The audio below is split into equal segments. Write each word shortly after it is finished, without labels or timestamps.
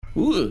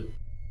Ooh.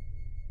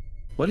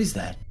 What is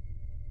that?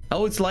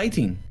 Oh, it's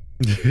lighting.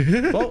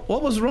 Well,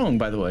 what was wrong,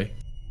 by the way?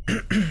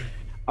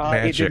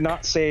 It did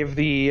not save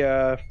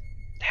the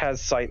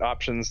has sight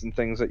options and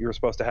things that you were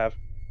supposed to have.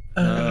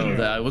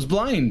 Oh, I was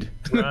blind.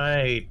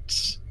 Right.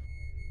 That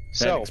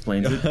So,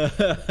 explains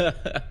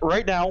it.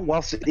 right now,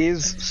 whilst it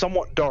is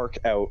somewhat dark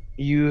out,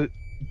 you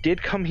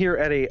did come here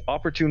at a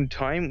opportune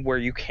time where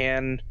you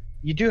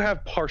do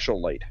have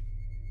partial light.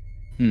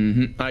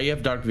 Mm-hmm. You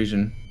have dark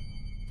vision.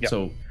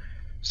 Yep.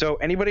 So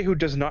anybody who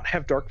does not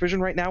have dark vision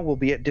right now will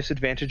be at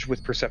disadvantage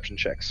with perception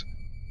checks.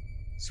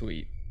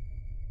 Sweet.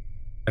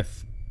 Do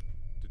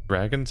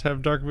dragons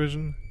have dark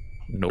vision?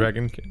 Nope.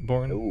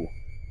 Dragonborn? Ooh.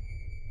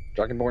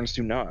 Dragonborns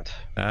do not.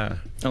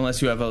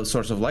 Unless you have a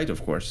source of light,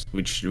 of course,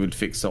 which would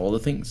fix all the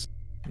things.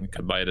 We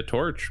could light a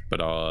torch, but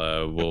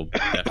will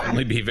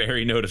definitely be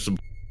very noticeable.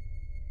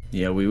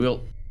 Yeah, we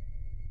will.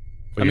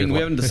 I mean, we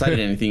haven't decided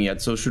anything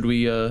yet, so should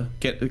we are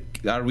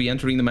we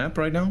entering the map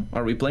right now?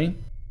 Are we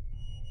playing?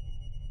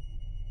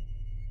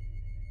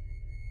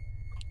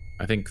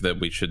 I think that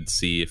we should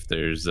see if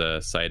there's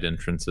side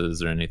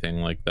entrances or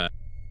anything like that.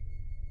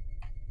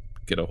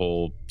 Get a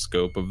whole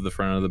scope of the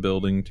front of the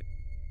building.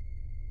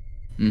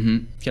 Mm-hmm.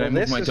 Can I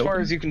move This, my as token? far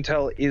as you can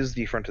tell, is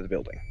the front of the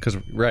building. Because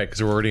we're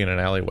already in an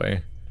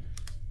alleyway.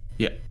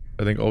 Yeah.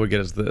 I think all we get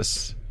is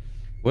this.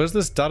 What is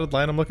this dotted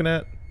line I'm looking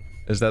at?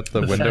 Is that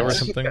the window or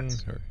something?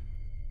 Yes. Or...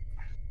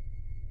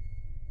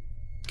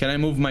 Can I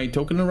move my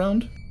token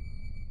around?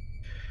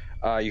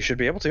 You should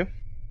be able to.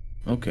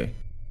 Okay.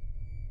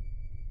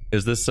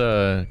 Is this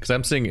because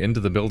I'm seeing into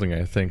the building,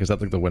 I think. Is that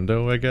like the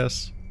window, I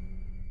guess?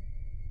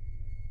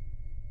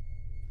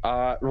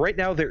 Right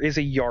now, there is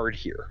a yard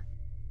here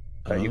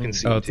that you can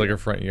see. Oh, it's into. like a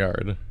front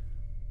yard.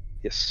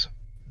 Yes.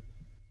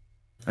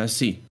 I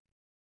see.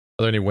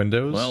 Are there any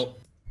windows? Well,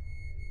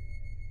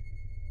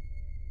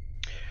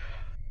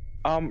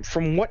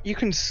 From what you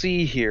can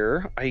see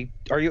here,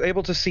 are you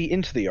able to see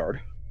into the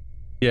yard?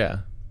 yeah.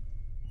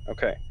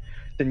 Okay.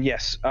 Then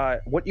yes.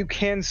 What you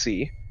can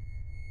see,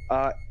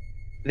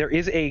 there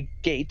is a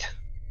gate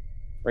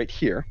right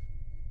here,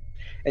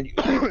 and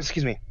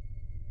excuse me.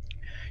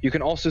 You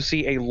can also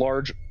see a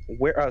large, a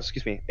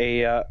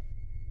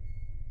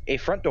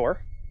front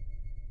door,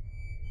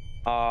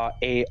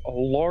 a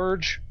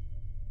large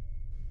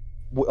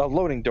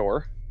loading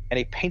door, and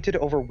a painted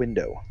over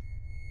window.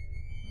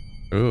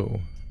 Ooh.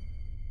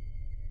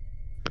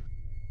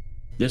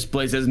 this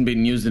place hasn't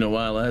been used in a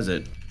while, has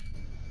it?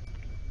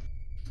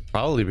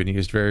 Probably been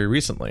used very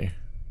recently.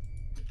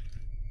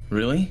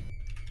 Really?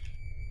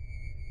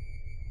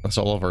 Unless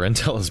all of our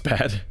intel is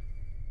bad.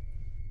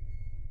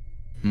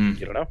 Hmm.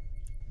 You don't know.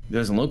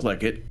 Doesn't look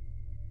like it.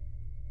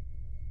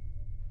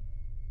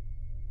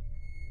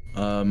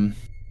 Let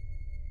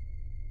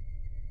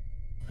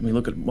me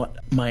look at what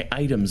my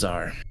items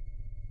are.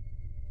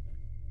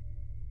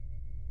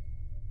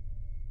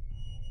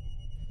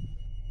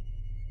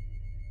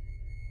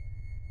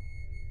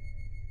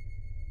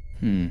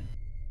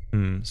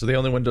 So the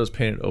only window is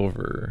painted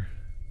over.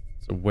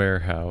 It's a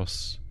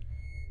warehouse.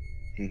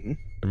 Mm-hmm.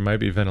 There might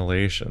be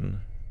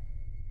ventilation.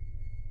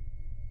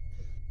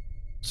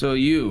 So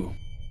you,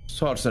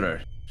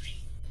 sorcerer,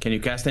 can you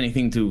cast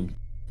anything to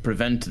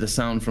prevent the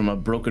sound from a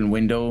broken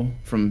window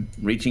from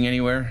reaching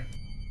anywhere?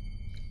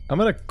 I'm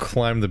gonna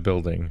climb the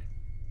building.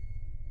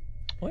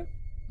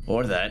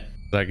 Or that?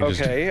 I can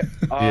just- Okay.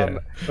 Yeah.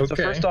 So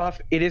first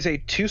off, it is a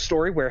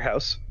 2-story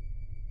warehouse,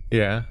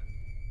 Yeah.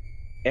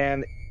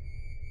 and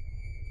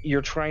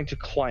you're trying to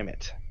climb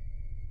it.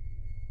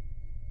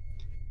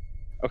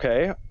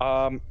 Okay.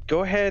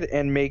 Go ahead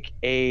and make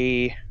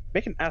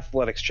an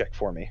athletics check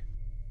for me.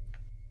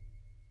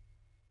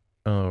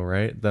 Oh,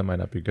 right. That might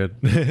not be good.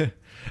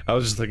 I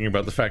was just thinking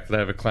about the fact that I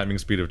have a climbing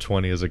speed of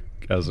 20 as a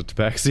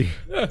tabaxi.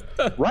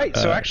 Right.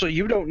 So actually,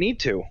 you don't need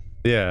to.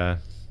 Yeah.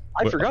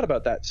 I forgot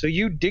about that. So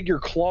you dig your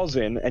claws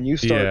in and you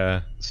start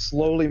Yeah.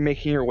 slowly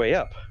making your way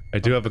up. I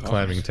do have a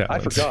climbing talent. I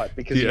forgot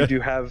because Yeah. you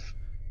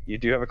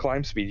do have a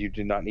climb speed. You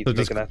do not need to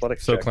make an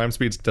athletics So check. climb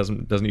speeds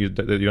doesn't you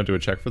don't do a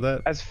check for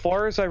that? As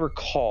far as I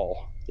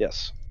recall,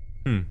 yes.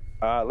 Hmm.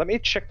 Let me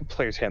check the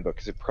player's handbook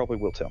because it probably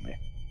will tell me.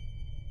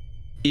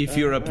 If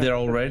you're up there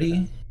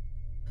already,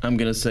 I'm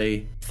gonna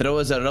say, throw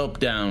us a rope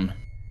down.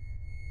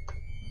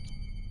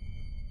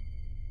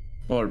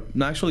 Or,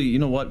 actually, you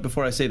know what?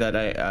 Before I say that,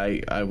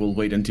 I will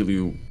wait until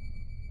you...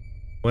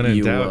 When in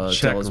You, doubt,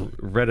 check tell us-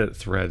 Reddit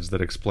threads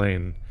that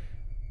explain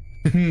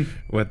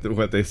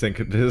what they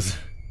think it is.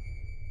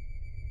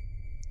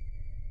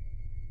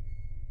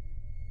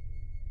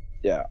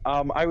 Yeah.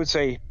 I would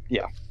say,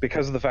 yeah,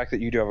 because of the fact that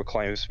you do have a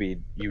climb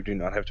speed, you do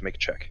not have to make a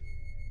check.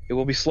 It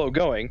will be slow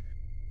going,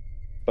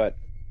 but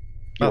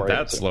you Not are able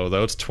that to. slow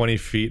though. It's 20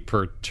 feet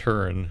per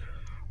turn.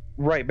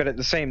 Right, but at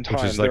the same Which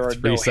time, is like there are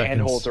 3 no seconds.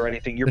 handholds or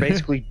anything. You're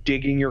basically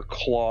digging your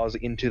claws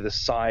into the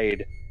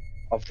side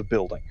of the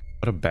building.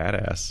 What a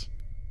badass.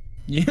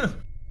 Yeah.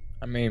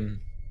 I mean,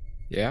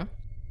 yeah.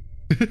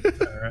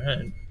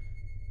 Alright.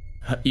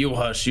 You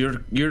hush.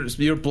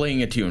 You're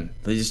playing a tune.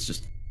 Please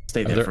just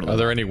stay there for a Are little.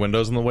 there any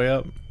windows on the way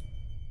up?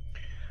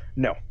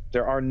 No.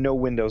 There are no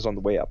windows on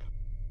the way up.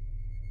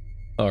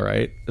 All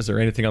right. Is there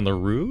anything on the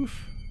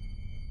roof?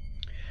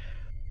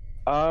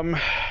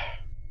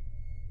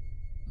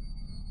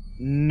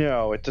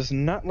 No, it does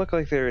not look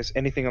like there is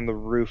anything on the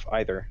roof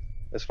either,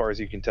 as far as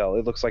you can tell.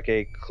 It looks like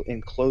a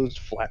enclosed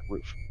flat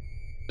roof.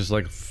 Just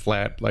like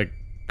flat, like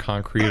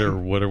concrete or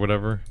wood or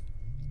whatever.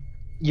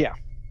 Yeah,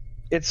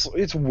 it's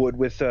wood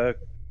with the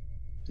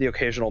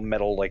occasional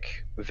metal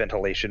like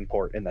ventilation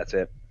port, and that's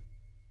it.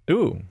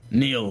 Ooh.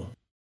 Neil,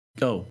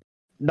 go.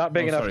 Not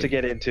big Oh, enough sorry. to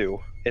get into.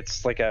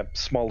 It's like a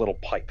small little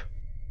pipe,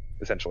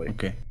 essentially.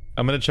 Okay.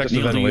 I'm gonna check Just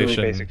the a really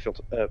ventilation basic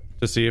filter.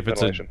 to see if it's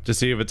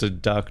ventilation. a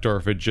duct or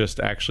if it just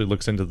actually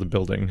looks into the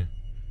building.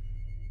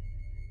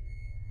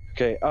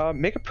 Okay,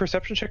 make a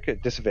perception check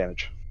at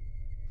disadvantage,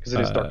 because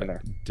it is dark in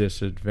there.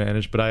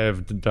 Disadvantage, but I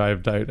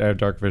have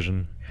dark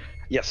vision.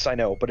 Yes, I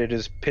know, but it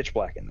is pitch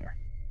black in there.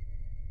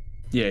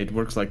 Yeah, it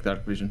works like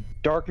dark vision.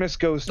 Darkness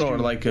goes to Or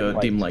like a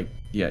dim light.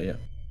 Yeah, yeah.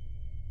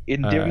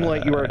 In dim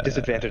light, you are at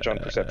disadvantage on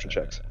perception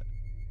checks,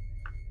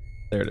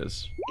 There it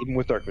is. even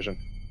with dark vision.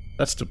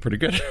 That's still pretty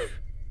good.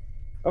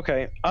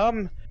 Okay.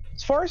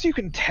 As far as you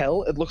can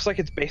tell, it looks like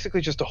it's basically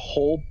just a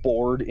hole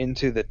bored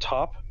into the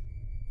top.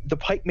 The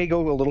pipe may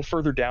go a little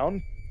further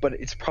down, but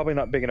it's probably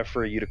not big enough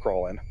for you to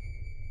crawl in.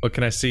 What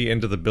can I see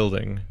into the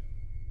building?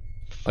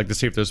 Like to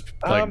see if there's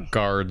like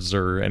guards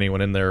or anyone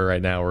in there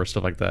right now or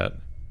stuff like that.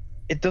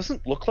 It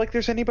doesn't look like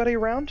there's anybody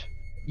around.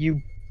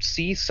 You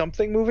see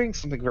something moving,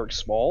 something very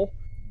small,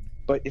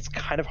 but it's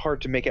kind of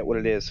hard to make out what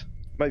it is.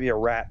 It might be a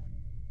rat.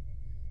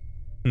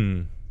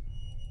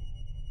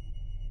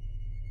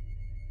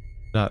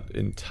 Not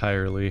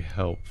entirely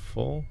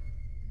helpful.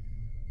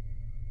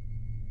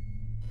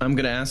 I'm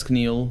gonna ask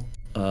Neil.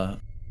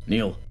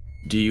 Neil,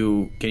 can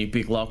you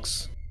pick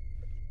locks?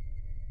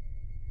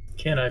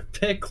 Can I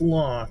pick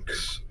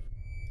locks?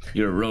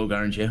 You're a rogue,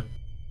 aren't you?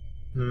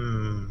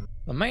 Hmm.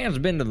 The man's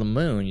been to the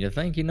moon. You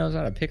think he knows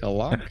how to pick a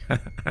lock?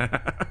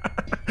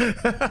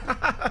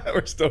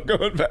 We're still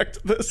going back to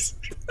this.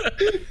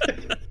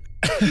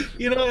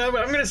 You know, I'm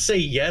going to say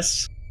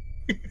yes.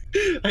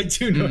 I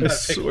do know how to pick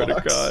Swear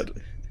locks. to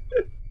God.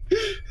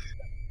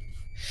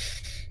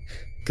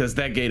 Because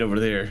that gate over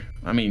there,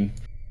 I mean,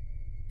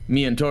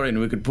 me and Torian,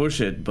 we could push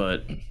it,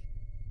 but...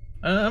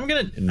 I'm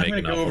gonna make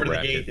an go awful over to the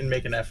racket. gate and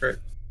make an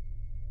effort.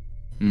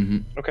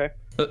 Okay.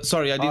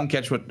 Sorry, I didn't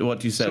catch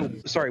what you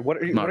said. So, sorry, what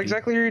Martin.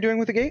 exactly are you doing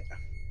with the gate?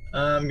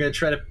 I'm gonna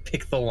try to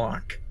pick the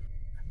lock.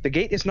 The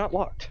gate is not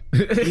locked.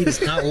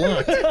 It's not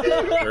locked.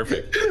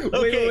 Perfect.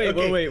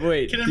 Okay,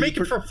 wait. Can I make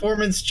a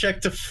performance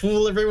check to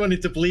fool everyone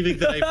into believing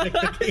that I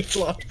picked the gate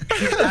lock?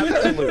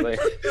 Absolutely.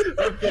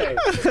 Okay.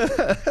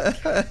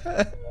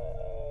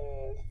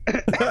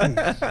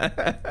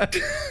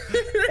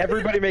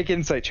 Everybody make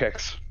insight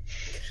checks.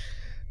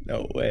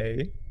 No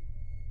way.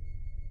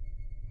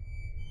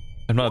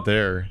 I'm not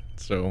there,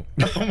 so.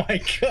 Oh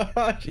my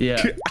god.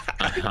 Yeah.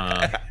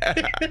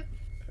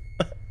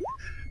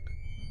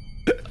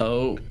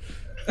 Oh.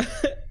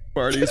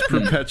 Marty's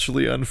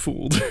perpetually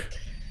unfooled.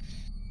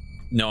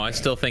 No, I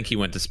still think he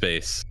went to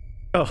space,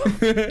 Oh.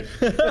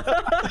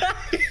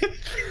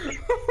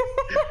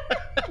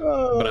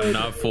 but I'm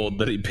not fooled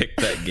that he picked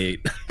that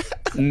gate.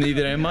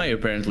 Neither am I,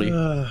 apparently.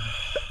 So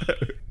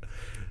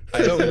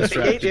the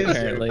gate is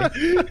Apparently.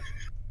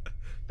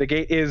 the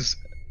gate is,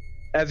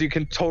 as you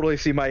can totally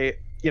see, my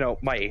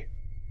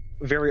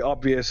very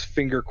obvious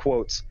finger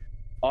quotes,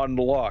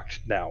 unlocked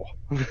now.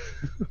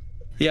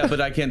 Yeah,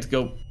 but I can't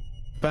go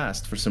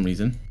past for some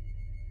reason.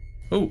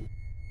 Oh.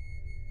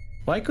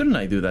 Why couldn't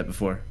I do that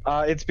before?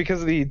 It's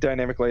because of the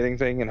dynamic lighting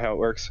thing and how it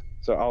works.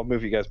 So I'll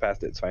move you guys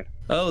past it. It's fine.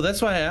 Oh,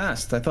 that's why I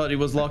asked. I thought it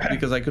was locked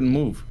because I couldn't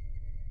move.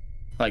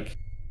 Like,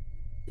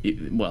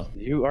 well,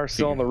 You are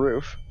still on the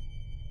roof.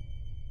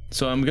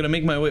 so I'm gonna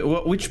make my way.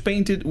 Which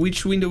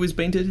window is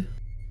painted?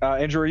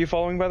 Andrew, are you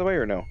following, by the way,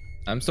 or no?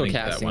 I'm still Think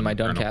that casting. one, Am I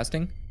done Colonel.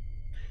 casting?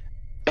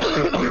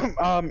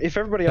 If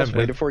everybody else 10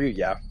 waited minutes. for you,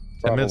 yeah,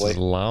 10 minutes probably. is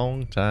a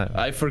long time.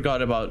 I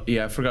forgot about.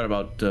 Yeah, I forgot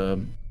about.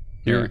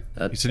 You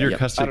said you're yeah.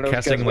 I don't know if you guys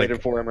casting like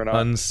waited for him or not.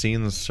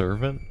 unseen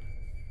servant.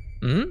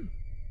 Hmm?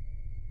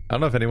 I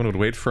don't know if anyone would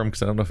wait for him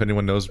because I don't know if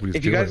anyone knows what he's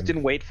If you doing. guys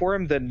didn't wait for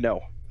him, then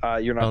no,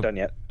 you're not Oh. done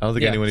yet. I don't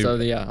think Yeah, anyone. so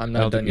even, yeah, I'm I don't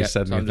not think done you yet.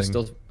 said So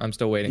anything. I'm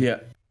still waiting. Yeah.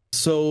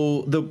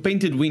 So the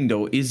painted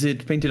window, is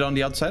it painted on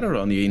the outside or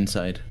on the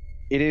inside?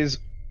 It is,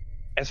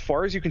 as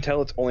far as you can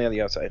tell, it's only on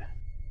the outside.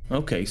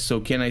 Okay, so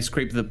can I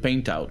scrape the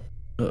paint out,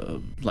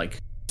 like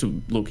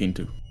to look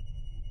into?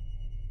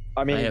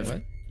 I mean, I have.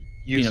 What?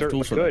 you enough certainly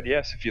tools for could, that.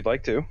 yes, if you'd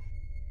like to.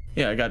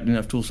 Yeah, I got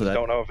enough tools for that.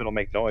 Don't know if it'll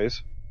make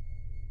noise.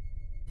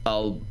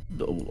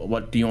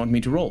 What do you want me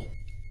to roll?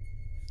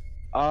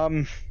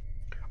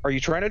 Are you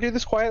trying to do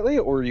this quietly,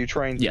 or are you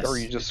trying? Yes. Or are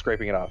you just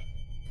scraping it off?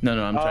 No,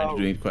 I'm trying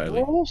to do it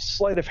quietly. Roll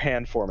sleight of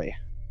hand for me.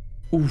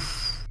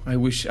 Oof. I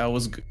wish I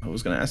was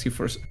gonna ask you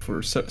for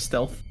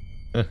stealth.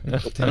 I'm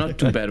not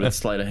too bad with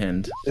sleight of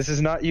hand. This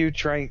is not you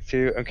trying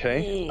to.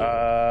 Okay.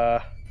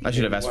 I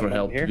should have asked for One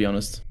help, moment to be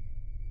honest.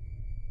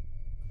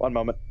 One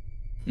moment.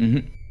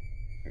 Mm-hmm.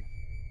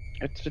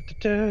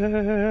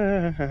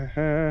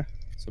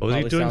 So What was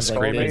he probably doing, sounds like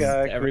scraping? this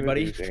to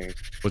everybody.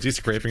 Was he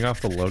scraping off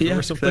the logo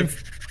or something?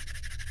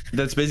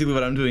 That's basically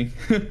what I'm doing.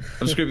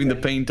 I'm scraping the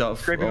paint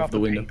off the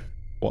window. paint.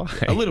 Why?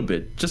 A little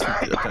bit, just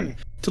a tiny,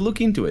 to look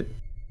into it,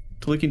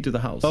 to look into the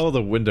house. Oh,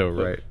 the window,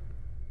 right.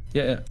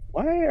 Yeah.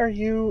 Why are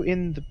you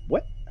in the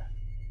what?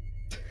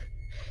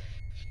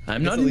 I'm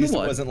At not in least the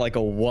it one. wasn't like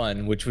a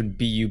 1, which would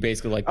be you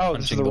basically like Oh,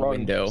 this is punching the the wrong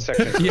window.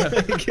 section.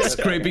 Yeah,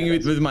 scraping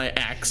it with my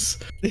axe.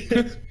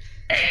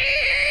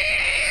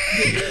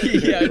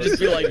 Yeah, it'd just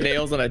be like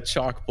nails on a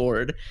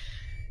chalkboard.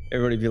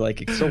 Everybody'd be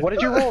like, So what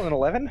did you roll? An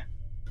 11?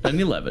 An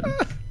 11.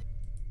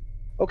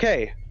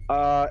 Okay.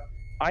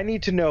 I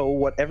need to know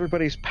what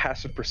everybody's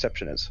passive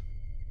perception is.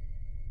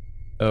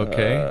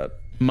 Okay.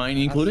 Mine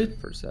included?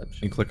 Perception.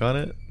 you click on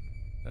it?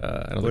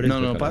 I don't think No, you no.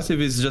 click on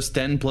Passive is just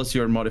 10 plus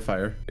your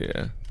modifier. it.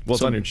 Yeah. Well, it's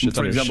So, on your, it's for on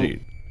your example-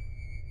 sheet.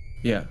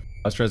 Yeah.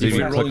 I was trying to if see if you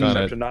you're can click rolling on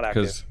perception, not it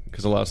active.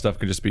 because a lot of stuff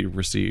can just be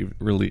received,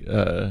 can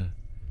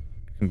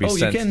be Oh, you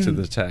sent to can-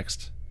 the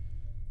text.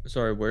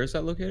 Sorry, where is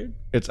that located?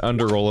 It's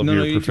under all of No,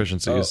 your no, you can-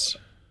 proficiencies.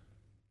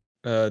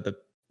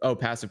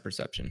 Passive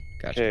perception.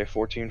 Gotcha. Okay,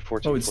 14,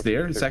 14. Oh, it's 14,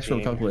 there? It's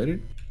actually 13.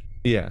 calculated?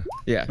 Yeah.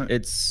 Yeah,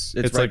 it's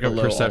It's right like a below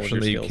all of perception your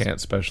that you skills.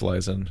 can't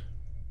specialize in.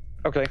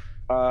 Okay.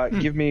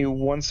 Give me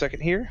 1 second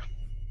here.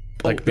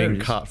 Like there being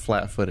it is. caught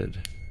flat-footed.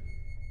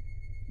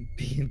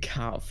 Being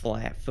caught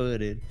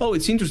flat-footed. Oh,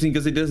 it's interesting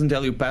because it doesn't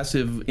tell you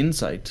passive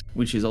insight,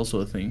 which is also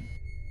a thing.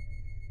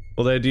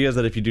 Well, the idea is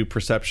that if you do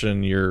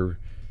perception, you're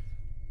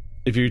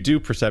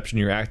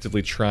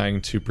actively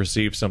trying to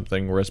perceive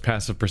something, whereas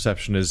passive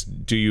perception is,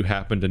 do you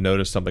happen to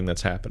notice something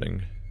that's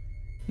happening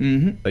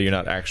Mm-hmm. that you're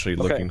not actually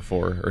looking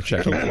for or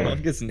checking for?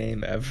 Longest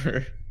name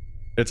ever.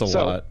 It's a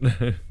So- lot.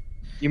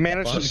 You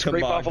managed to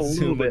scrape off a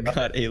little bit.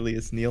 Got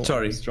alias Neil.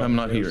 Sorry, Armstrong, I'm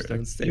not here.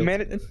 Gravestone You Salesman.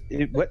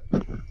 managed. What?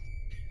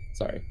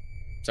 Sorry.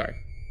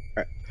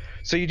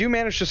 So you do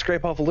manage to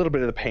scrape off a little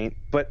bit of the paint,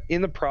 but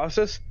in the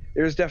process,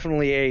 there's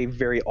definitely a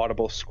very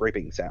audible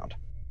scraping sound.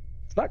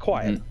 It's not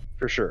quiet,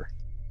 for sure.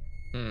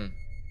 Hmm.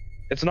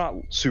 It's not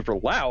super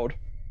loud.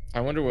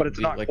 I wonder what But would it's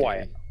be not like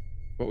quiet.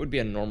 what would be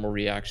a normal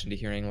reaction to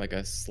hearing like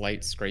a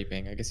slight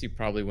scraping? I guess you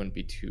probably wouldn't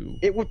be too.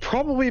 It would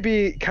probably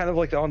be kind of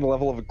like on the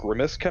level of a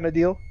grimace kind of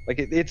deal. Like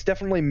it's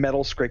definitely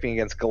metal scraping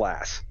against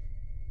glass,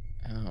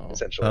 Oh.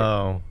 essentially.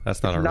 Oh,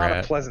 that's not It's a not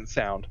rat. a pleasant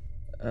sound.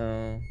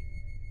 Oh.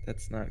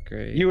 That's not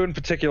great. You in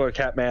particular,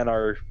 Catman,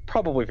 are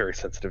probably very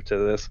sensitive to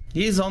this.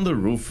 He's on the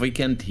roof. We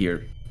can't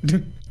hear.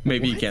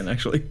 Maybe he can,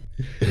 actually.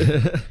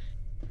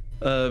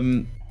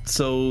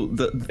 So,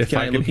 If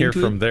I can look hear into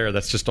from it? there,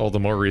 that's just all the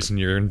more reason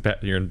you're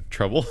in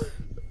trouble.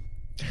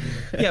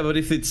 Yeah, but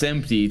if it's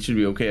empty, it should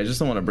be okay. I just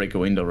don't want to break a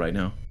window right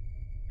now.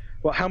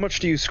 Well, how much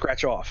do you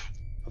scratch off?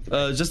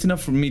 Just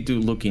enough for me to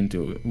look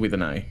into it with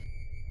an eye.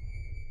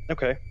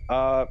 Okay.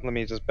 Let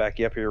me just back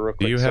you up here real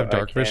quick. Do you have so I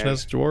dark vision can-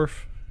 as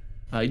dwarf?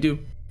 I do.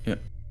 Yeah.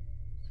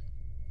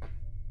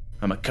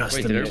 I'm Wait,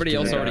 accustomed. did everybody to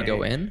else that. already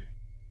go in?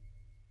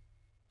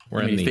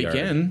 We're I mean, in the if they yard.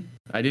 can.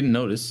 I didn't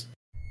notice.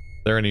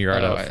 They're in a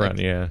yard Oh, out front,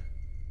 yeah.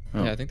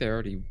 Oh. Yeah, I think they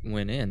already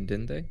went in,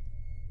 didn't they?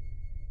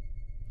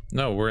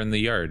 No, we're in the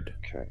yard.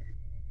 Okay.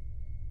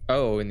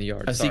 Oh, in the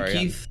yard. I see Sorry,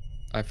 Keith.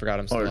 I forgot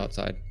I'm still or-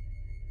 outside.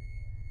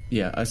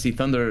 Yeah, I see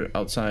Thunder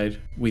outside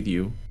with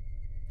you.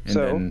 And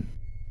So- then.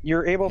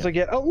 You're able to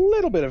get a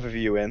little bit of a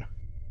view in.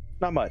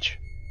 Not much.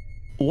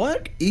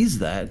 What is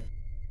that?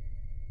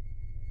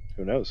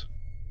 Who knows?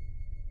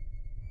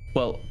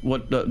 Well,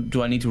 what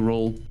do I need to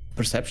roll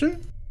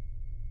perception?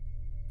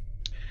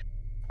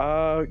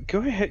 Go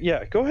ahead.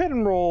 Yeah, go ahead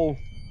and roll.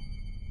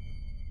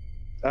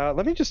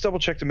 Let me just double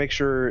check to make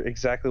sure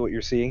exactly what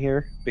you're seeing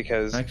here,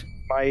 because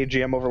my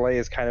GM overlay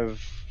is kind of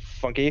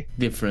funky.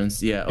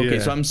 Difference, yeah. Okay,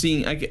 Yeah. so I'm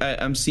seeing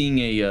I'm seeing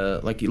a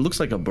like it looks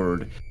like a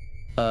bird.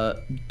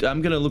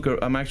 I'm gonna look.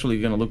 I'm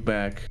actually gonna look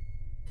back,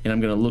 and I'm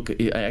gonna look.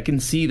 I can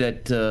see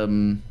that.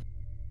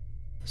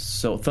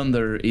 So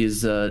Thunder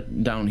is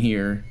down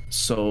here.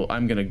 So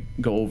I'm gonna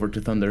go over to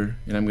Thunder,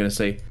 and I'm gonna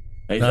say,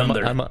 "Hey,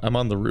 Thunder." I'm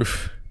on the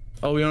roof.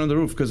 Oh, you're on the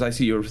roof because I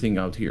see your thing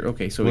out here.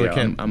 Okay, so Well,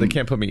 yeah, they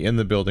can't put me in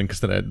the building because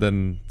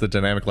then the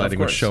dynamic lighting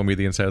would course. show me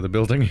the inside of the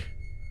building.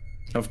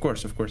 Of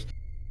course.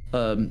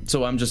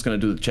 So I'm just gonna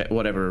do the check.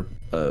 Whatever.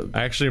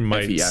 I actually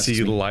might he asks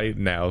see me. light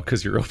now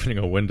because you're opening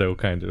a window,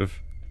 kind of.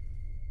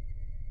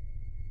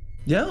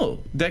 No,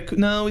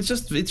 no.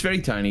 It's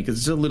very tiny because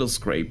it's a little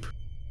scrape.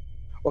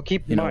 Well,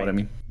 keep in You know mind, what I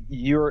mean?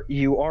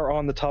 you are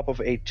on the top of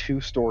a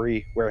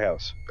 2-story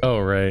warehouse. Oh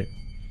right.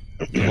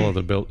 This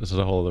is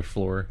a whole other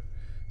floor.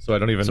 So I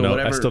don't even So know. I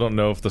whatever- still don't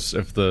know if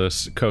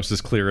the coast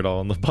is clear at all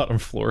on the bottom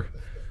floor.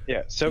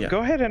 Yeah. So Yeah. go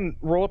ahead and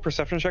roll a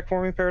perception check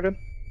for me, Paradin.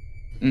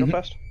 Real Mhm.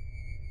 fast.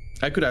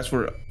 I could ask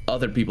for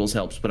other people's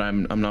helps, but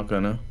I'm not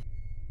gonna.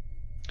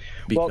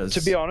 Well,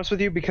 to be honest with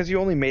you, because you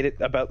only made it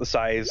about the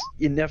size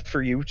enough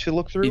for you to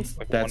look through, It's-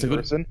 like that's one a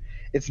good- person,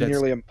 it's that's-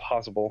 nearly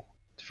impossible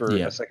for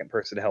Yeah. a second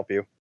person to help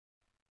you.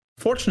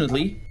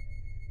 fortunately,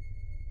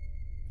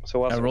 So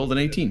what I else? rolled an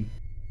 18,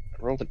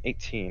 I rolled an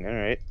 18. All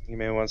right. Give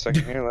me 1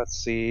 second here. Let's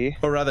see.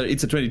 or rather,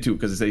 it's a 22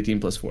 because it's 18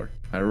 plus 4.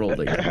 I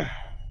rolled 18.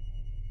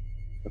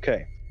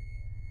 Okay.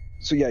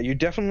 So yeah, you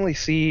definitely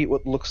see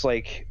what looks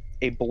like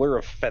a blur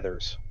of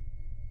feathers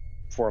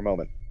for a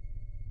moment.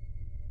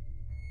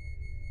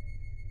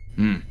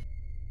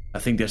 I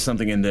think there's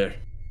something in there.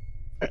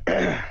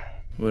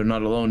 We're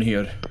not alone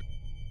here.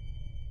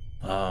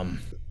 What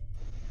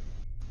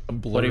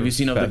have you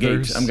seen of the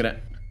gate?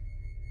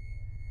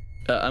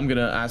 I'm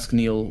gonna ask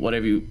Neil. What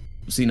have you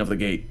seen of the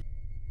gate?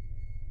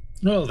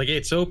 Well, the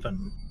gate's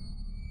open.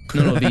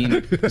 No,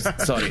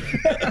 sorry,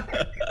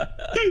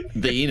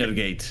 the inner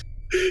gate.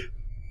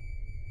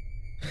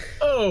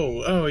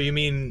 Oh, you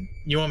mean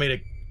you want me to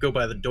go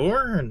by the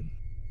door and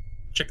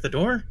check the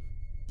door?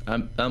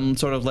 I'm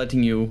sort of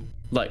letting you,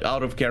 like,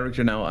 out of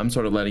character now. I'm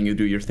sort of letting you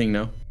do your thing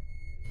now.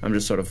 I'm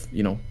just sort of,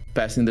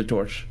 passing the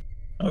torch.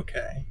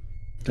 Okay.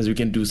 Because we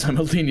can do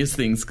simultaneous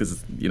things,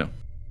 because,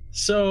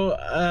 So,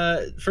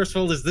 first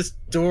of all, is this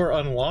door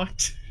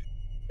unlocked?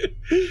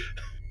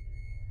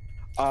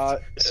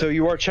 So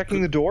you are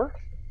checking the door?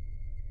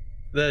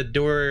 The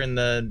door in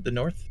the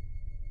north?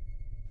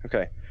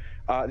 Okay.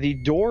 The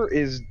door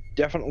is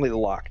definitely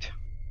locked.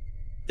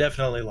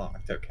 Definitely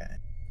locked, okay.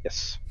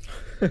 Yes.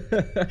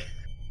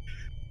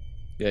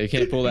 Yeah, you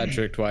can't pull that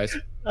trick twice.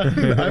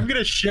 I'm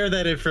gonna share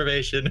that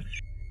information.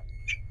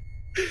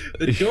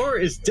 The door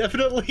is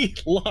definitely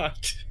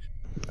locked.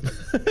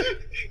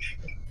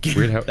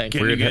 Weird how,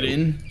 Can you get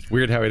in?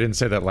 Weird how I didn't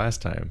say that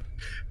last time.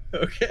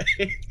 Okay.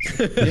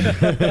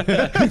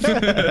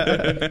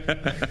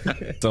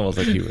 It's almost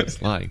like he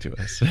was lying to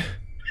us.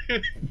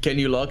 Can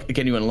you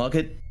unlock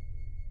it?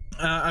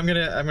 I'm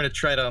gonna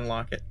try to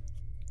unlock it.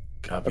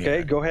 Copy Okay,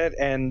 that. go ahead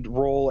and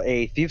roll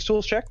a Thieves'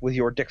 Tools check with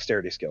your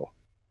dexterity skill.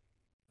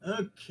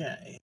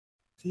 Okay.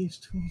 Thieves'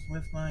 tools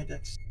with my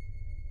dex.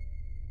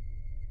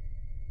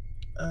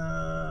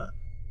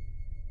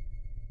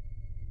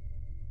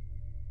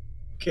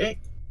 Okay.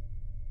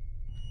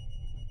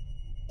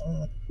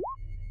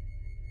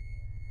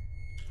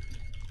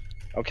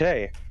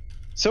 Okay.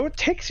 So it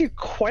takes you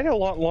quite a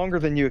lot longer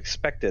than you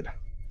expected.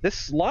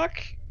 This lock,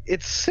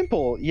 it's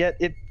simple, yet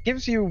it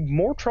gives you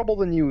more trouble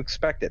than you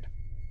expected.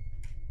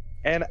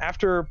 And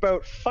after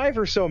about 5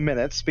 or so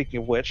minutes,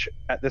 speaking of which,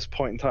 at this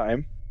point in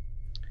time,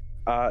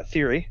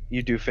 Theory,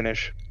 you do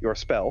finish your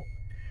spell.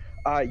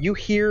 You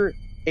hear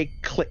a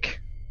click.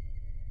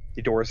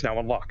 The door is now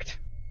unlocked.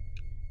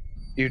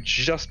 You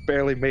just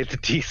barely made the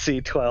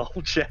DC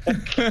 12 check.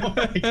 Oh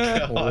my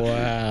god.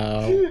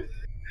 Wow.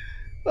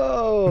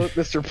 Oh,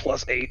 Mr.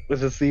 +8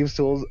 with his Thieves'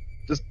 Tools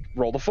just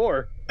rolled a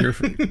 4.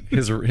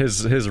 His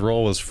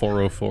roll was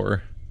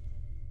 404.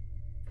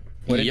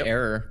 What an Yep.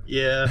 error.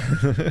 Yeah.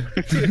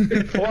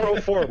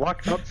 404,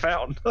 locked not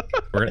found.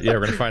 We're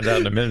gonna find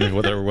out in a minute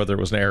whether it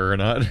was an error or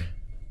not.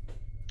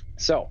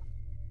 So,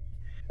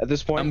 at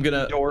this point,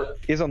 the door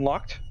is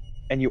unlocked,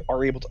 and you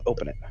are able to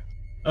open it. much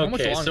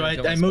Okay, longer so until my I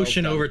spell's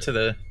motion done? over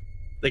to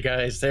the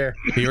guys there.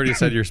 You already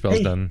said your spell's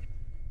Hey. done.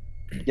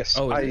 Yes,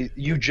 Oh, is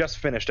you just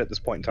finished at this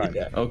point in time.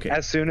 Yeah. Okay.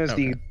 As soon as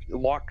the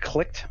lock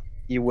clicked,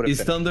 you would have Is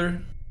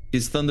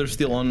finished. Thunder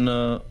still on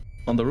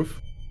the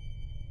roof?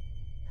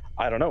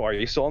 I don't know. Are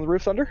you still on the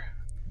roof, Thunder?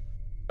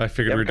 I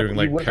figured Yeah, we were doing we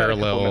like would've had a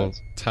couple parallel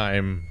minutes.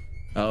 time.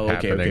 Oh,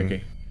 okay, Happening.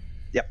 okay.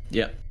 Yep.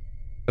 Yeah.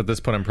 At this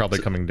point, I'm probably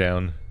coming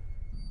down.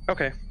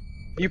 Okay.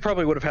 You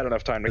probably would have had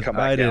enough time to come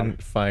back I down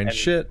didn't find and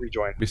shit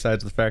rejoin.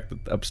 besides the fact that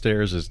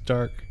upstairs is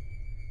dark.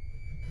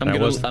 I'm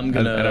And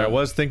gonna. I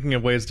was thinking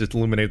of ways to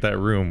illuminate that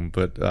room,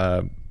 but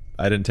I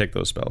didn't take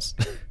those spells.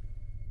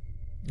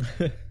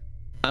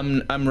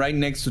 I'm right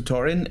next to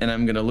Torin, and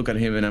I'm gonna look at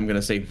him, and I'm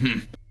gonna say,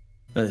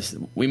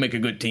 we make a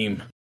good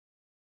team.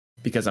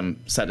 Because I'm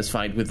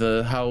satisfied with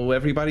how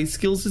everybody's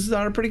skills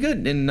are pretty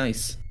good and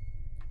nice.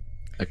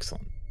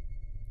 Excellent.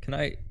 Can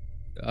I?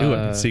 Ooh,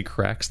 I can see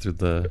cracks through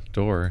the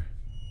door.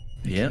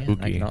 Yeah. I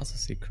Spooky. can also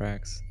see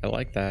cracks. I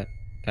like that.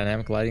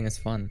 Dynamic lighting is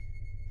fun.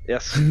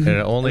 Yes. And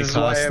it only This is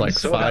why costs I'm like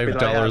so happy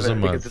that I have $5 a it,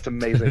 month. because it's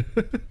amazing.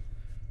 You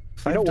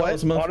know $5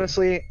 what? a month.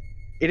 Honestly,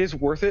 it is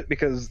worth it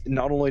because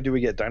not only do we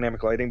get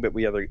dynamic lighting, but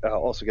we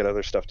also get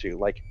other stuff too,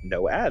 like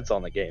no ads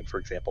on the game, for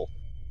example.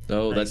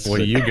 Oh, that's What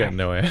do you get,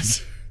 no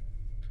ads?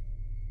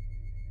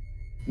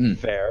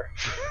 Fair.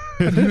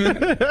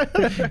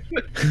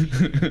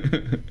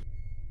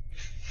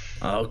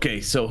 Okay,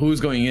 so who's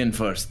going in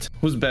first?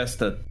 Who's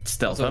best at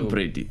stealth? So, I'm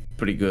pretty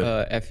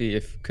good. Effie,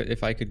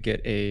 if I could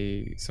get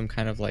some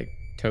kind of like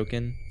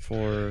token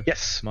for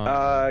Yes.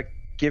 Mom.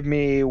 Give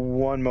me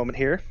one moment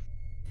here.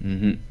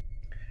 Mm-hmm.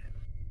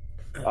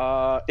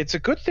 It's a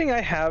good thing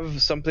I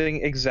have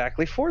something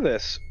exactly for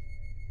this.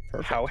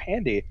 Perfect. How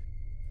handy.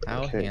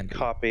 How handy.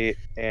 Copy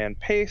and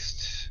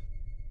paste.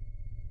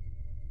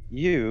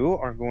 You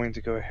are going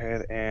to go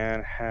ahead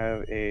and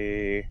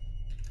you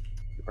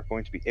are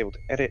going to be able to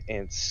edit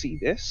and see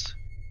this.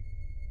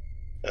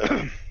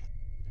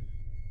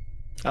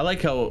 I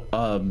like how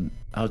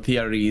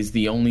Thierry is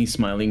the only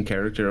smiling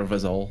character of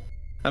us all.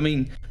 I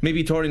mean,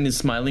 maybe Torin is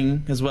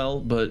smiling as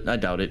well, but I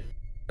doubt it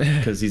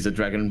because he's a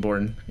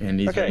dragonborn and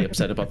he's very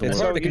upset about the It's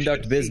world. hard to you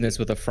conduct should business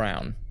with a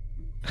frown.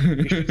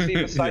 You should see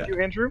beside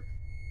you, Andrew,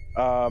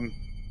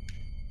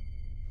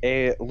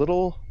 a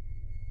little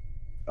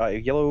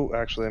Yellow.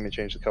 Actually, let me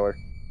change the color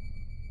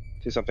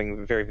to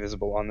something very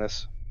visible on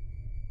this.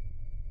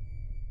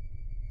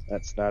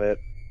 That's not it.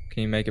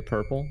 Can you make it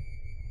purple?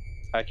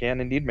 I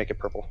can indeed make it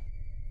purple.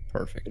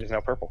 Perfect. It is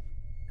now purple.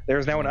 There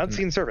is now an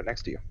unseen servant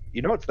next to you.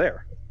 You know it's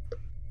there.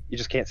 You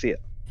just can't see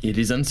it. It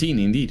is unseen,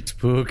 indeed.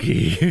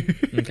 Spooky.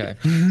 Okay.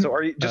 So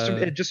are you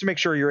just to make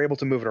sure you're able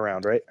to move it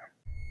around, right?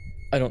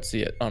 I don't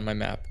see it on my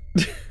map.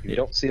 You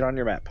don't see it on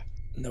your map.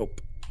 Nope.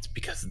 It's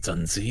because it's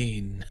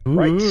unseen.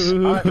 Right.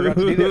 I forgot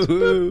to do this.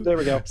 Boop. There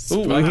we go.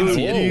 Ooh, I can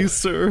see it. Spooky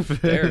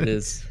servant. There it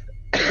is.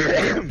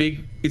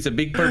 It's a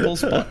big purple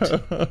spot.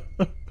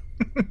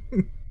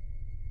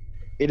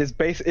 It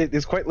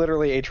is quite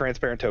literally a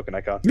transparent token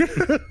icon.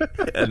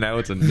 And now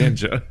it's a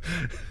ninja.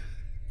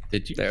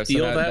 Did you There, so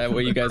steal that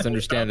way you guys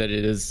understand that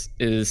it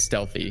is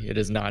stealthy. It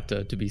is not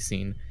to be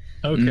seen.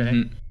 Okay.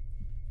 Mhm.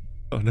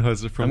 Oh no,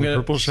 is it from I'm the gonna-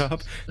 purple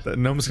shop? That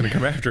gnome's gonna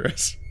come after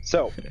us.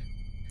 So,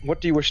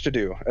 what do you wish to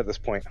do at this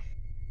point?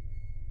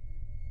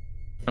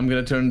 I'm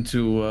gonna turn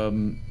to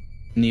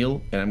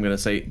Neil and I'm gonna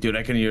say, "Dude, I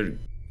reckon you're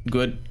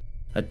good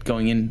at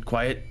going in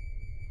quiet."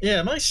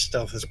 Yeah, my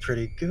stealth is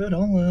pretty good.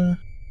 I'll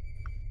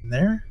in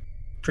there.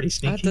 Pretty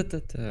sneaky.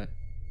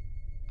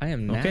 I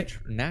am Okay.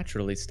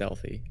 naturally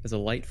stealthy as a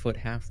Lightfoot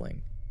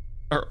halfling.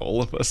 Are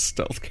all of us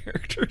stealth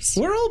characters?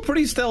 We're all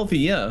pretty stealthy,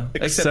 yeah.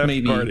 Except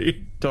maybe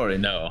Marty. Torin.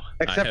 No.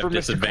 Except I have for Mr.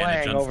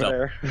 disadvantage Clang on over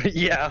stealth. there.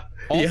 Yeah.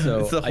 Also,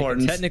 it's the I can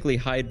horns. technically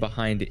hide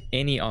behind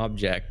any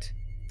object,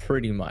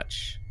 pretty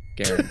much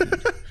guaranteed.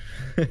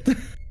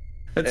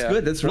 That's Yeah.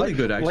 good. That's really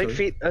good,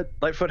 actually.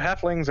 Lightfoot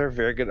halflings are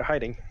very good at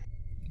hiding.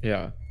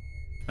 Yeah.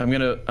 I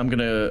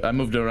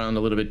moved around a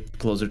little bit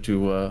closer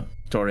to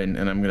Torin,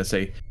 and I'm gonna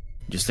say,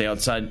 just stay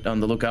outside on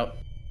the lookout.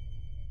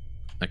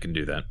 I can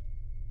do that.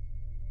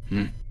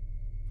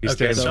 He Okay,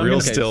 stands so I'm real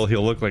gonna- still.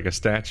 He'll look like a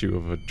statue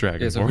of a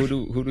dragon. Yeah. So who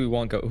do we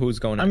want go? Who's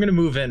going? I'm gonna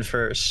move in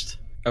first.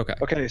 Okay.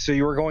 Okay, so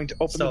you were going to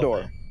open the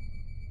door.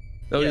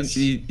 Oh, Yes.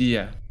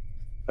 yeah.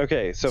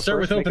 Okay, so Start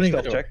first with make opening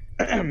a the stealth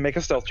check. Make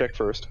a stealth check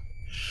first.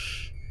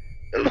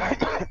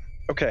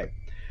 Okay,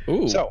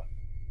 Ooh. so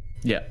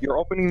Yeah. you're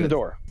opening the Good.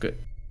 door. Good.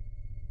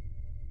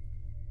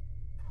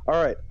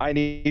 All right, I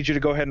need you to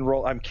go ahead and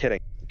roll. I'm kidding.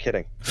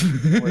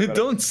 Worry about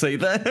Don't say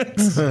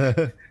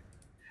that.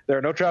 There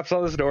are no traps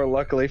on this door,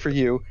 luckily for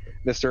you,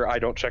 Mister. I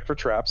don't check for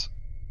traps.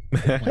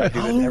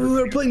 Oh, we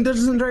were playing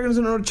Dungeons and Dragons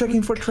and we were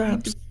checking for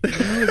traps.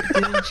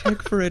 Didn't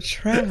check for a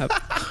trap.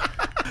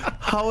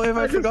 How have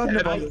I forgotten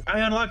about it? I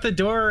unlocked the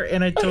door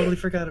and I totally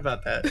forgot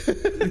about that.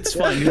 It's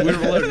fine. We're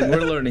learning.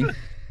 We're learning.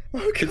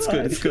 It's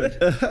good. It's good.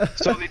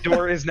 So the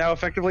door is now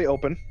effectively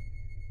open.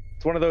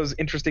 It's one of those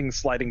interesting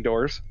sliding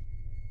doors.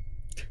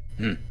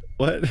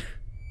 What?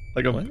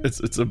 Like a What?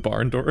 it's a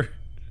barn door.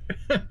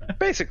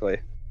 Basically.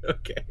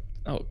 Okay.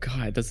 Oh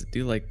God, does it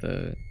do like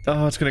the?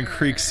 Oh, it's gonna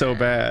creak so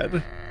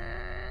bad.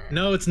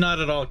 No, it's not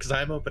at all because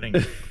I'm opening.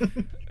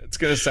 It's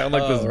gonna sound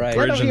like Oh, the right. Oh,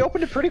 bridge. no, he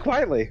opened it pretty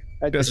quietly.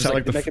 It's gonna sound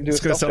like the make him do a it's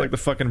gonna stealth sound like check.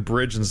 the fucking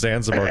bridge in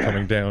Zanzibar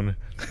coming down.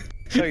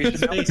 So you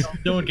should, now,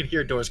 No one can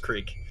hear doors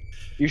creak.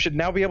 you should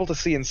now be able to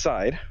see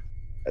inside,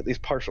 at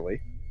least partially.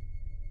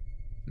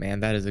 Man,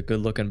 that is a good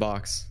looking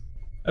box.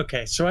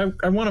 Okay, so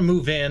I want to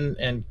move in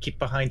and keep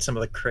behind some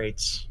of the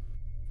crates.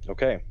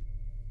 Okay.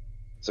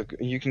 So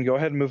you can go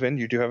ahead and move in.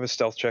 You do have a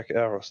stealth check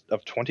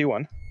of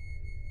 21.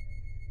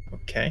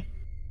 Okay.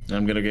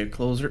 I'm gonna get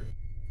closer.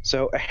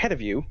 So ahead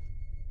of you,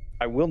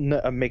 I will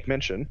make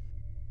mention.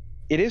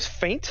 It is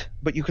faint,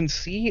 but you can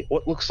see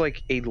what looks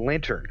like a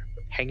lantern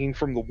hanging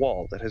from the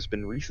wall that has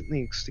been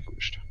recently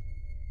extinguished.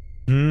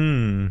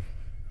 Hmm.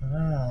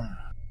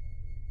 Ah.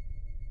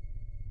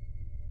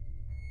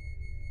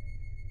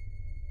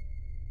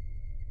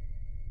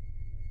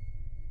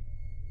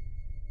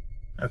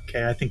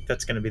 Okay, I think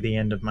that's going to be the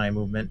end of my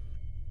movement.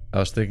 I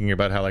was thinking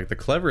about how like the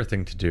clever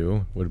thing to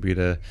do would be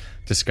to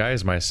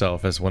disguise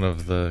myself as one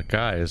of the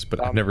guys,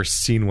 but I've never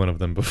seen one of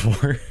them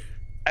before.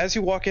 As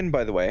you walk in,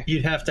 by the way,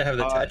 You'd have to have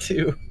the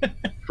tattoo.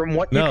 from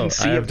what you No, can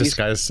see I have of these,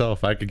 disguised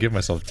self. I could give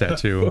myself a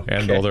tattoo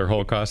and Okay. all their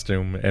whole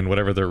costume and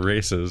whatever their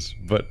race is,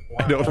 but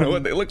I don't know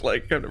what they look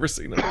like. I've never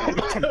seen them.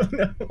 Oh,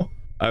 no.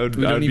 I would.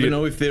 We I don't would even be,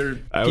 know if they're.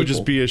 I would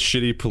just people. be a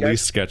shitty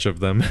police sketch of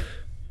them,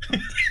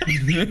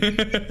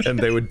 and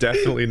they would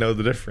definitely know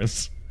the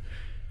difference.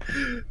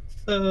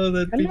 Oh,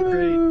 that'd be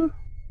great. Hello.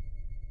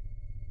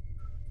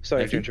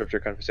 Sorry Thank to you. interrupt your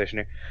conversation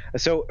here.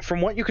 So,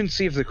 from what you can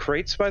see of the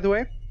crates, by the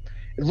way,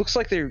 it looks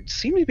like they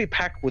seem to be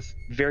packed with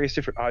various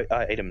different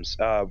items: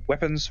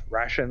 weapons,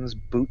 rations,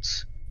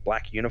 boots,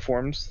 black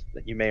uniforms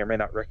that you may or may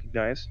not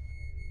recognize,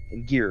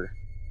 and gear,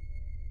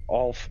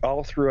 all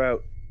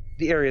throughout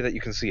the area that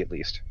you can see, at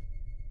least.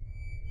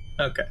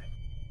 Okay.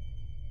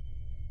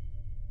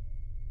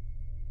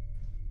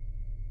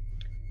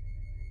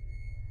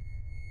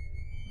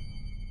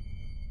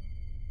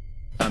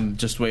 I'm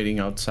just waiting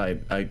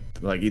outside.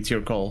 It's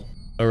your call.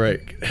 All right.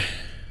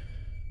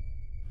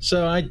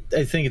 So I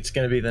think it's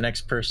going to be the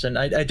next person.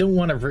 I don't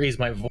want to raise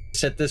my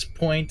voice at this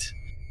point.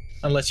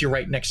 Unless you're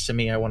right next to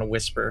me, I want to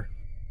whisper.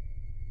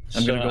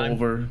 I'm gonna So go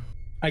over.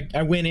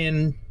 I went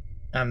in.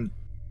 I'm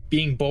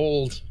being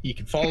bold. You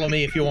can follow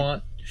me if you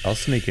want. I'll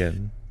sneak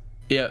in.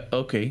 Yeah.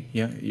 Okay.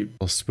 Yeah.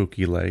 A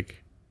spooky leg.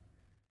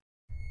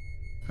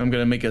 I'm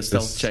gonna make a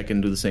stealth check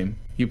and do the same.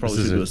 You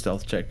probably should do a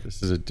stealth check.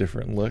 This is a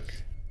different look.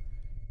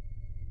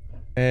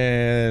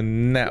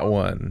 And that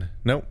one.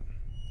 Nope.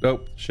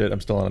 Oh shit!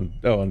 I'm still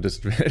on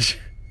disadvantage.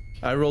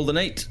 I rolled an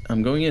 8.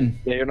 I'm going in.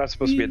 Yeah, you're not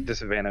supposed to be at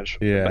disadvantage.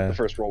 Yeah. But the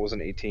first roll was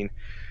an 18.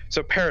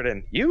 So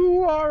Paradin,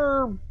 you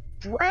are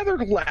rather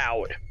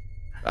loud.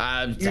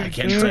 I You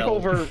can't trip tell.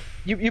 over.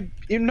 You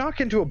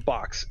knock into a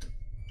box,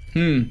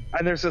 and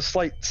there's a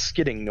slight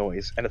skidding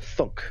noise and a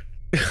thunk.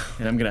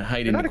 And I'm gonna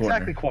hide You're in the not corner.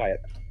 exactly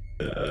quiet.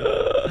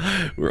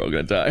 We're all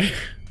gonna die.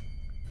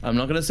 I'm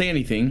not gonna say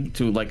anything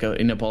to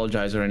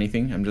apologize or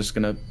anything. I'm just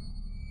gonna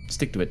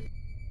stick to it.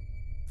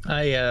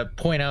 I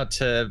point out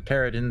to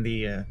Paradin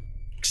the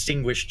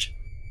extinguished.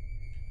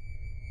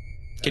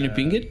 Can you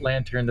ping it?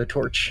 Lantern, the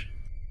torch.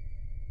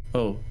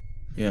 Oh,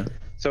 yeah.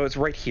 So it's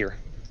right here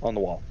on the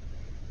wall.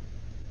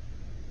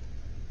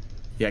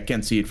 Yeah, I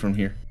can't see it from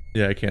here.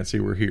 Yeah, I can't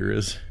see where here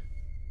is.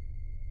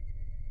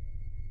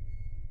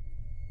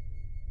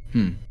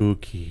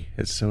 Spooky.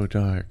 It's so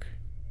dark.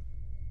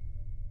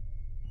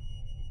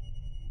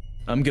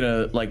 I'm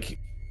gonna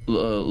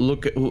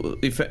look.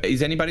 If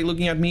is anybody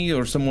looking at me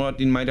or somewhat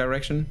in my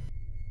direction?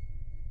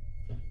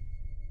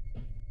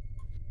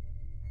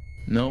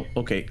 No.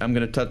 Okay. I'm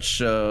gonna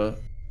touch Neil,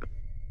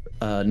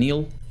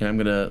 and I'm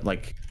gonna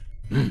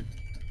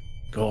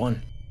go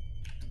on.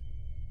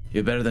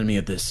 You're better than me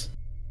at this.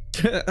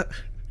 I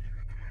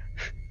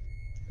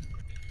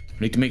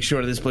need to make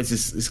sure this place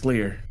is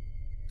clear.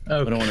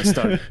 Okay. I don't want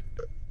to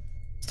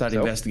start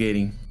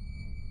investigating.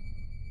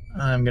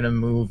 I'm gonna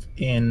move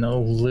in a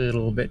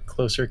little bit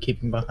closer,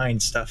 keeping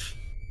behind stuff.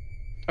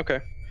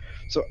 Okay.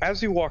 So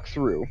as you walk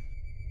through,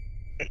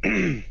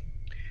 you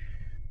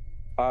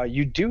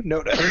do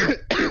notice.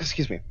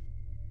 Excuse me.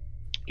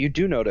 You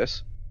do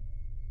notice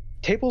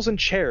tables and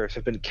chairs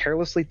have been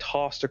carelessly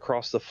tossed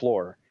across the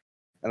floor,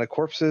 and the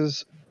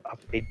corpses of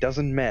a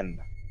dozen men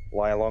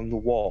lie along the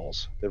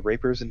walls, their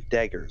rapiers and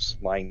daggers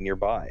lying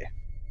nearby.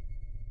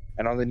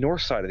 And on the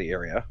north side of the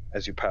area,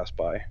 as you pass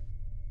by,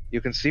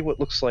 you can see what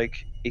looks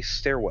like a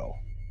stairwell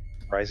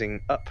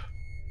rising up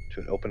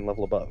to an open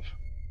level above.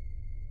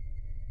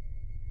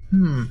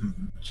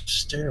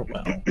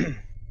 Stairwell. The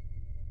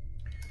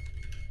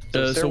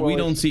So we stairwell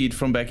don't is- see it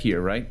from back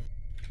here, right?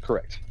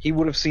 Correct. He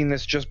would have seen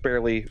this just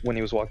barely when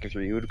he was walking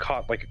through. You would have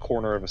caught like a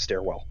corner of a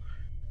stairwell,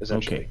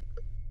 essentially.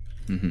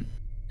 Okay. Mm-hmm.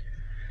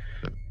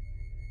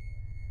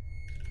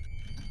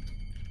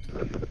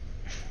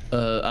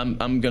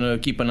 I'm gonna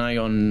keep an eye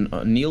on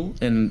Neil,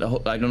 and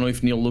I don't know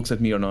if Neil looks at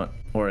me or not,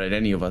 or at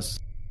any of us.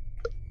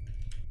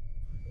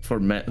 For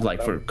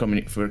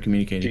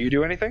communicating. Do you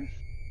do anything?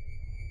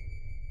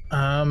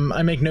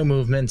 I make no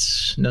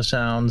movements, no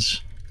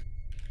sounds.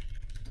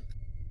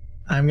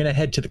 I'm gonna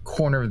head to the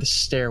corner of the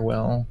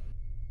stairwell.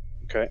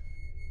 Okay.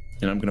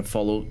 And I'm gonna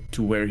follow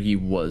to where he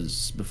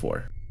was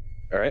before.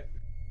 All right.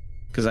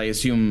 Because I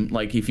assume,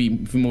 if he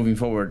moving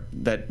forward,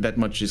 that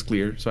much is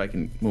clear, so I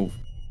can move.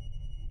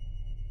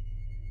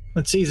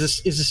 Let's see,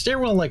 is the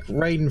stairwell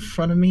right in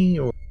front of me,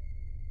 or?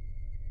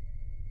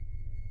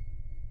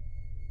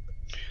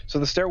 So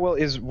the stairwell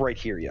is right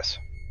here, yes.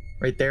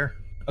 Right there?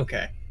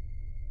 Okay.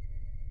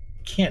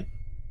 Can't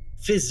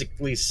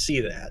physically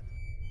see that.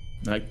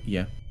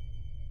 Yeah.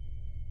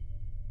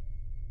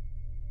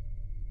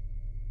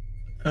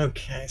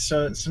 Okay,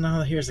 so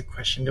now here's the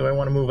question: do I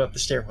want to move up the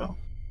stairwell?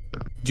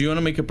 Do you want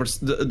to make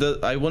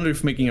I wonder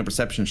if making a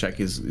perception check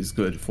is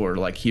good for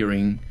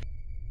hearing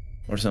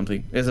or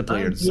something as a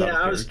player. Yeah,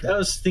 I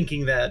was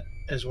thinking that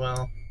as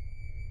well.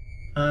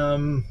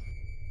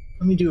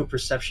 Let me do a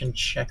perception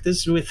check. This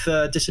is with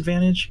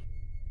disadvantage.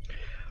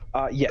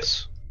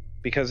 Yes,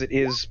 because it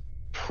is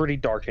pretty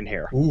dark in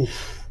here. Ooh,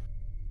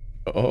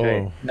 Oh.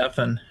 Okay.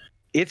 nothing.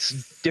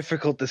 It's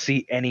difficult to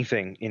see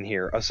anything in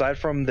here aside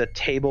from the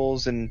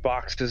tables and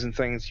boxes and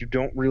things. You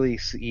don't really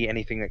see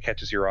anything that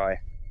catches your eye.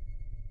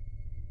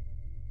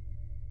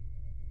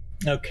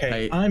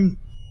 Okay,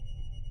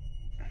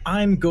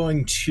 I'm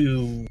going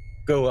to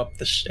go up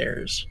the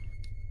stairs.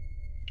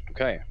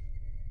 Okay.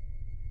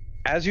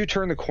 As you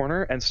turn the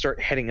corner and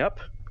start heading up,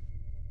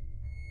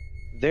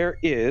 there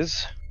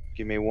is...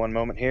 Give me one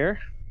moment here.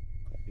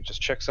 Let me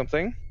just check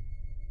something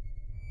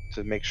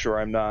to make sure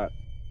I'm not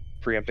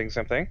preempting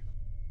something.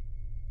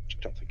 Which I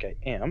don't think I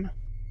am.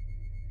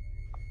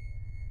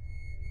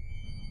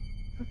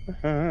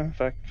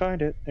 If I can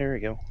find it. There we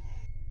go.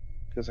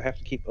 Because I have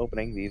to keep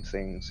opening these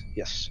things.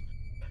 Yes.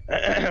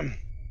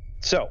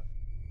 So,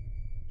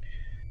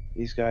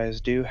 these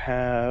guys do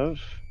have...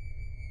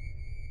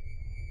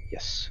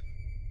 Yes.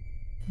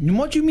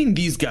 What do you mean,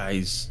 these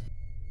guys?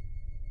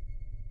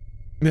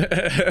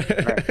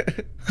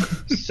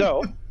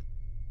 So...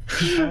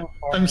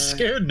 I'm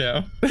scared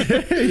now.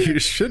 You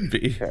should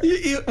be.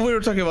 We were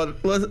talking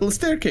about the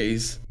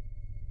staircase.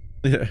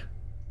 Yeah.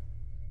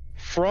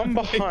 From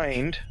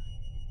behind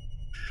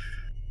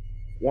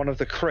one of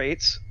the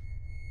crates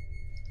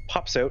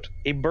pops out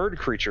a bird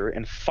creature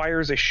and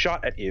fires a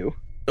shot at you,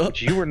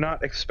 which you were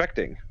not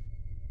expecting.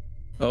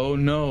 Oh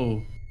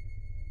no.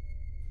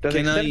 Does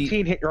Can a I-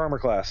 17 hit your armor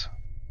class?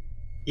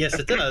 Yes,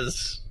 it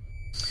does.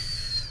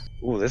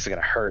 Ooh, this is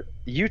gonna hurt.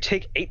 You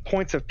take 8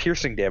 points of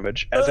piercing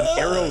damage as an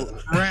arrow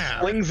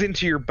Crap. slings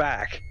into your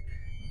back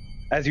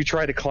as you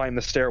try to climb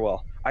the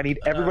stairwell. I need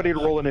everybody to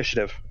roll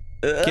initiative.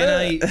 Can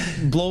I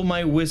blow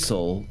my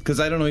whistle? Because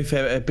I don't know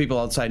if people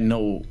outside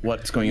know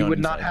what's going You on. would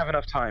not inside. have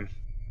enough time.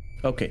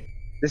 Okay,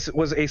 This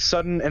was a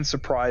sudden and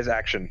surprise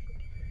action.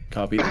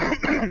 copy.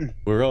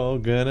 We're all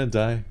gonna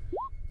die.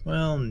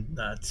 Well,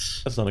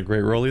 nuts. That's not a great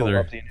roll Pull either.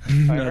 up the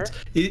initiative timer. Nuts.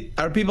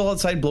 Are people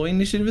outside blowing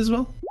initiative as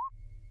well?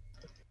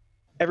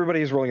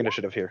 Everybody is rolling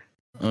initiative here.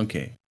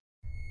 Okay,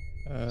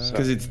 Uh,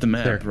 because it's the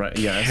map, They're right?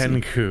 Yeah, I see.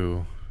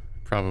 Kenku,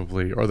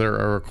 probably, or they're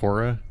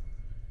Arakora.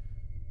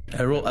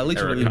 I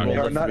literally Arakocra. rolled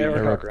No, a not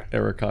three.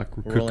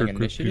 Arakocra. Rolling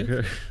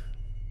initiative?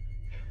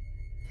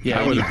 Yeah,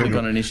 I I would would have click been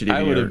on initiative. I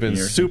in would your- have been in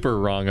your- super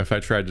wrong if I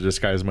tried to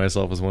disguise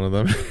myself as one of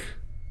them. What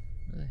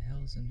the hell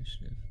is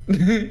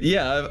initiative?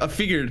 Yeah, I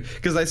figured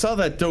because I saw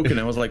that token.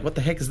 I was like, "What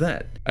the heck is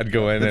that?" I'd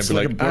go in That's and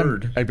be like like, a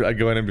bird. I'd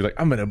go in and be like,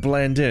 I'm gonna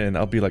blend in.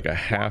 I'll be like a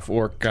half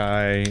orc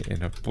guy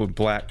in a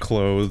black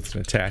clothes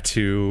and a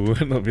tattoo,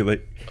 and they'll be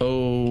like,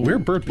 Oh, We're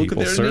bird look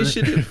people, at their sir.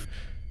 initiative.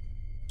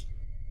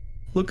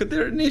 Look at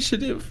their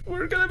initiative.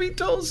 We're gonna be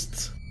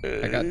toast.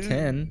 I got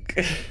 10.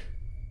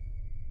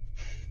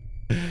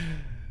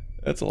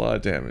 That's a lot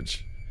of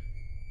damage.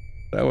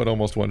 That would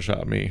almost one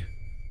shot me.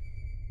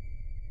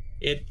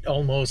 It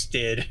almost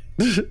did.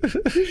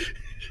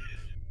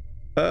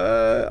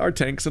 Our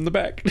tank's in the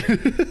back.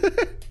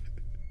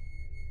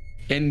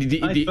 And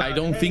I I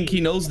don't thought, think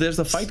he knows there's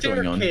a fight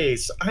going on.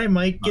 Staircase. I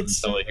might get Until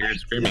some I hear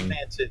screaming.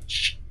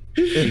 advantage.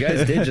 You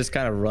guys did just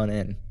kind of run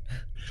in.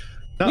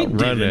 Not We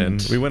run in.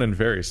 didn't. We went in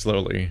very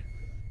slowly.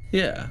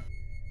 Yeah,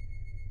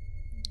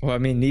 Well, I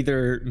mean,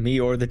 neither me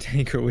or the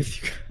tank are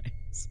with you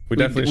guys. We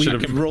definitely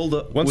should have rolled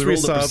a Once we rolled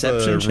a saw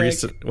perception the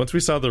check. once we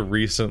saw the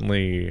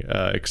recently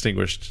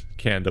extinguished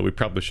candle, we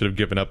probably should have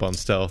given up on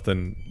stealth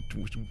and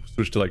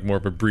switched to like more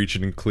of a breach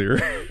and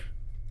clear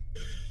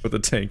with a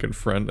tank in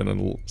front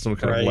and some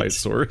kind of Right. light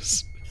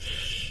source.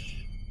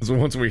 So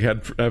once we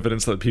had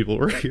evidence that people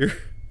were here,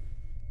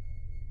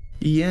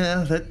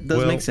 Yeah, that does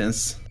Well- make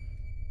sense.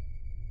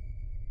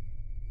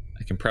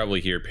 I can probably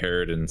hear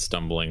Paradin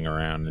stumbling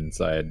around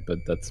inside,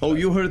 but that's Oh, about-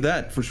 you heard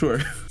that for sure.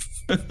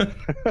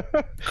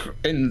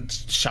 And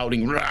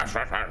shouting. "Rah,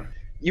 rah, rah."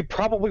 You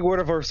probably would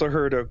have also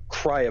heard a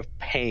cry of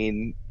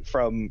pain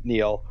from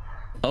Neil.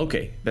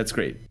 Okay, that's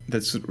great.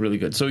 That's really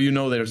good. So you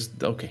know there's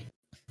okay.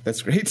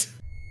 That's great.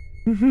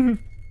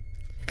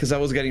 Because I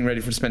was getting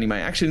ready for spending my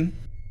action.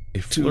 a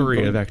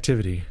flurry go- of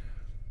activity.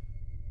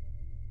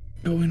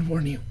 Go and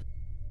warn you.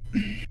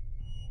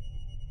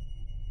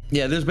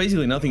 Yeah, there's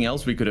basically nothing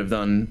else we could have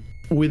done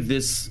with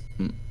this,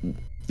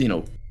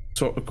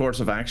 course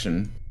of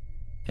action.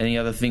 Any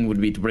other thing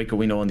would be to break a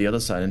window on the other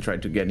side and try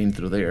to get in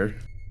through there.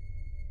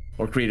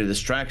 Or create a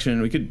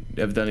distraction. We could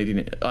have done it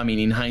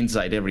in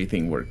hindsight,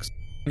 everything works.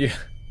 Yeah.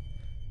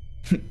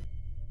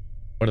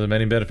 One of the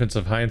many benefits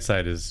of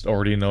hindsight is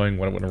already knowing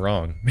what went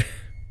wrong.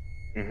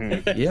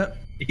 Yeah.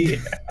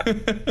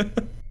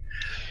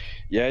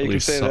 Yeah, you can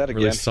say that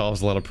really again.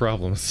 solves a lot of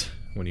problems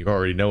when you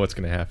already know what's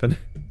going to happen.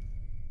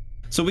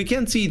 So we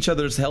can't see each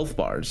other's health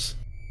bars.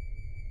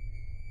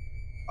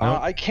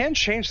 I can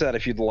change that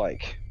if you'd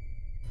like.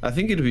 I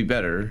think it'd be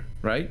better,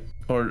 right?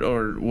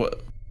 Or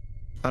what?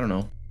 I don't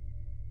know.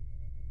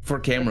 For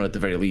camera, at the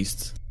very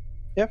least.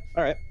 Yeah,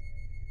 all right.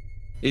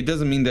 It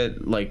doesn't mean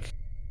that like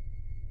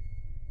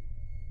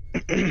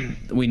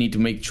we need to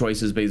make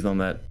choices based on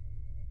that.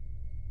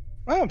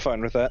 I'm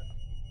fine with that.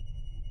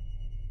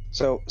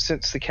 So,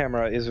 since the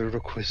camera is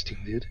requesting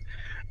it,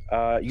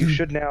 you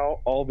should now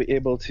all be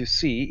able to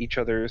see each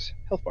other's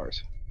health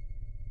bars,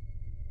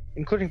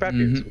 including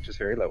Batbeard's, which is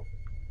very low.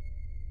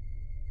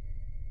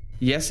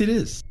 Yes, it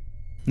is.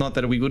 Not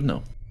that we would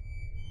know.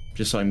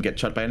 Just saw him get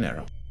shot by an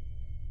arrow.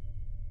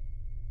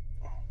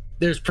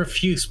 There's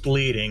profuse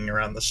bleeding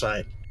around the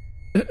side.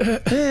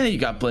 You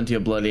got plenty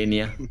of blood in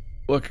you.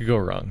 What could go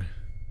wrong?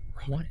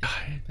 What is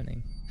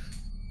happening?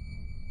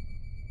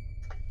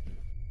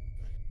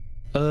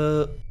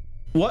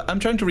 What? I'm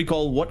trying to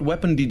recall. What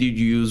weapon did you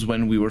use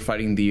when we were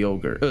fighting the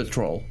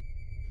troll?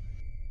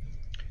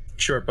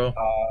 Short bow.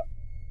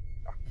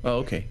 Oh,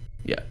 okay.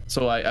 Yeah.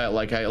 So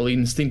I'll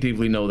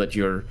instinctively know that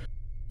you're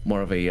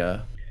more of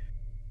a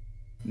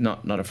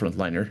not a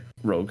frontliner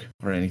rogue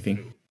or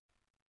anything.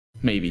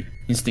 Maybe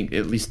instinct.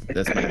 At least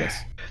that's my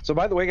guess. So,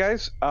 by the way,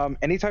 guys,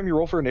 anytime you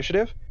roll for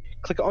initiative,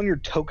 click on your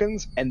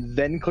tokens and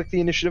then click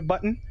the initiative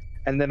button,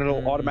 and then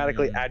it'll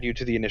automatically add you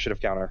to the initiative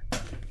counter.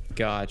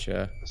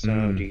 Gotcha.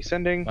 So,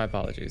 descending. My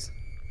apologies.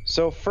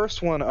 So,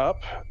 first one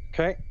up.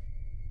 Okay.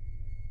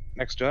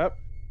 Next one up.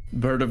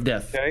 Bird of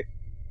death. Okay.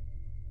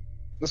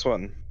 This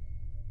one.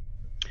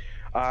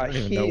 don't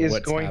even He know is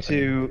what's going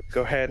to happening.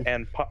 go ahead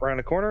and pop around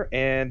the corner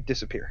and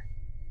disappear.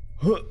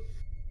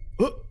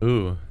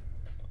 Ooh.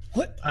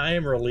 I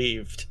am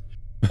relieved.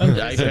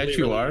 I bet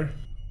you are.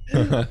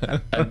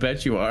 I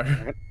bet you are.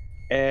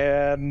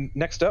 And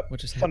next up,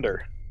 What just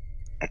Thunder.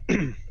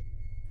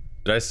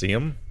 Did I see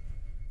him?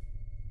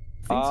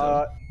 think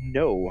so.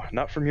 No,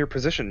 not from your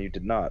position. You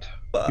did not.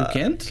 You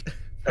can't?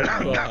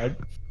 God.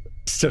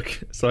 So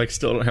I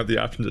still don't have the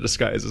option to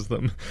disguise as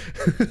them.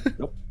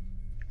 Nope.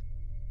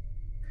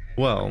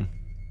 Well,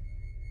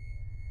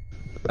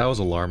 that was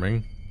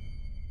alarming.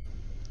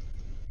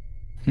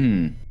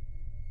 So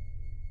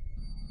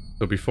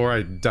before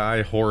I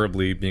die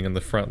horribly being in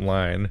the front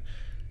line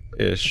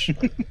ish,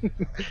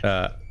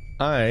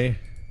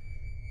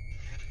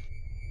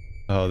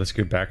 this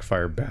could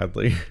backfire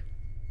badly.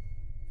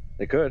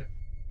 It could.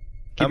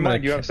 Keep in gonna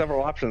mind, you have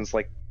several options.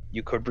 Like,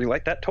 you could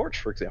relight that torch,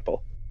 for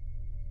example.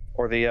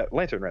 Or the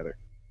lantern, rather.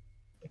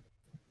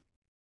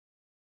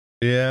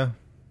 Yeah.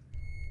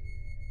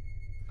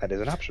 That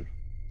is an option.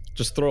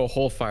 Just throw a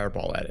whole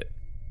fireball at it.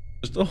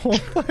 Just a whole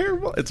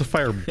fireball. It's a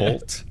fire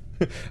bolt.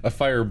 A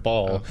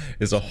fireball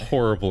is a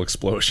horrible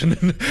explosion.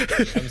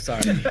 I'm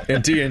sorry.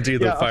 In D&D,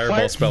 the Yeah,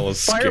 fireball spell is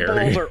scary.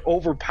 Fireballs are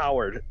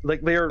overpowered.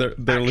 Like, they're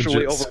They're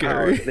actually legit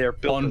overpowered. scary. They're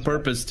built On this way.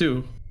 purpose,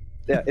 too.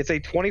 Yeah, it's a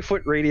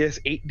 20-foot radius,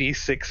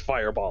 8d6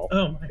 fireball.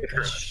 Oh my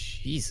god.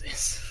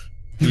 Jesus.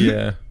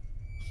 Yeah.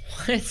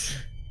 What?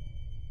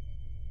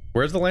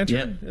 Where's the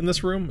lantern in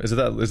this room? Is it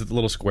the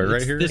little square right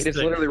It's here? this- It's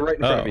literally right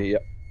in front of Oh. you.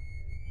 Yep.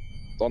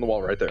 It's on the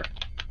wall right there.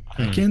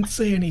 I can't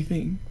say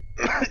anything.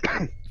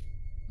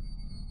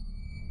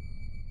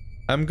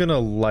 I'm gonna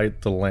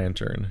light the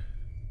lantern.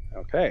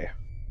 Okay.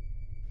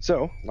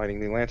 So, lighting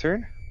the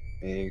lantern,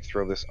 and you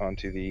throw this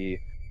onto the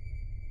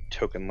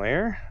token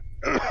layer.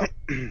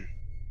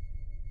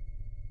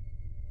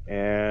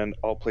 And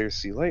all players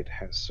see light,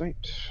 has sight.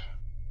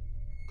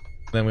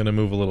 Then I'm gonna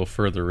move a little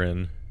further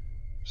in.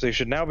 So you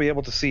should now be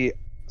able to see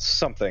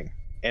something,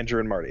 Andrew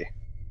and Marty.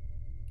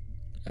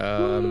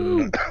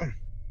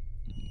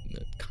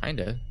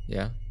 Kinda,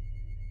 yeah.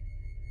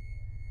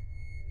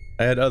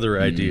 I had other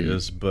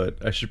ideas,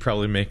 but I should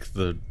probably make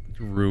the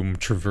room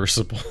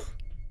traversable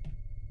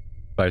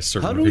by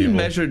certain How do we people.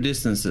 measure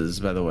distances,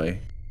 by the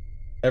way?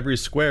 Every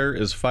square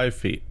is 5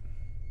 feet.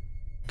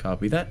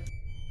 Copy that.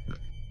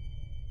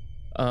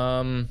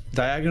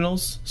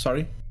 Diagonals?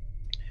 Sorry.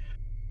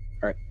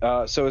 All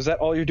right. So is that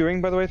all you're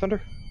doing, by the way,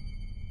 Thunder?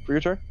 For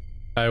your turn?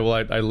 I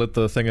lit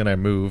the thing and I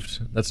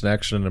moved. That's an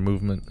action and a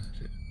movement.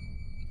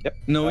 Yep.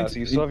 No, So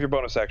you still have your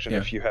bonus action yeah.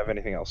 if you have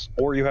anything else,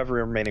 or you have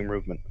remaining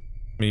movement.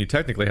 I mean, you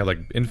technically have like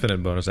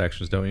infinite bonus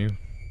actions, don't you?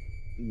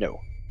 No.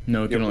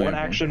 no, it You can have only one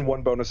have action,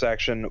 one bonus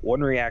action,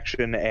 one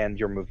reaction, and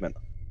your movement.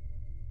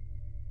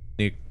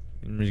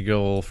 You go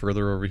a little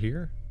further over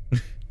here.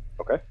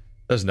 Okay.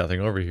 There's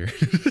nothing over here.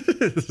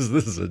 this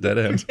is a dead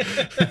end.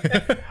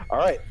 All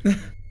right.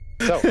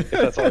 So if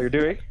that's all you're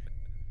doing,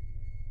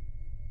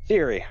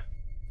 Theory,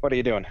 what are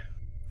you doing?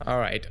 All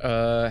right.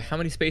 How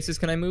many spaces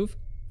can I move?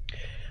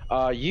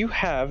 You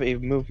have a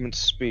movement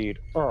speed.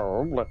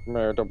 Oh, let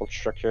me double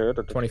check here.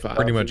 25.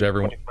 Pretty much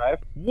everyone. 25.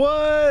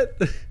 What?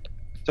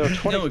 So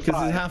 25. No,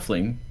 because it's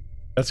halfling.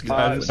 That's So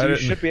you didn't-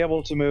 should be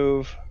able to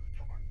move.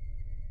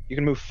 You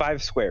can move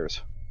 5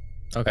 squares.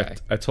 Okay.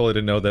 I totally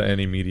didn't know that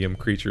any medium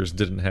creatures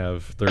didn't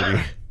have 30.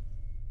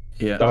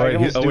 Yeah. Oh, wait,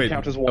 Diagonals do wait.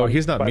 count as Oh, one.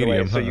 he's not by the way,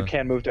 medium, so huh? you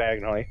can move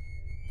diagonally.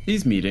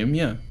 He's medium,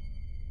 yeah.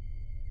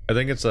 I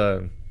think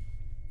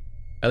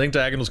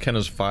diagonals count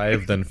as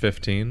 5, then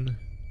 15.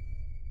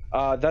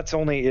 That's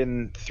only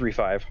in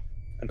 3.5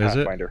 and Is it?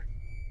 Pathfinder.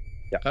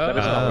 Yeah, Oh, that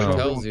is an it optional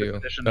tells rule you.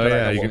 definition Oh that I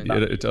yeah, know you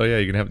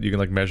of. can. You can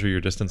like measure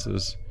your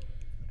distances.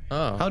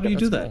 Oh. How do you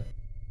that's do that?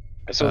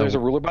 cool. So there's a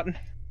ruler button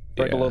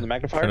right Yeah. below the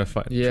magnifier, Trying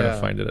to Yeah.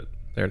 find it.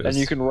 There it is. and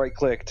you can right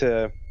click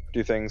to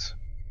do things.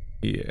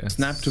 Yeah.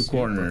 Snap to Super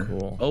corner.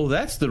 cool. Oh,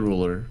 that's the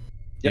ruler.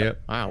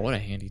 Yep. Wow, what a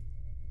handy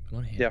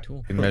Yeah. tool.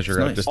 You can measure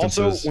out nice. distances.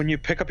 Also, when you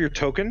pick up your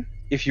token,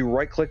 if you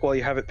right click while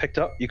you have it picked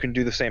up, you can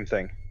do the same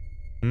thing.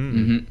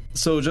 Hmm.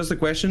 So, just a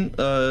question.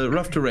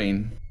 Rough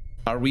terrain.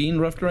 Are we in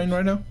rough terrain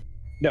right now?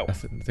 No. I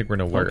think we're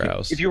in a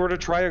warehouse. If you were to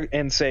try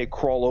and say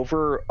crawl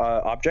over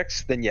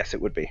objects, then yes,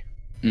 it would be.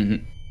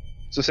 Mm-hmm.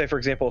 So, say for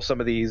example, some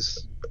of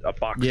these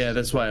boxes. Yeah,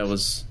 that's why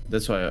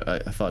I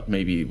thought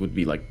maybe it would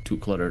be like too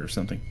cluttered or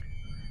something.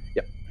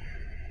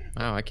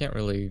 Wow, I can't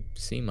really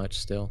see much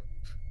still.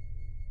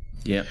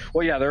 Yeah.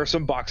 Well, yeah, there are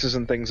some boxes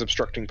and things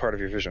obstructing part of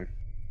your vision.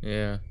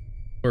 Yeah.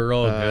 We're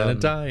all gonna Um,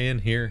 die in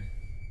here.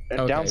 And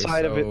Okay,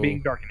 downside of it so-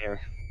 being dark in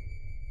here.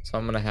 So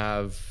I'm gonna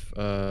have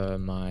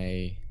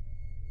my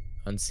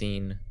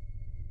unseen.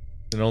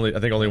 And I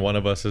think only one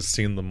of us has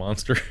seen the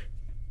monster.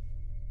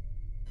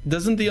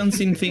 Doesn't the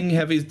unseen thing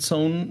have its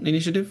own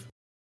initiative?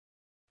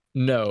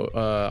 No,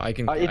 I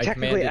can. It I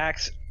technically commanded,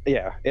 acts.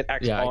 Yeah, it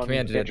acts Yeah, I on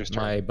commanded Andrew's it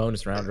turn. my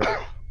bonus round.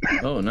 Right?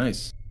 Oh,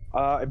 nice.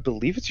 I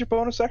believe it's your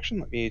bonus action.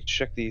 Let me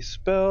check the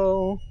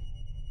spell.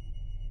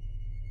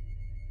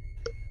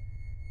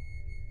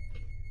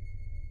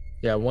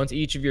 Yeah, once on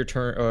each of your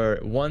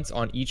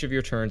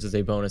turns is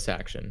a bonus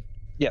action.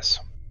 Yes,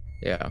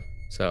 Yeah.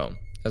 So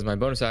as my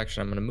bonus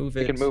action, I'm gonna move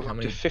it. you can move How up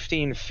many? to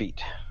 15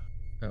 feet.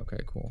 Okay,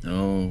 cool.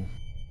 Oh.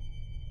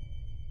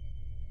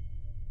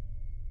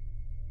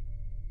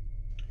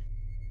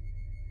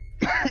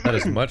 That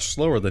is much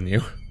slower than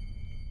you.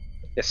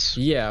 Yes.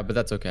 Yeah, but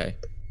that's okay.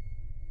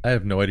 I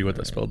have no idea what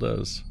that spell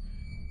does.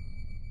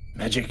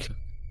 Magic.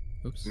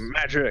 Oops.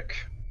 Magic.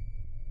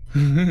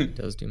 It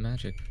does do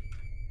magic.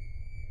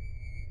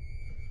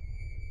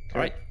 All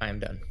right, I am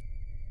done.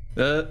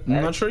 I'm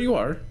not sure you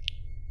are.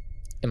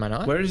 Am I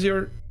not? Where is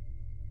your?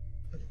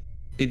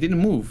 It didn't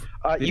move.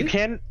 Did You it?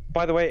 can,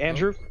 by the way,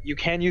 Andrew, you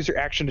can use your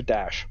action to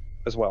dash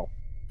as well.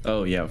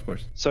 Oh yeah, of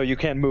course. So you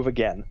can move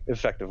again,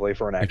 effectively,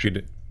 for an If you action.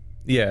 did,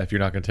 yeah, if you're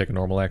not going to take a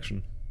normal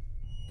action.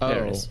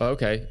 There it Oh, is.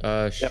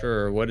 okay.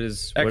 Sure. What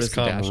is the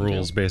XCOM dash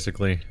rules, entail?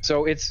 basically.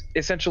 So it's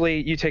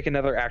essentially you take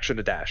another action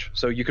to dash.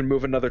 So you can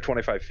move another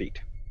 25 feet.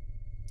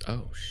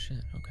 Oh shit.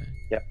 Okay.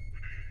 Yep.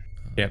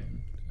 Can't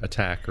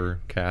attack or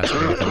cast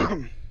or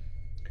anything.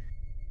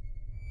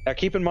 Now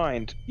keep in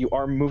mind, you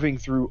are moving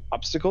through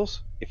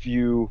obstacles. If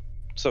you,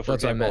 so for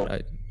That's what I example,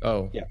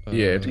 meant. Yeah.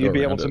 Yeah, you'd be go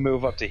able around to it.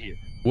 move up to here.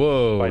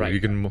 Whoa, Right. you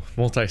can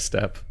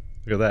multi-step.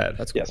 Look at that.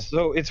 That's cool. Yes.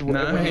 So it's when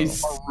you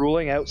Nice. are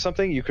ruling out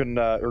something, you can,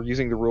 or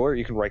using the ruler,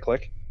 you can right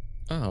click.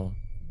 Oh.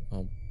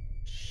 Oh.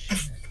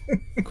 Shit.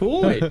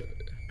 Cool. Wait.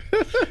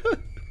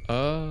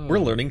 Oh. We're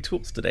learning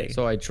tools today.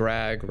 So I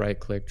drag, right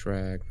click,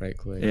 drag, right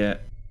click. Yeah.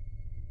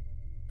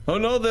 Oh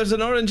no, there's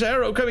an orange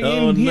arrow coming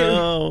oh in here.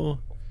 no,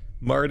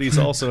 Marty's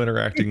also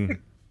interacting.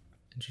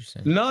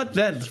 Interesting. Not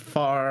that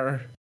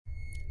far.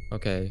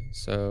 Okay,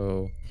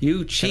 so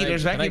You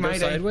cheaters, can I vacuum go my day.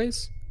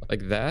 sideways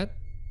like that?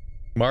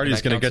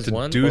 Marty's That going to counts get as to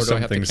one, do or do I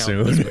have to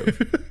something count soon.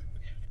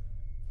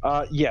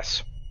 this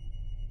Yes.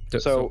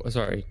 So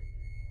sorry.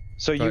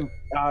 So you,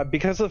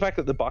 because of the fact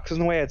that the box is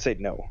in the way, I'd say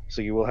no.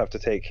 So you will have to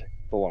take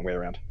the long way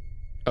around.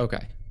 Okay.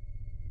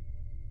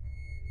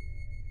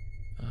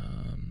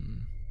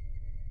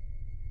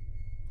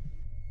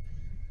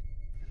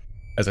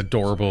 As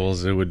adorable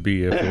as it would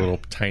be if a little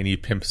tiny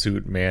pimp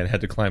suit man had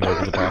to climb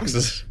over the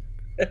boxes.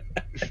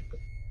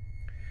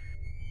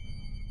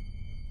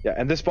 Yeah,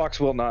 and this box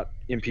will not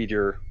impede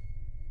your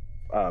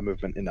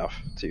movement enough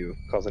to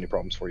cause any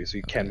problems for you, so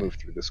you can Okay. move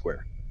through the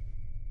square.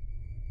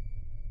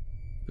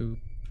 Boop,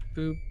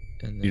 boop,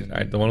 and You-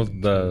 then the ones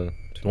with the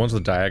ones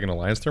with the diagonal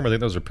lines through them, I think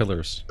those are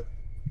pillars.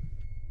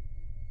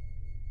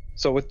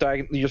 So with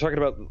you're talking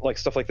about like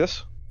stuff like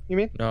this, you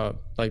mean? no,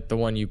 like the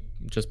one you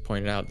just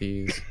pointed out.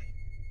 These.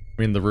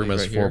 I mean, the room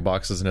These has right 4 here.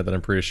 boxes in it that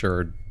I'm pretty sure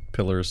are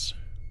pillars.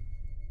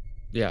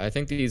 Yeah, I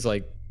think these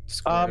like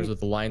squares with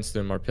the lines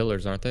through them are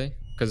pillars, aren't they?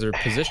 Because they're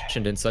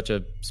positioned in such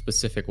a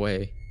specific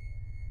way.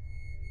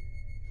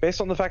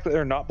 Based on the fact that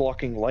they're not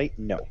blocking light,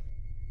 no.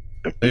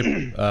 They,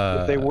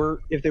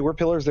 If they were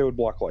pillars, they would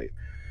block light.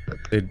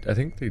 I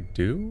think they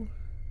do.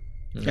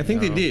 I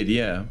think they No. did,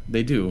 yeah.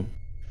 They do.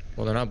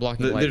 Well, they're not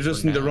blocking light. They're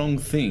just for in the now. wrong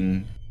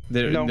thing.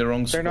 They're No, in the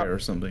wrong they're square not. or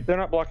something. They're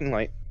not blocking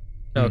light.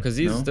 No, because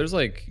these No? there's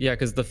like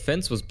because the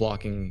fence was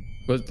blocking.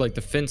 Was like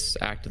the fence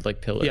acted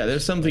like pillars. Yeah,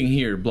 there's something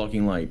here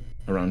blocking light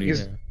around here.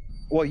 Because-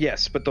 Well,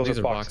 yes, but those These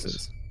are are boxes.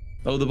 boxes.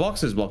 Oh, the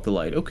boxes block the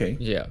light. Okay.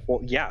 Yeah.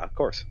 Well, yeah, of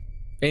course.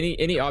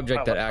 Any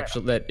object that Oh,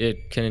 actually that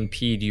it can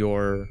impede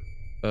your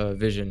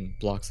vision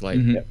blocks light.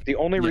 Mhm. Yeah. The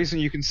only Yeah. reason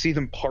you can see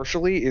them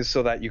partially is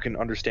so that you can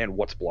understand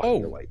what's blocking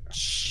your light.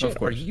 Shit! Of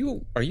course.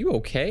 Are you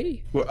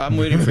okay? Well, I'm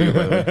waiting for you,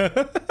 by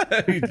the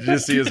way. Did you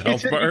see his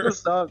health bar?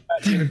 Not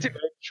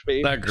Just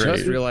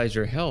great. realized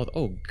your health.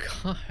 Oh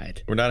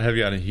God. We're not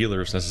heavy on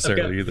healers I've got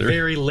necessarily either.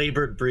 very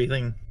labored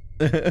breathing.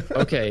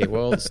 Okay,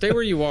 well, stay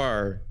where you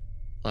are.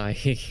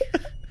 Like,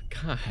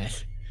 God.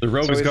 The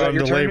rogue So has is that gone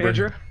your into turn, labor.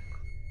 Andrew?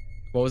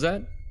 What was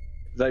that?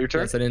 Is that your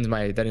turn? Yes, that ends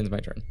my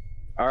turn.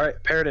 All right,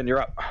 Paradin, you're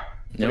up.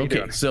 What are you Okay,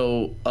 doing?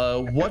 so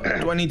what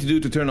do I need to do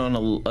to turn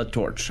on a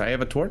torch? I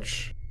have a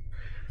torch.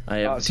 I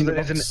have a So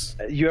that tinderbox.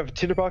 you have a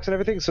tinderbox and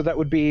everything, so that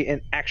would be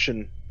an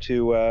action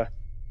to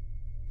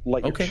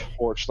light Okay. your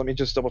torch. Let me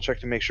just double check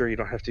to make sure you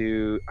don't have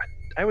to.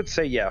 I would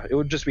say yeah, it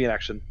would just be an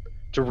action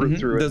to root Mhm.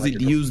 through. Does and it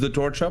light your use the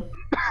torch up?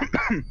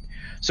 torch.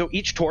 So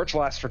each torch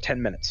lasts for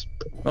 10 minutes.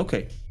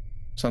 Okay,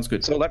 sounds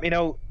good. So let me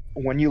know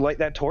when you light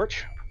that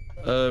torch.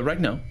 Right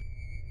now.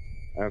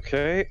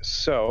 Okay,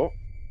 so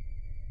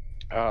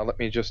let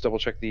me just double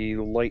check the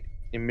light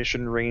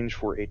emission range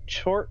for a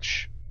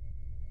torch.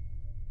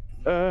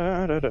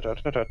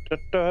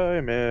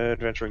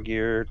 Adventuring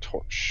gear,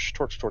 torch.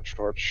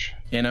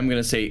 And I'm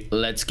gonna say,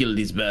 let's kill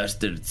these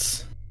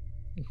bastards.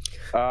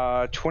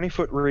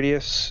 20-foot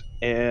radius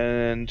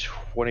and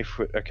 20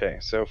 foot. Okay,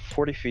 so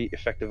 40 feet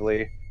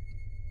effectively.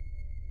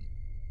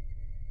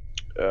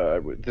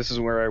 This is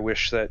where I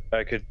wish that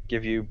I could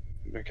give you.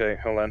 Okay,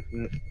 hold on.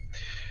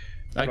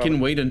 I can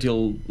wait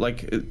until,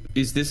 like,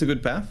 is this a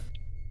good path?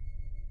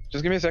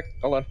 Just give me a sec.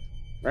 Hold on.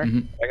 All right.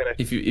 Mhm. I gotta.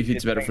 If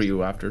it's better for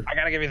you after. I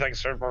gotta give you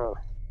things.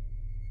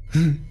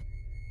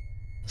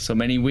 So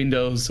many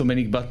windows, so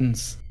many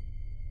buttons.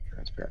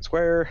 Transparent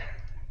square.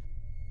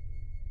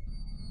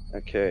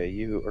 Okay,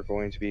 you are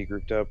going to be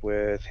grouped up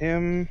with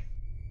him.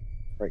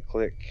 Right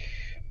click.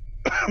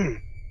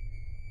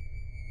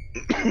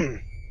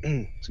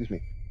 Excuse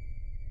me.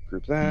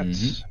 Group that.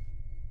 Mhm.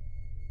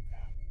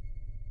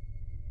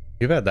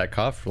 You've had that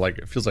cough for like,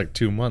 it feels like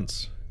 2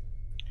 months.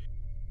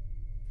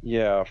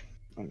 Yeah.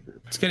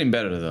 Ungroup. It's getting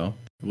better though.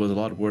 It was a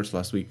lot worse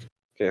last week.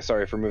 Okay,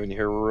 sorry for moving you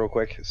here real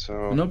quick.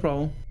 So No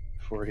problem.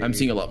 40. I'm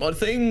seeing a lot more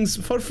things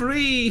for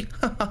free.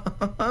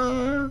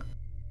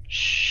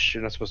 Shh,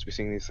 you're not supposed to be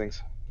seeing these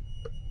things.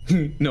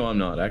 No, I'm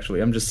not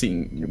actually. I'm just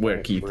seeing where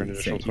Right, Keith we're an is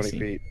additional saying.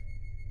 20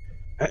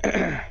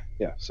 feet.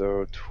 Yeah,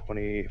 so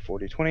 20,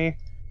 40, 20.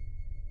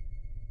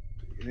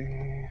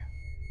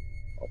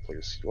 All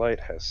players see light,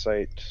 has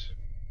sight.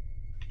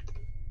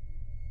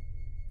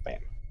 Bam.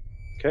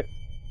 Okay.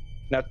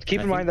 Now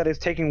keep in mind that is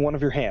taking one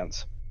of your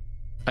hands.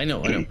 I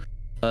know.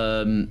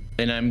 And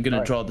I'm gonna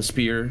Alright. draw the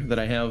spear that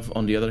I have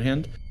on the other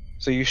hand.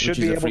 So you should Which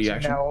is be a able free to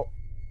action. now.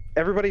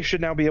 Everybody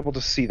should now be able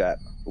to see that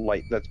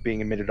light that's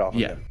being emitted off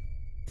Yeah, of them.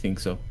 I think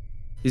so.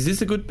 Is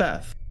this a good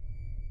path?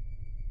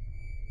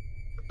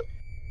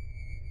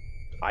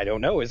 I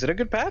don't know. Is it a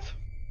good path?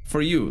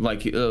 For you,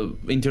 like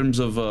in terms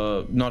of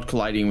not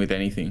colliding with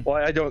anything. Well,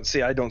 I don't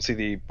see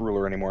the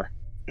ruler anymore.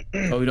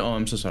 Oh, no,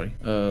 I'm so sorry.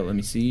 Let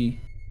me see.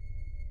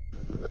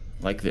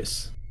 Like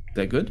this. Is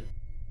that good?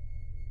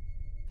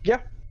 Yeah,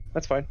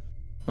 that's fine.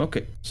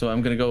 Okay, so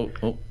I'm gonna go.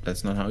 Oh,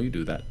 that's not how you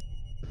do that.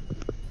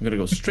 I'm gonna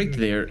go straight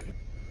there,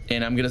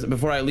 and I'm gonna.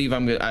 Before I leave,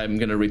 I'm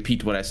gonna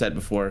repeat what I said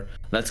before.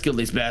 Let's kill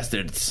these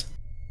bastards.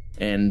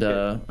 And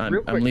real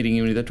I'm quick. leading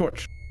you with the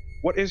torch.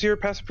 What is your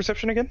passive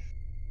perception again?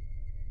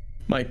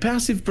 My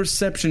passive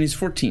perception is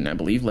 14, I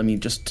believe. Let me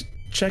just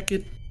check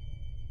it.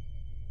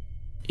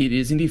 It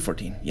is indeed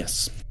 14.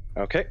 Yes.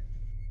 Okay.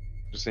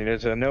 Just needed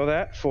to know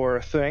that for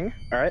a thing.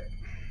 All right.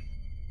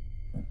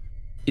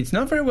 It's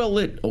not very well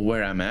lit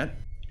where I'm at.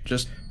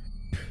 Just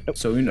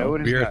so you know. No,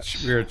 it is not.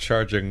 We are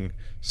charging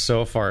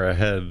so far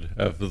ahead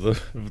of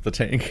the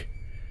tank.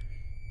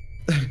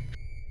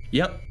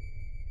 Yep.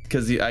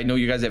 Because I know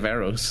you guys have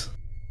arrows.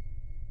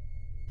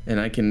 And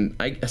I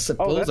suppose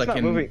Oh, that's I not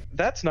can. moving.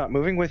 That's not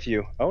moving with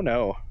you. Oh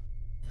no.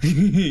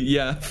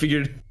 Yeah,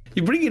 figured.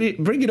 You bring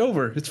it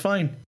over. It's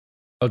fine.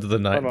 Oh, did the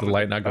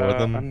light not go with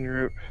them?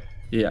 Unroute.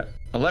 Yeah.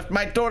 I left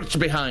my torch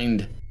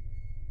behind.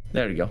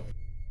 There you go.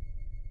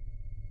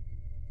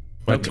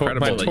 My It's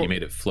incredible my that tor- you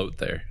made it float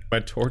there. My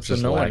torch So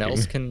is no lagging. one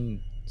else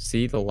can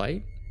see the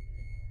light?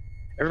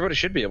 Everybody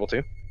should be able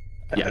to.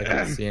 I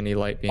don't see any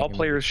light being All emitted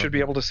players from should be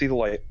it. able to see the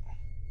light.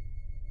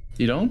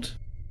 You don't?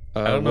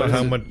 I don't know what is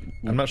how it? much.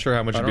 I'm not sure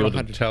how much I you'd don't be know able to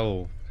how to-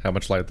 tell how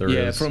much light there is.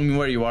 Yeah, from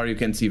where you are, you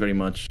can't see very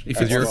much.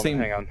 If it's Hold the on, same.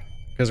 Hang on.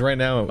 Because right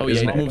now, Oh yeah,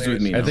 isn't it it- moves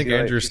with me. I now. think See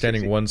light, Andrew's you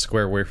standing see. one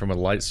square away from a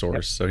light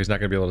source, so he's not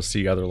going to be able to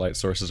see other light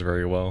sources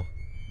very well.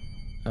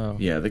 Oh.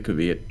 Yeah, that could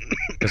be it.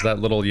 Because that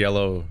little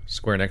yellow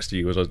square next to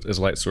you is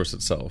a light source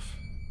itself.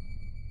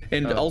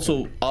 And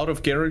also, out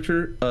of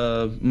character,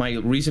 my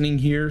reasoning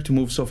here to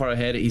move so far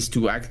ahead is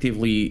to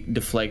actively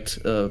deflect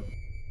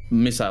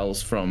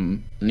missiles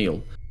from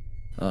Neil,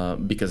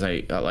 because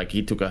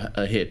he took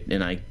a hit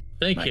and I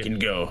Thank you. can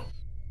go.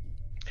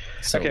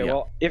 So, Okay, yeah.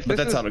 well, if But this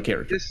that's is, out of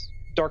character. this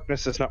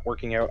darkness is not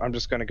working out, I'm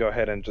just going to go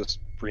ahead and just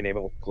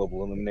re-enable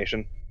global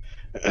illumination.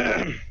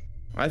 I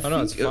Oh think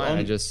no, it's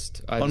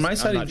fine. on my I'm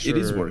side not it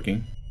is sure-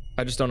 working.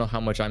 I just don't know how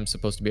much I'm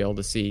supposed to be able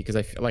to see because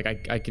I feel like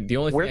I can. The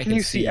only Where thing I can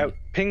you see out?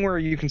 Ping where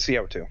you can see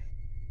out to.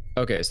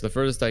 Okay, so the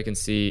furthest I can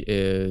see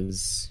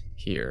is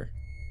here.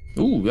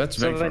 Ooh, that's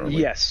So very far then, away.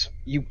 yes,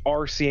 you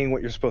are seeing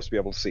what you're supposed to be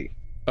able to see.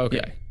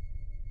 Okay.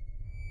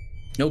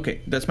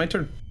 Okay, that's my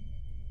turn.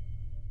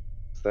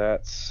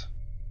 That's.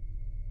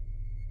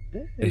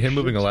 And him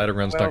moving a light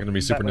around is not going to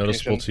be super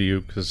noticeable to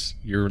you because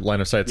your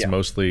line of sight's Yeah.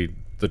 mostly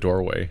the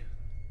doorway.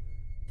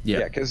 Yeah,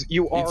 Yeah, because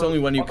you are. it's only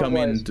when you come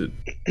in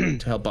otherwise-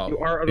 to help out. You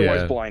are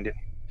otherwise Yeah. blinded.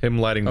 Him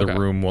lighting the Okay.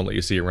 room won't let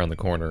you see around the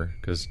corner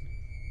because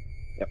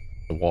Yep.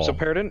 the wall. So,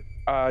 Paradin,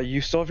 you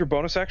still have your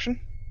bonus action?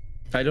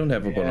 I don't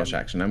have a bonus And-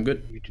 action. I'm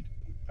good. You do.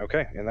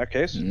 Okay, in that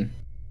case,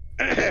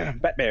 Mhm.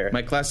 Bat Bear.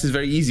 My class is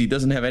very easy.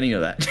 Doesn't have any of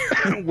that.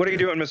 What are you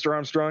doing, Mr.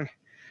 Armstrong?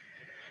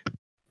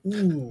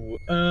 Ooh,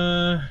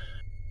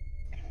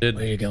 Did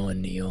Where you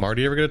going, Neil?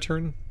 Marty ever get a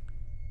turn?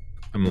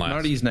 I'm last.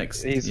 Marty's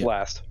next. He's Yeah.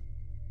 last.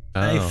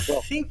 I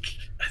Oh, think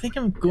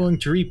I'm going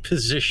to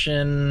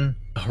reposition.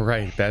 all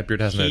right. Badbeard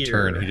hasn't had a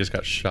turn. Here. He just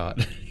got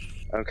shot.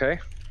 Okay.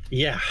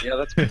 Yeah, Yeah,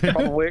 that's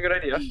probably a good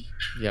idea.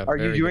 Yeah. Are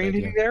you very doing good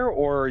anything idea. there,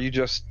 or are you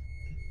just?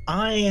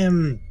 I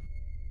am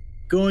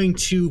going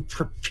to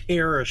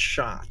prepare a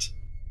shot.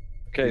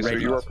 Okay, so Right.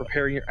 you are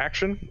preparing your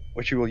action,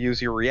 which you will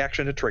use your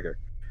reaction to trigger.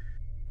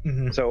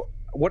 Mhm. So,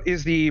 what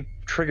is the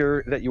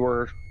trigger that you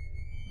are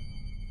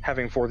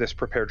having for this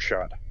prepared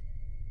shot?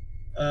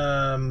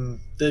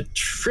 The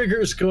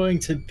trigger's going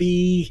to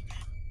be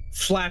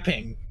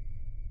flapping.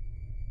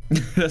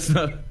 That's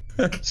not.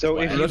 So,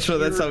 if I'm you not sure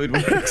that's hear- how it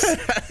works.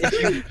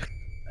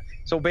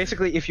 So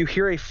basically, if you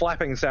hear a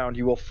flapping sound,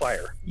 you will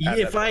fire. at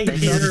If that I flapping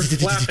hear sound.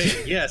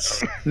 flapping,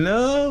 yes.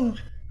 No,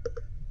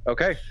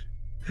 Okay.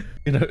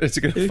 You know, it's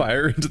going to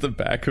fire into the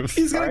back of.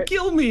 he's gonna Alright.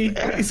 kill me.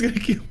 He's gonna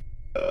kill.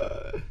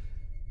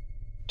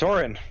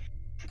 Torin.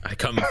 I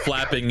come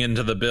flapping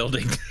into the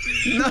building.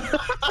 No.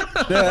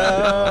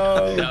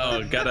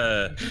 No,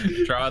 gotta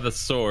draw the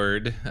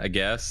sword, I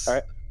guess. All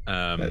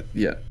right.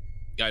 Yeah,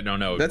 I don't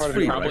know. That's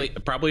free,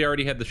 Probably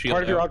already had the shield.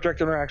 Part of your out.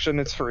 object interaction,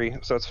 it's free,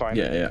 so it's fine.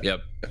 yeah.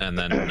 Yep. And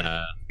then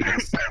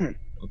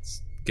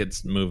let's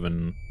gets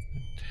moving.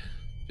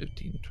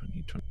 15,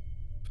 20,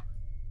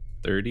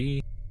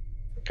 30.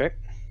 Okay.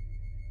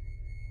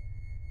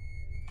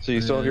 So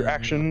you still have your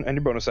action and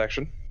your bonus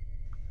action.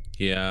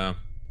 Yeah.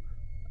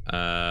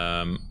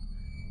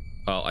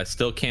 Well, I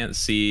still can't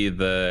see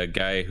the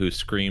guy who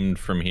screamed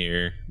from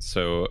here,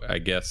 so I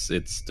guess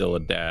it's still a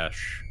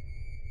dash.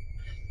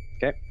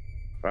 Okay.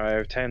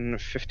 5, 10,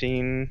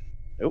 15.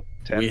 Nope.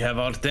 10. We have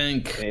our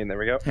tank. And there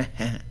we go.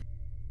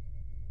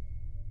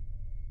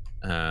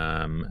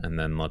 And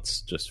then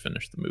let's just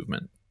finish the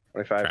movement.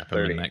 25, Trap him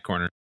 30. in that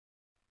corner.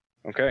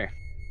 Okay.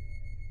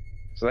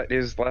 So that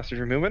is the last of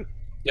your movement.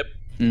 Yep.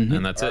 Mhm.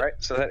 And that's All it. right.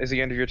 So that is the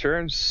end of your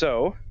turn.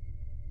 So.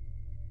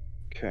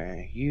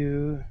 Okay,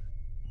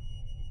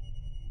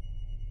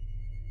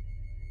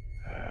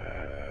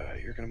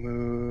 you're gonna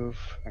move.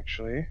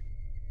 Actually,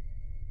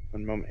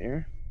 one moment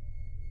here.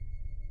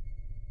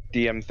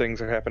 DM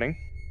things are happening.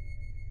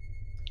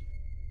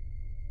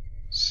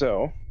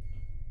 So,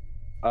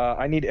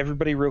 I need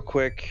everybody real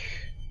quick.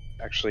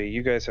 Actually,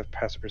 you guys have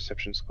passive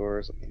perception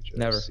scores. Let me just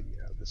Never. see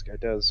how this guy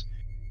does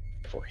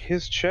for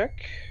his check.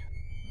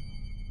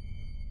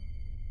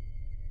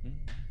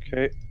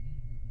 Okay.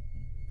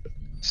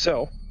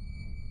 So,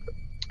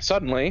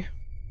 suddenly,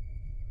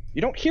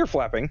 you don't hear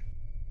flapping.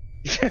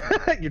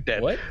 You're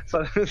dead. What?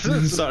 So,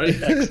 Sorry.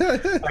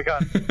 I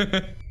got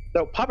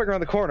so popping around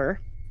the corner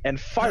and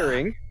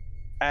firing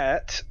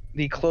at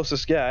the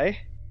closest guy,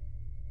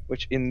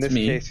 which in this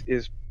me. case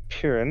is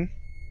Piran.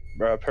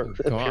 God,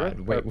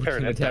 wait, we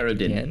can attack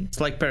Paradin. again? It's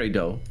like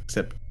Peridot,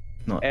 except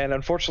not. And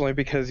unfortunately,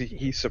 because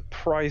he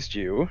surprised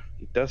you,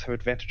 he does have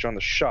advantage on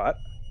the shot.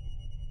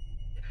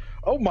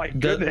 Oh my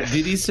goodness!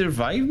 Did he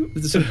survive?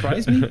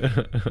 Surprise me?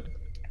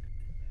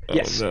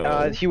 Yes, Oh,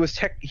 no.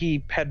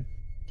 he had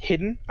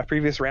hidden a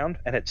previous round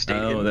and had stayed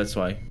Oh, hidden. that's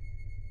why.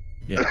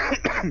 Yeah.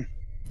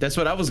 That's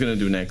what I was gonna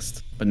do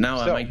next, but now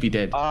I So, might be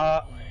dead.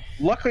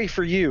 Luckily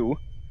for you,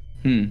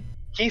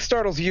 he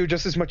startles you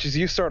just as much as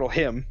you startle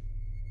him,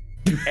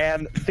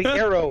 and the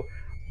arrow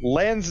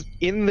lands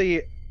in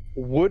the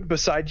wood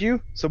beside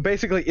you. So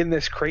basically, in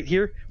this crate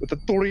here, with the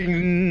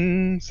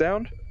 "ding"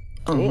 sound,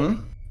 Uh-huh.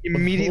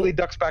 immediately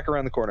ducks back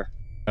around the corner.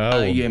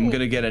 Oh, I am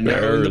gonna get an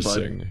arrow in the butt.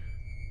 embarrassing.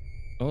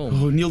 Oh,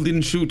 Oh, Neil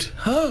didn't shoot.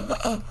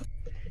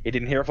 He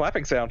didn't hear a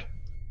flapping sound.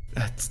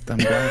 I'm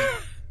glad.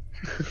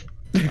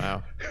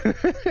 wow.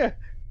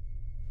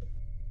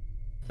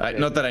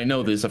 Not that I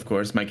know this, of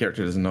course. My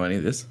character doesn't know any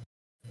of this.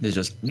 They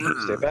just.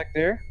 Stay back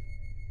there.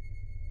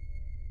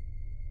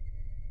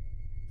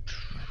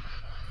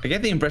 I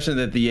get the impression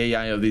that the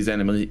AI of these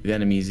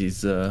enemies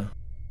is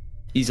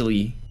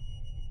easily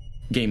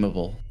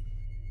gameable.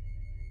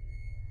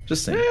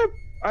 Just saying.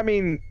 I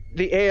mean,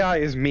 the AI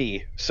is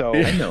me, so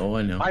I know.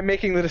 I'm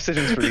making the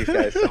decisions for these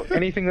guys. So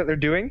anything that they're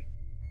doing,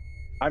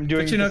 I'm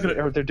doing. But you're not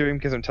or they're doing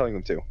because I'm telling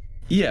them to.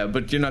 Yeah,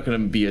 but you're not gonna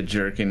be a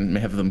jerk and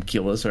have them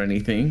kill us or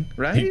anything,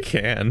 He right?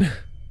 can.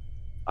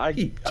 I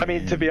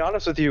mean, to be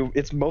honest with you,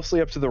 it's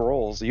mostly up to the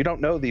rolls. You don't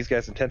know these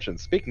guys'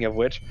 intentions. Speaking of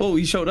which, Oh,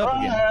 he showed up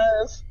again.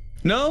 surprise!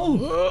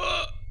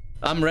 No!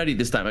 I'm ready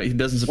this time. He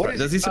doesn't surprise.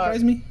 Does he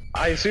surprise me?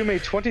 I assume a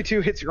 22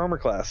 hits your armor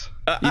class.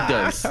 He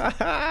does.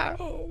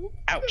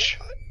 Ouch.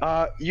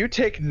 You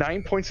take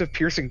 9 points of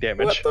piercing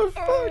damage. What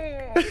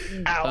the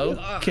fuck?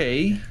 Ow.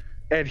 Okay.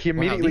 And he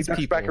immediately these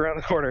ducks back people- around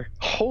the corner.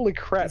 Holy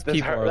crap! These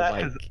people are that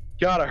like- has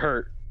gotta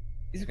hurt.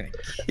 These are gonna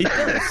It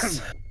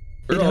does.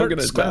 We're It all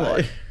hurts gonna quite a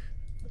lot. die.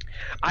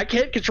 I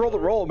can't control the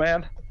roll,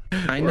 man.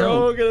 I We're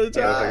all know. gonna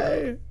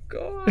die.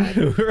 God.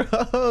 We're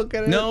all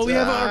gonna No, we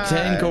have our die.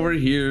 tank over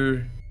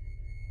here.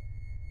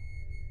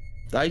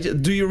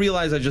 Do you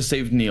realize I just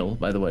saved Neil,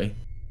 by the way?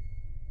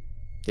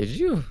 Did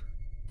you?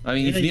 I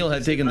mean, if Yeah, Neil you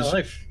had saved taken my the...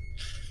 life.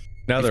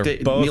 Now If they're they-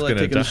 both Neil had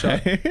gonna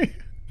taken the die.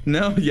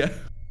 No, yeah.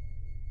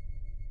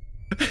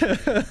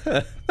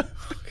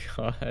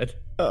 God.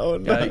 Oh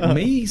no. I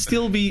may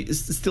still do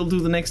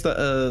the next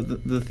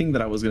the thing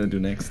that I was gonna do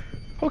next.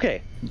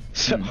 Okay,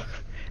 so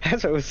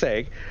as I was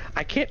saying,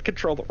 I can't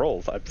control the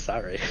rolls. I'm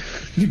sorry.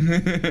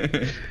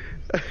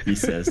 He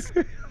says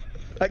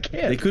I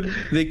can't.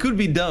 they could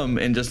be dumb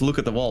and just look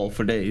at the wall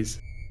for days.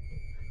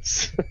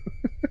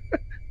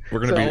 We're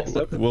gonna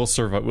So- be. We'll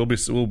survive. We'll be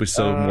so more he's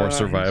gonna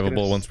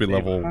survivable once we stay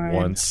level behind.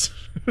 once.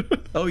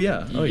 Oh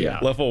yeah. Oh yeah.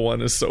 Level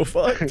 1 is so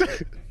fucked.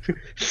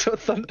 So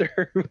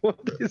Thunder, what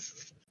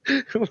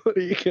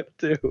are you gonna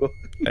do?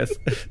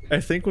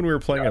 I think when we were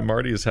playing at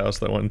Marty's house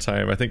that one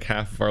time, I think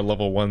half of our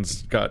level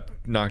 1s got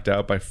knocked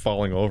out by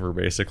falling over.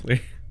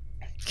 Basically,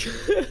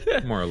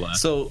 More or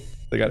less. So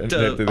they got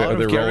The- they out of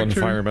roll character-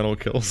 environmental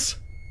kills.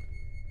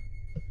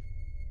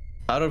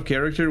 out of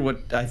character,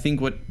 what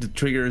the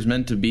trigger is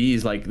meant to be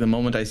is like the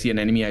moment I see an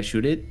enemy, I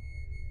shoot it.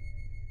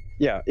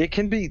 Yeah, it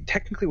can be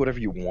technically whatever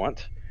you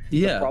want.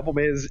 Yeah. Problem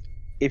is,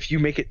 if you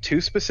make it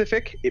too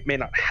specific, it may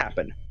not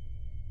happen.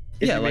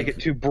 If Yeah, you make like-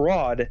 it too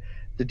broad,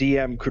 the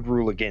DM could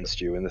rule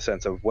against you in the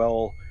sense of,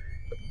 well,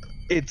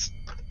 it's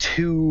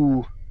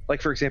too...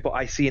 Like, for example,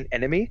 I see an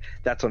enemy,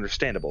 that's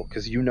understandable,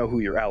 because you know who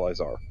your allies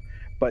are.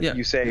 But Yeah.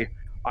 you say,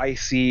 I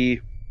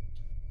see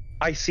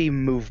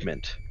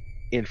movement.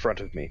 in front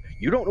of me.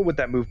 You don't know what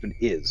that movement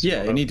is.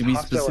 Yeah, you need to be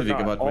Hostile or specific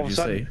not, about all what of a you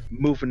sudden, say.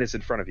 Movement is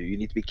in front of you. You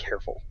need to be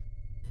careful.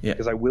 Yeah.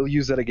 Because I will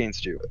use that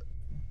against you.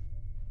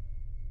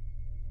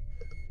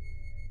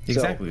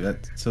 Exactly.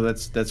 That's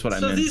what I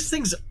So meant. these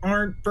things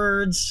aren't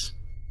birds.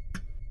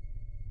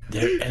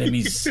 They're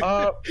enemies.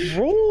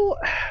 Roll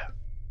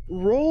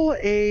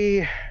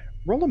a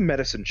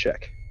medicine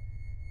check.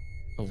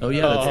 Oh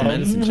yeah, that's the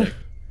medicine check.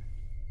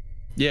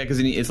 Yeah, because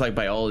it's like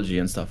biology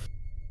and stuff.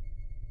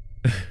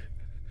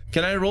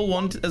 Can I roll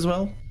one as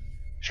well?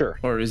 Sure.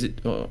 Or is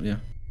it? Oh yeah.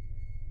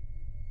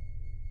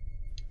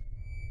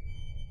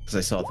 Because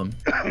I saw them.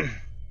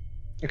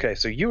 Okay,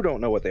 so you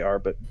don't know what they are,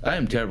 but I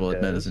am terrible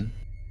at medicine.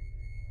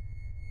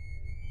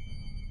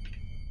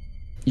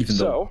 Even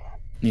though so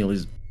Neil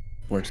is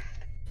worse.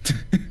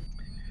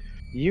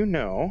 you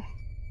know.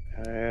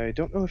 I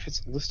don't know if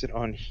it's listed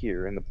on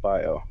here in the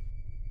bio.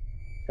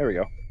 There we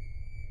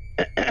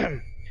go.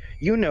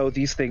 You know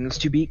these things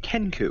to be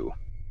Kenku.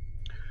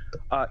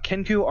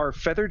 Kenku are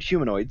feathered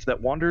humanoids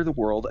that wander the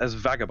world as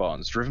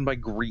vagabonds driven by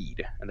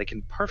greed, and they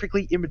can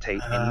perfectly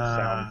imitate any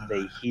sound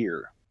they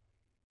hear.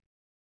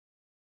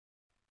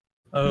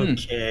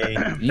 Okay,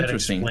 that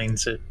Interesting.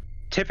 explains it.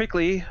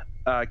 Typically,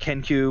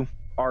 Kenku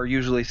are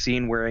usually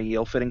seen wearing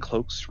ill-fitting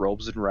cloaks,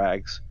 robes, and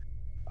rags,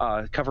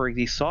 covering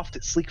the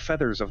soft, sleek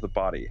feathers of the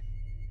body,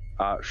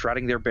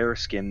 shrouding their bare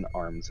skin,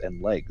 arms,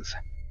 and legs.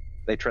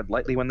 They tread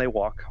lightly when they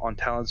walk, on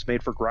talons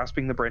made for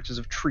grasping the branches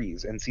of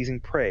trees and seizing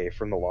prey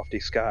from the lofty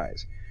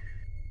skies.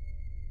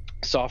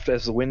 Soft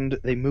as the wind,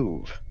 they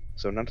move,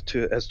 so not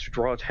as to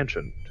draw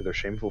attention to their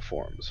shameful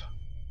forms.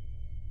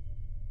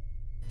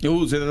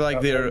 Oh, so they're like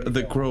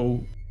the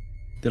crow.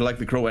 They're like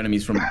the crow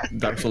enemies from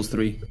Dark Souls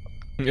 3.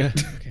 Yeah.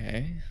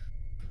 Okay.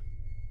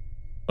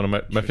 One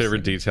of my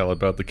favorite detail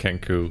about the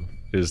Kenku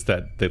is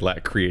that they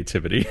lack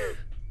creativity.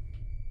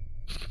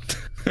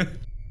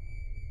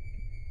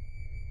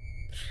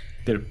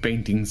 Their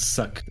paintings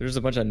suck. There's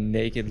a bunch of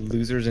naked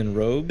losers in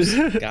robes.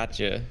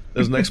 Gotcha.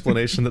 There's an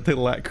explanation that they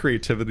lack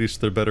creativity, so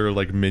they're better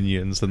like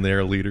minions than they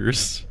are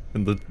leaders.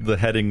 And the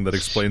heading that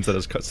explains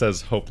that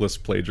says hopeless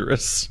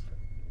plagiarists.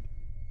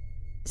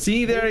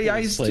 See, their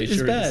eyes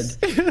is bad.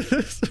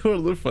 It's one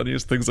of the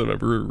funniest things I've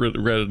ever read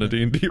in a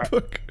D&D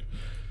book.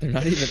 They're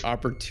not even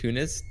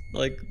opportunists.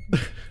 Like,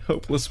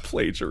 Hopeless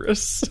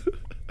plagiarists.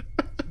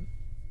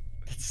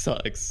 that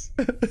sucks.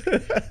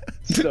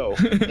 So,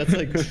 That's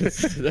like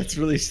that's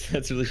really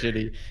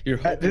shitty. You're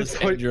At this hopeless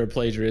point- and you're a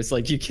plagiarist.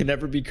 Like, you can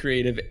never be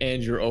creative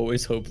and you're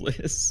always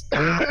hopeless.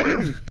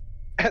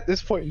 at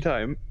this point in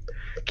time,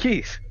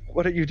 Keith,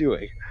 what are you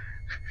doing?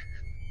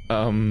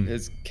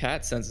 His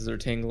cat senses are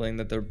tingling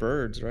that they're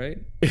birds, right?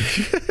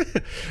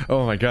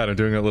 Oh my god, I'm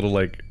doing a little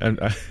like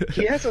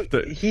He hasn't.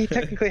 He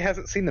technically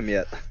hasn't seen them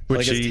yet.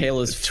 Like his tail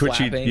is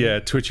twitchy, flapping. yeah,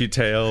 twitchy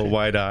tail,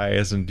 wide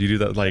eyes, and you do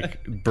that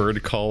like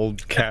bird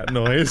called cat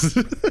noise.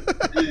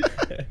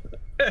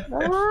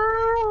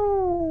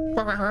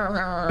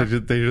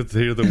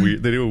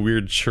 They do a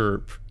weird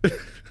chirp.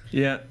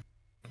 Yeah.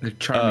 They're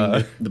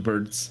charming, the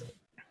birds.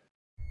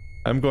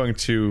 I'm going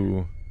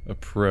to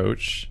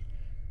approach.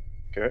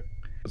 Okay.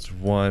 It's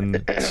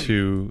 1,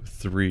 2,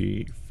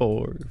 3,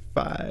 4,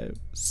 5,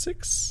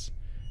 6.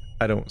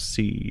 I don't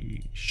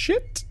see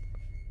shit.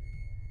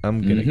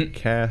 I'm gonna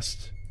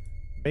cast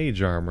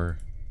Mage Armor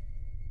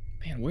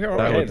Man, where are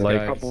I all would the like-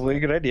 guys? Probably a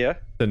good idea.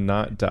 to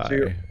not die. So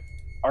you're-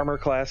 Armor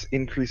class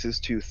increases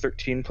to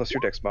 13 plus your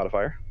Dex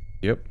modifier.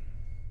 Yep.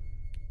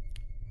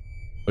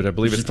 Which I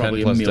believe Which is is 10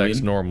 probably a plus Dex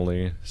million.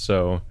 normally,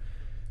 so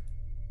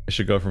I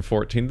should go from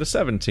 14 to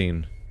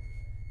 17.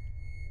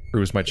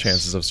 Improves my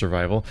chances of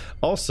survival.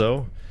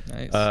 Also,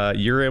 Nice.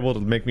 you're able to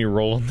make me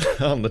roll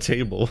on the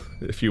table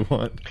if you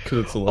want,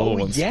 because it's a level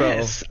 1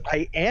 yes, spell.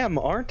 I am,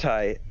 aren't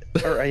I?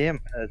 Or I am.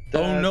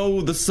 Oh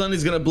no, the sun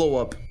is gonna blow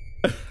up.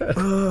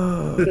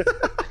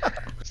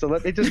 So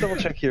let me just double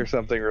check here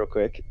something real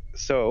quick.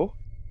 So,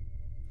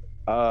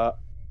 I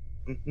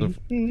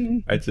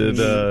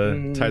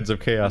did Tides of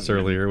Chaos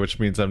earlier, which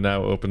means I'm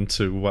now open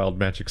to Wild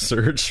Magic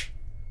Surge.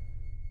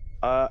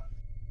 Oh,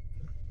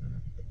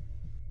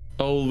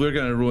 we're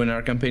gonna ruin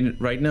our campaign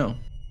right now.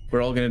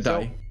 We're all gonna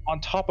So, die.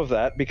 on top of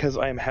that, because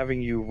I am having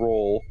you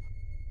roll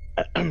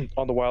on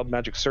the Wild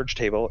Magic Surge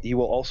table, you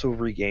will also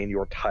regain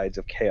your Tides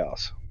of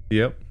Chaos.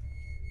 Yep.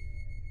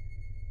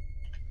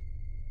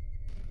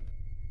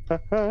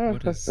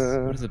 what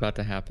is about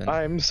to happen?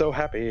 I'm so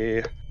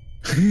happy.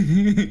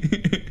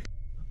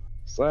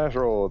 Slash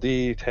roll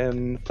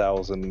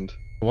D10,000.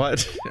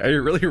 What? Are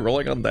you really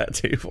rolling on that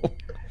table?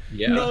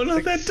 Yeah. No,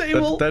 not that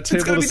table. That It's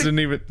table gonna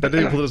be that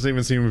table doesn't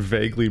even seem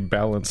vaguely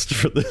balanced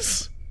for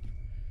this.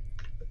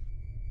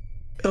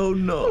 Oh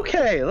no.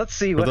 Okay, let's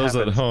see For what those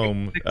happens. at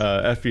home,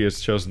 Effie has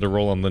chosen to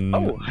roll on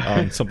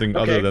on something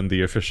Okay. other than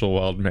the official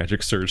Wild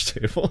Magic Surge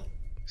table.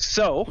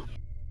 So,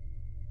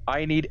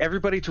 I need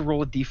everybody to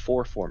roll a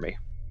D4 for me.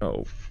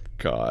 Oh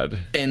God.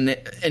 And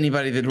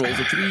anybody that rolls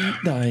a 3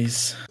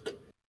 dies.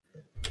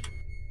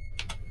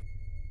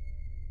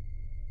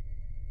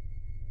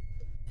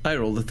 I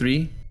rolled a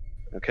 3.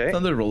 Okay.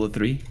 Thunder, roll a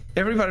 3.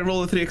 Everybody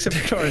roll a 3 except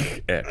for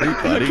Torin.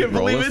 Everybody I can't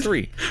roll believe a it.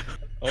 3.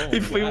 Oh,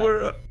 If we wow.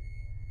 were...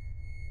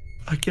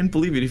 I can't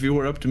believe it. If it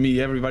were up to me,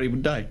 everybody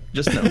would die.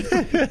 Just now.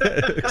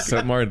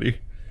 Except Marty.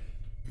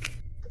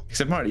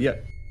 Except Marty, yeah.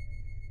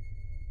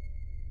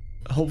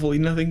 Hopefully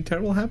nothing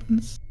terrible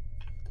happens.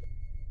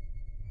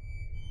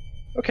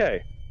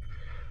 Okay.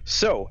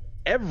 So,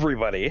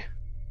 everybody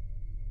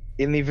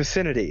in the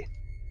vicinity,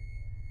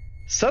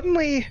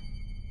 suddenly,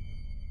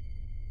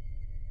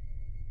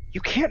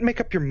 you can't make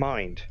up your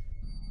mind.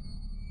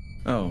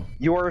 Oh.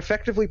 You are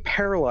effectively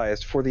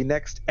paralyzed for the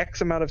next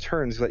X amount of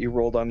turns that you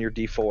rolled on your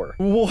D4.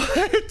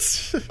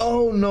 What?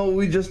 Oh no,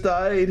 we just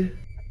died.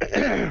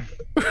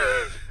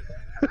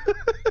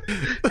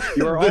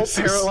 You are all This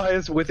is-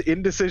 paralyzed with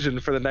indecision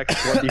for the next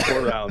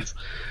 24 rounds.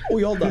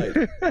 We all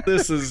died.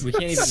 This is We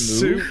can't even move?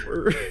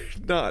 super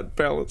not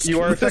balanced. You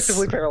for are this.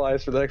 effectively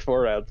paralyzed for the next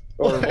 4 rounds.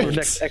 Or What? the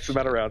next X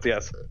amount of rounds,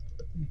 yes.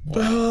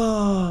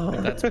 Oh.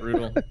 That's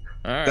brutal.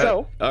 All right.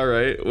 So, All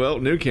right. Well,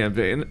 new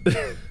campaign.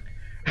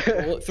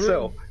 Roll it through.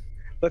 so,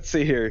 let's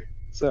see here.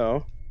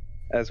 So,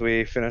 as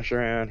we finish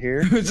around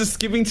here, Just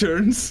skipping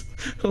turns.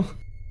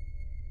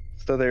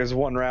 so there's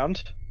 1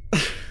 round.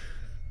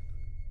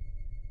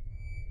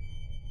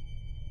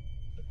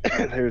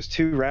 There's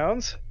 2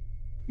 rounds.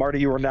 Marty,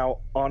 you are now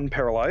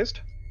unparalyzed.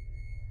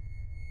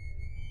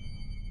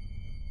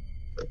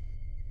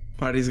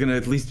 Marty's gonna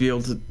at least be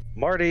able to.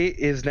 Marty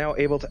is now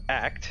able to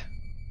act.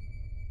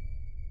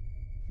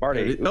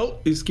 Marty. Oh,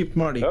 you skipped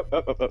Marty. Oh,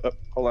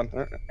 hold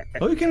on.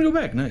 Oh, you can go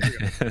back. Nice.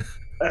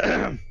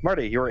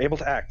 Marty, you are able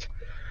to act.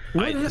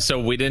 So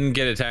we didn't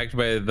get attacked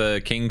by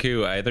the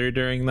Kenku either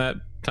during that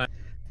time?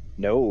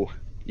 No,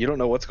 you don't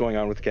know what's going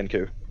on with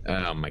Kenku.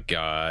 Oh my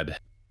god.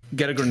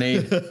 Get a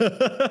grenade.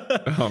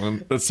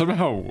 That's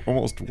somehow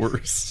almost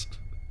worse.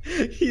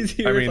 He's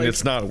here I with, mean, like,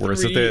 it's not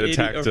worse. If 3 they had idi-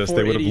 attacked or us, 4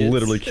 they would have idiots.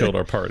 literally killed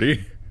our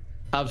party.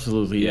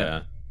 Absolutely,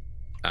 yeah.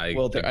 I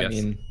Well, I guess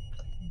mean,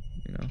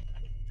 you know.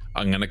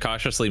 I'm going to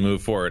cautiously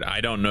move forward.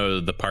 I don't know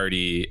the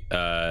party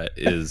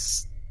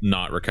is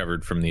not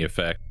recovered from the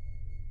effect.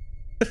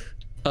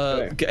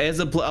 As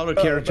a outer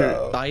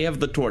character, I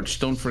have the torch.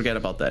 Don't forget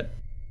about that.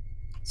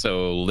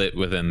 So lit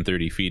within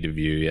 30 feet of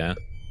you, yeah?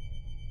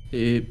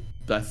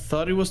 I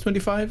thought it was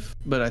 25,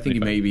 but I think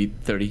it may be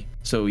 30.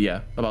 So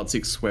yeah, about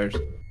 6 squares.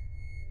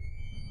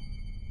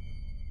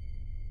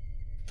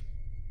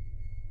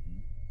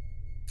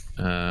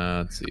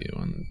 Let's see.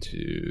 1,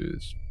 2.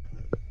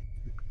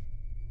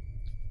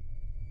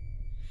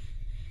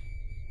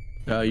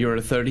 You're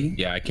at 30.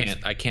 Yeah,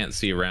 I can't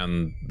see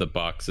around the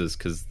boxes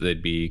because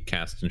they'd be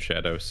cast in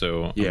shadow.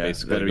 So Yeah, I'm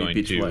basically that'd be going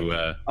pitch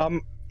to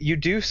black. You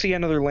do see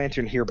another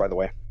lantern here, by the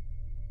way,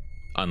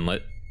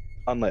 unlit.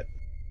 unlit,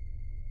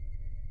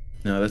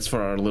 No, that's for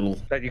our little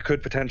that you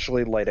could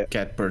potentially light it.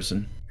 cat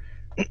person.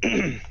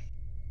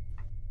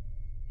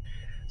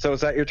 So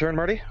is that your turn,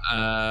 Marty?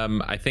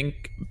 I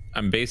think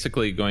I'm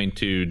basically going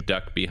to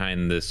duck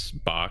behind this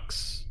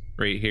box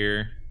right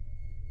here,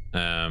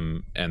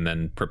 and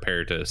then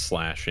prepare to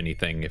slash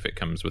anything if it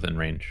comes within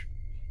range.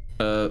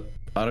 Out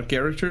of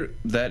character,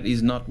 that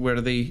is not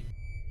where they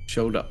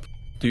showed up.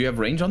 Do you have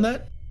range on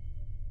that?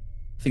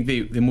 I think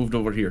they moved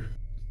over here.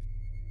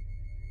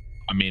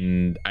 I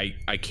mean,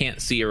 I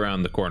can't see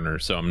around the corner,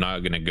 so I'm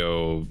not going to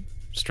go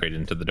straight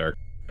into the dark.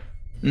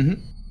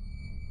 Mm-hmm.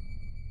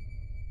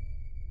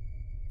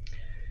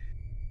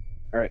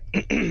 All right.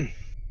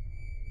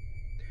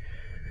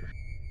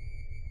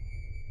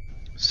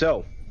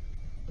 So,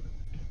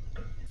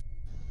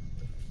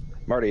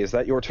 Marty, is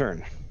that your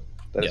turn?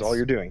 That is Yes. all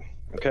you're doing.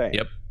 Okay.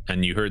 Yep.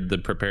 And you heard the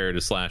prepare to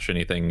slash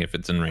anything if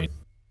it's in range.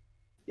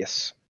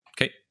 Yes.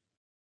 Okay.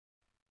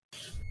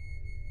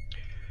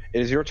 It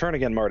is your turn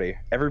again, Marty.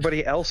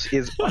 Everybody else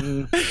is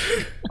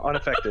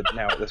unaffected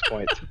now at this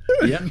point.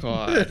 Yeah.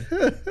 God.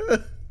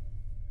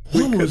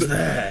 What was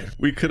that?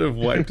 We could have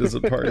wiped as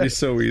a party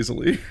so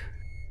easily.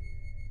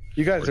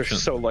 You guys are Fortunately.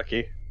 so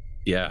lucky.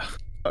 Yeah.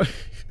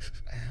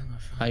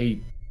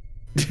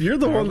 You're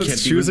the one that's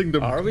Can't choosing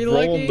to Are we roll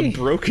on lucky? the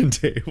broken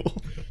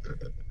table.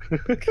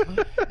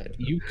 God.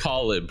 You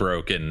call it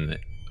broken.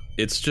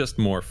 It's just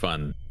more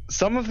fun.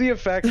 Some of the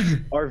effects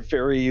are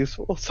very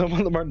useful. Some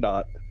of them are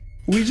not.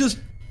 We just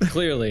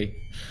Clearly.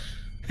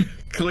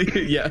 clear.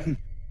 Yeah.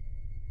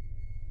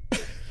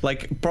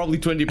 Like probably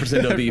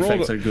 20% of the I've rolled-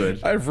 effects are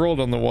good. I've rolled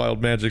on the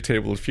wild magic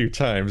table a few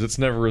times. It's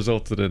never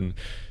resulted in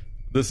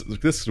this.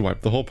 This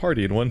wiped the whole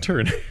party in one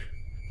turn.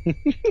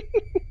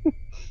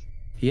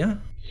 Yeah.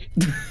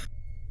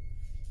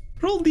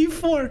 Roll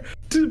d4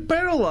 to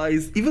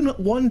paralyze. Even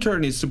one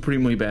turn is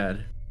supremely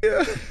bad.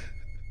 Yeah.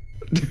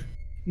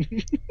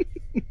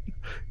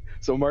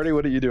 So, Marty,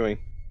 what are you doing?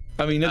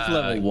 I mean, it's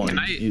level 1. can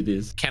I- It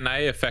is. Can I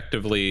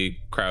effectively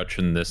crouch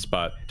in this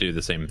spot, do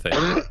the same thing?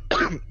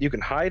 You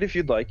can hide if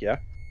you'd like, yeah.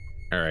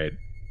 All right.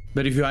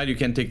 But if you hide, you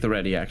can take the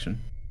ready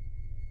action.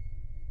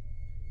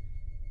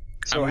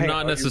 So, I'm hang on,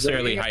 not are you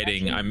necessarily ready?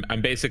 hiding.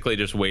 I'm basically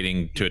just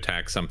waiting to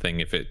attack something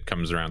if it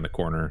comes around the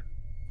corner.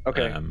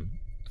 Okay.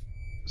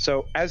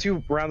 So, as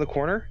you round the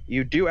corner,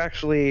 you do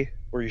actually,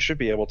 or you should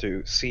be able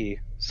to see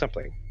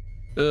something.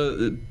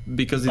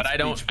 Because it's But I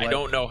don't pitch I black.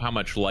 don't know how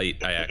much light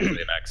I actually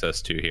have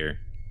access to here.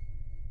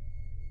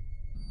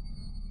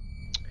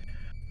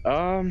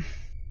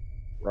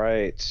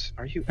 Right.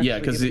 Are you? Yeah, actually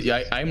because able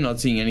to- I'm not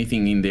seeing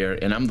anything in there,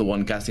 and I'm the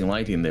one casting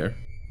light in there.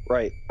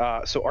 Right.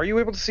 So are you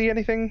able to see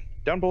anything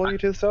down below you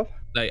to the south?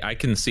 I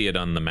can see it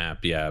on the map,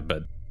 yeah,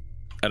 but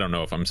I don't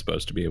know if I'm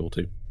supposed to be able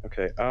to.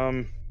 Okay. Let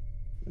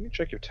me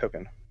check your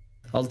token.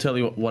 I'll tell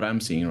you what I'm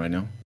seeing right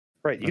now.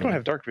 Right. You don't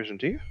have dark vision,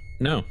 do you?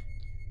 No.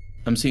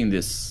 I'm seeing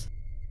this,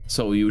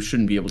 so you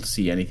shouldn't be able to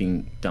see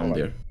anything down Hold on.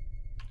 there.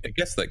 I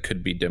guess that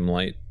could be dim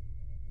light.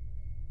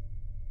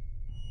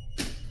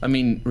 I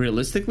mean,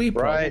 realistically,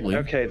 probably.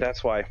 Right. Okay.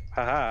 That's why.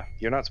 Haha.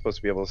 You're not supposed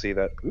to be able to see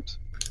that. Oops.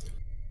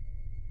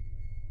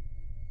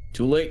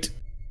 Too late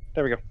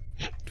There we go.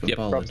 to Yep.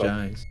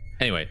 apologize.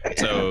 Anyway,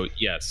 so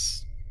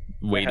yes,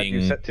 I had waiting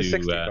you set to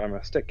 60 to by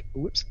mistake.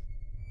 Whoops.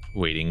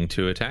 waiting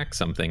to attack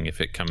something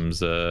if it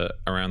comes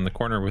around the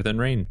corner within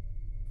range.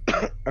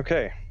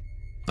 Okay.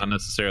 Not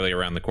necessarily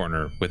around the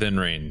corner, within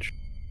range.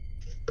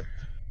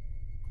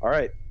 All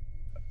right.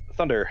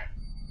 Thunder.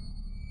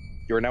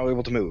 You are now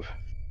able to move.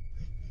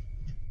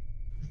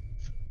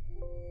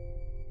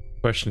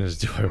 Question is,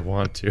 do I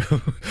want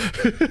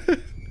to?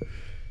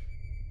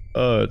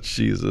 Oh,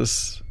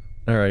 Jesus.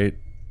 All right.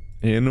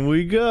 In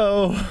we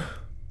go.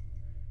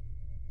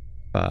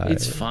 5,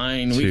 It's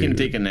fine. We can 2,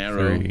 take an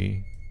arrow.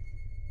 3,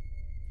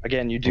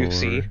 Again, you do 4.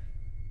 see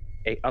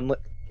a unlit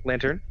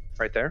lantern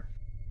right there.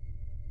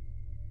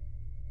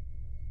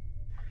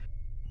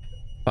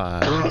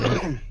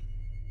 5,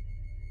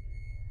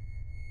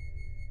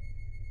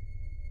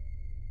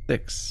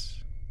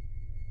 6.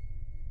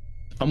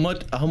 How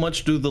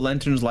much do the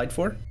lanterns light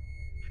for?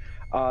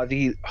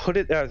 These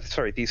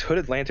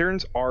hooded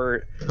lanterns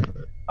are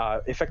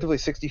effectively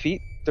 60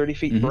 feet, 30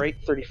 feet Mhm. bright,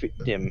 30 feet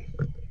dim.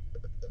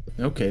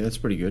 Okay, that's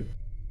pretty good.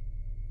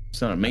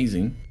 It's not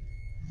amazing.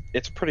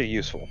 It's pretty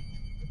useful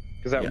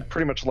because that Yeah. would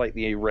pretty much light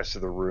the rest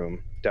of the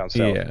room down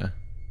south. Yeah.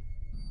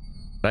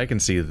 But I can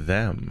see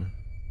them.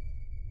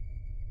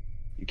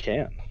 You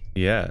can.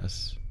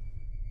 Yes.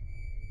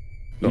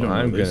 You So don't know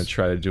I'm going to this.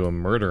 try to do a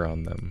murder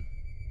on them.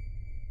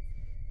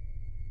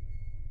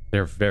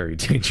 They're very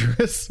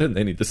dangerous, and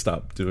they need to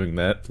stop doing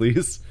that,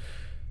 please.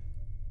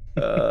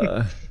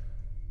 Let's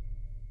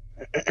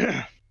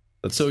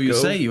So you go.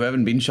 say you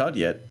haven't been shot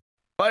yet?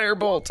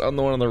 Firebolt on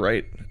the one on the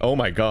right. Oh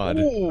my god.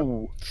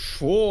 Ooh!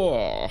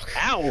 Whoa.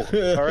 Ow!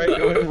 All right,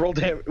 go ahead and roll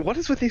damage. What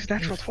is with these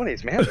natural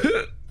 20s, man?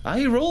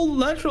 I rolled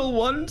natural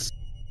ones.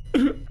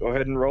 Go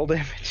ahead and roll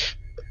damage.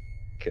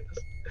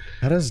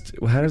 How does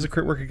a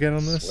crit work again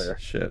on this? Swear.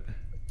 Shit.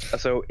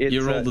 So it's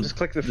You rolled the- just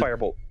click the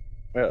firebolt.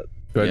 Do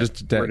Yeah, I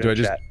just do word in I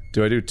just chat.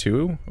 do I do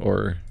 2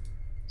 or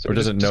So or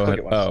does just- it just know how? click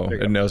it once. Oh, There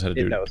you it go. knows how to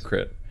It do knows.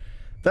 crit.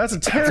 That's a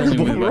only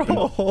terrible one weapon.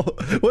 roll. What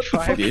the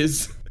Try fuck It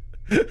is.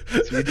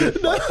 you did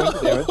 5 points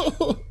of damage.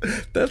 No!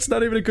 That's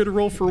not even a good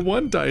roll for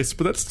 1 dice,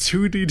 but that's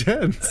 2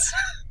 d10s.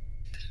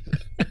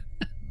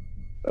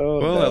 Oh,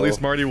 Well, no. at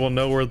least Marty will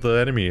know where the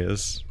enemy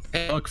is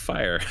Hey, look,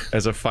 fire.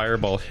 as a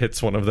fireball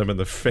hits one of them in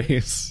the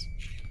face.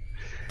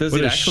 Does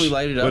What it a actually sh-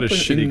 light it what up a in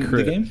shitty the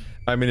crit. game?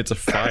 I mean, it's a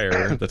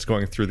fire that's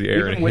going through the air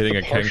Even and with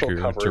hitting the a partial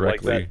Kenku cover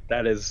directly. like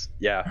that is,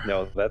 yeah,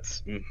 no,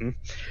 that's,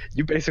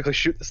 You basically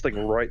shoot this thing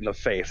right in the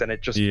face, and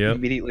it just Yep.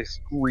 immediately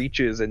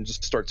screeches and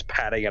just starts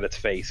patting at its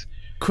face.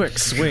 Quick,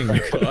 swing.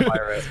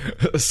 Fire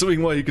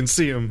Swing while you can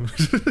see him.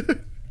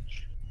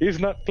 He's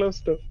not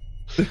close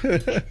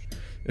enough.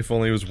 If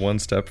only he was 1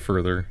 step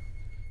further,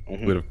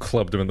 Mhm. would have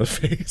clubbed him in the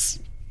face.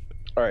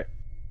 All right.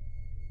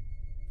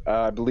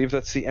 I believe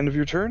that's the end of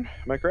your turn.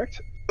 Am I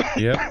correct?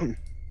 Yep.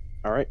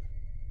 All right.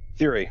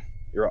 Theory,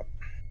 you're up.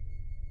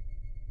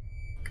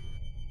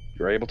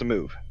 You're able to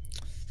move.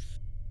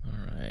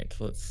 All right,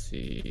 let's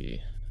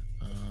see.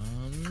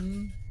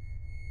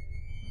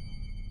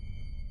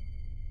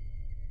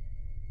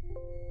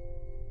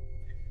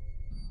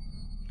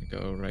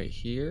 Go right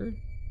here.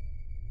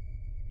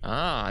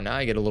 Ah, now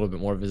I get a little bit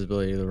more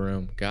visibility of the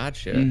room.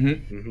 Gotcha.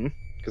 Mm-hmm.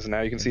 Because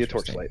now you can see a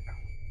Interesting. torchlight.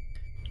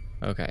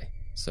 Okay,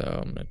 so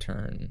I'm gonna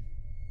turn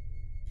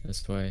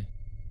this way,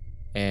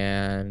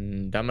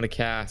 and I'm gonna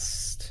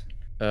cast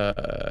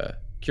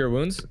Cure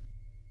Wounds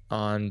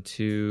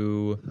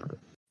onto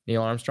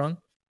Neil Armstrong.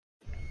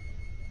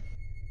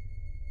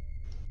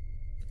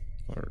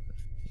 Or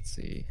let's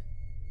see.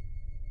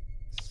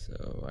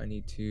 So I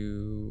need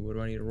to. What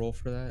do I need to roll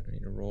for that? I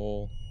need to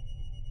roll.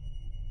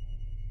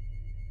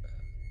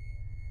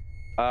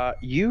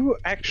 You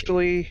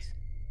actually.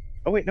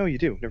 Oh wait, no, you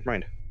do. Never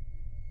mind.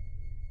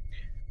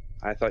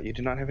 I thought you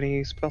did not have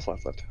any spell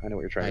slots left. I know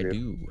what you're trying I to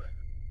do. do.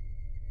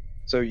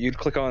 So you'd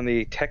click on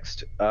the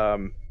text up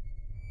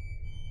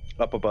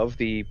above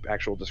the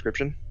actual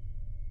description,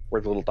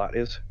 where the little dot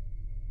is.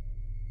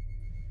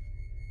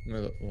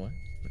 What?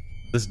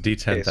 This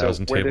D10,000 Okay, so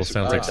where table this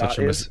sounds like dot such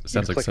a is, you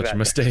sounds like click such a that.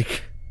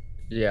 mistake.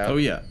 Yeah. Oh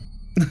yeah.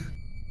 Wait,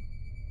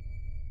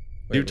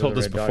 You where told the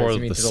us red dot before is, you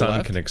that mean the to sun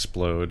left? can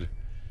explode.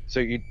 So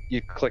you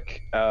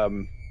click Or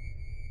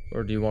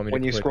do you want me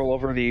when to you click? scroll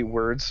over the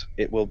words,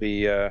 it will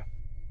be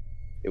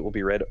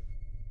red.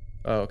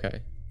 Oh,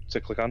 okay.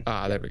 to click on.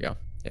 Ah, there we go.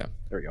 Yeah.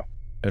 There we go.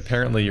 And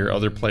apparently, your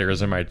other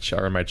players in my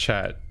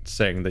chat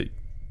saying that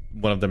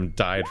one of them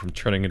died from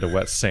turning into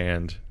wet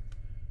sand.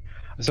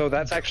 So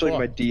that's actually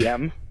my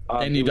DM.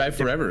 And you die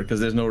forever because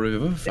there's no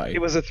revivify. It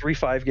was a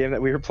 3-5 game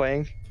that we were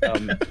playing.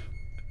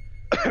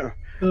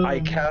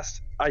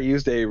 I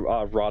used a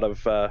rod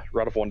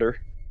of wonder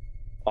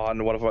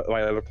on one of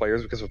my other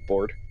players because of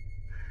bored,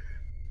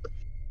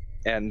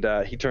 and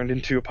he turned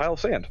into a pile of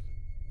sand,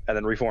 and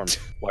then reformed.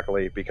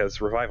 Luckily,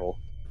 because revival.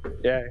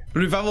 Yeah.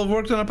 Revival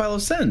worked on a pile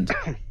of sand.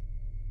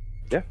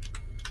 Yeah.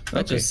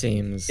 That just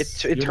seems.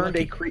 It turned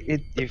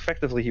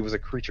effectively he was a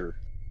creature.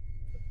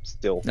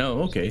 Still.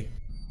 Oh, okay.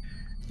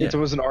 It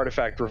was an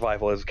artifact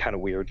revival. Is kind of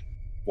weird,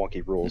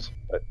 wonky rules,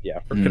 but yeah.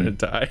 We're gonna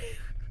die.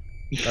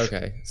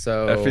 Okay,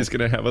 so Effie's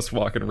gonna have us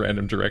walk in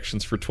random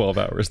directions for 12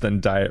 hours,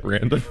 then die at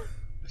random.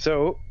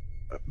 So,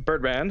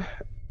 Birdman,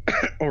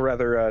 or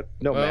rather,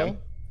 no, Well, ma'am.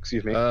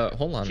 Excuse me.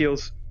 hold on.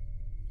 Heals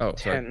Oh,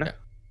 sorry. 10 Yeah.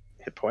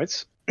 hit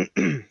points.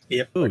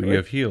 Yep. Oh, you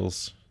have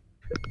heals.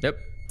 Yep.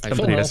 I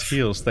Somebody full has health.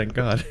 heals, thank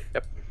God.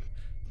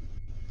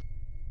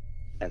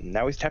 And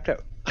now he's tapped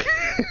out.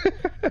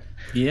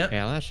 Yeah.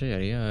 Yeah, that's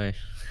it. Yeah.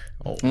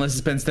 Oh. Unless he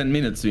spends 10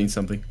 minutes doing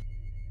something.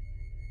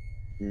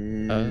 Yeah,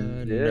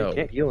 no.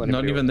 can't heal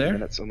Not anybody even over 2 there?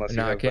 minutes unless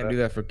No, you I have, can't do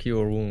that for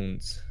cure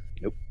wounds.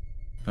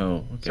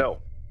 Oh, okay.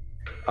 So,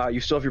 you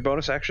still have your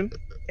bonus action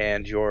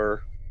and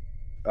your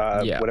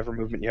Yeah. whatever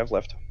movement you have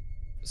left.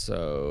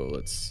 So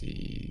let's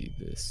see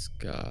this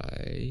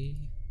guy.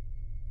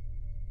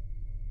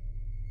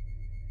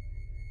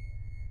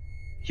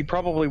 He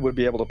probably would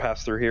be able to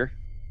pass through here.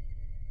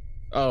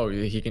 Oh,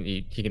 he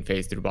can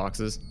phase through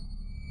boxes.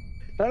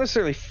 Not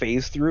necessarily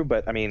phase through,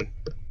 but I mean,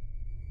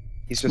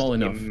 he's Small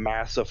just enough. a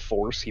massive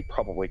force. He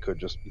probably could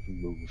just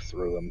move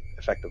through them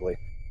effectively.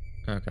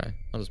 Okay,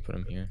 I'll just put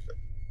him here.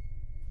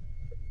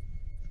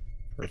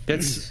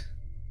 That's.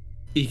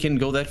 He can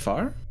go that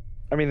far?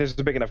 I mean, there's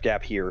a big enough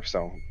gap here,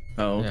 so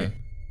Oh, okay.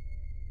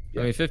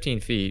 I mean, 15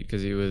 feet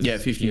because he was. Yeah,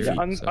 15 here,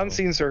 feet. so-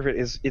 Unseen Servant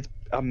it's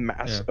a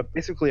mass, Yeah.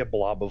 basically a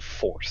blob of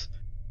force.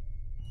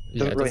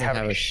 Yeah, it really doesn't have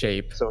have a a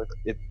shape. So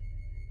it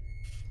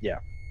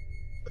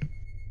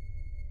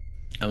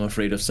I'm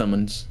afraid of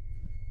summons.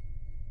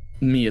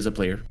 Me as a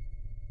player.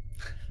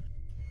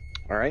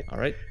 all right. All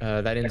right,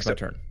 that ends Next my up.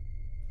 turn.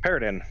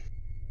 Paradin.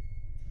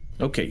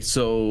 Okay,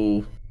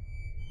 so.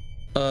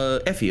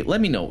 Effie,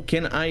 let me know.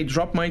 Can I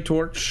drop my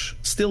torch,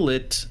 still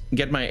lit,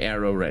 get my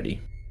arrow ready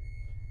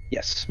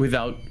Yes.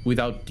 without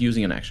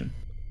using an action?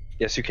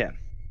 Yes, you can.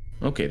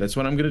 Okay, that's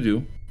what I'm gonna do.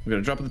 I'm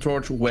gonna drop the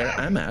torch where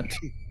I'm at,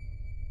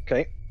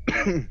 Okay.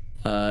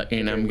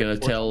 and I'm gonna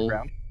tell.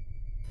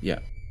 Yeah,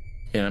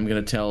 and I'm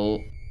gonna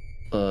tell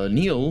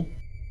Neil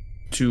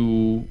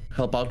to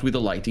help out with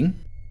the lighting,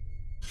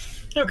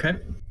 Okay.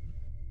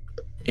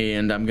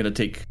 and I'm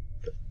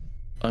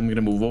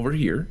gonna move over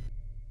here.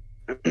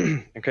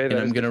 Okay. And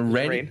I'm gonna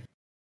ready- rain.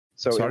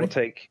 So Sorry?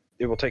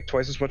 it will take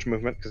twice as much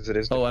movement because it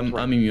is. Oh, different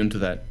I'm rain. immune to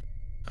that.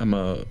 I'm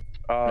a.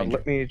 ranger.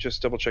 Let me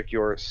just double check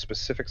your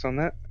specifics on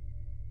that.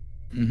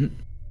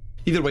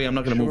 Either way, I'm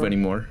not gonna move Sure.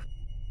 anymore.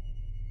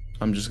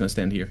 I'm just gonna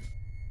stand here.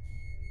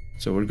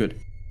 So we're good.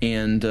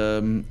 And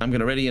I'm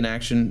gonna ready an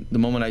action the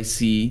moment I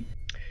see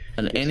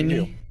an Yes, you enemy.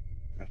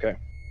 do. Okay.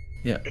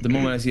 Yeah, the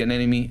moment I see an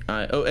enemy.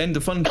 And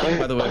the fun thing,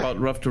 by the way, about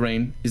rough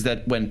terrain is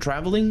that when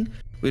traveling,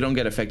 we don't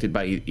get affected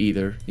by it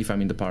either if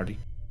I'm in the party.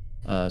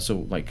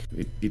 So like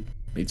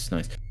it's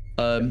nice.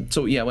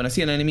 So yeah, when I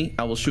see an enemy,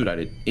 I will shoot at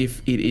it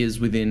if it is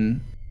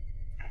within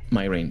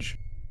my range,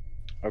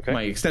 Okay.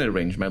 my extended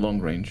range, my long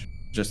range,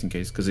 just in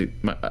case, because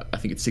I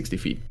think it's 60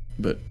 feet.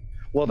 But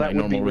well, that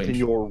my would be normal within range.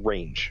 your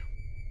range.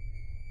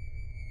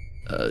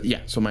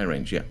 Yeah, so my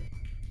range, yeah,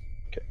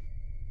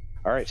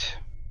 All right.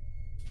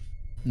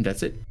 and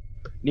that's it.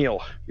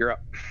 Neil, you're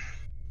up.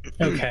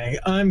 Okay.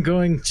 I'm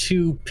going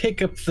to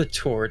pick up the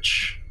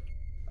torch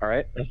All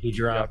right. that he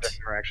Drop dropped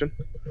interaction.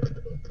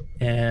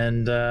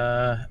 and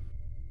I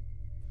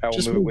will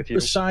just move it move with you.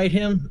 beside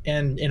him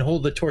and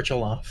hold the torch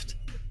aloft.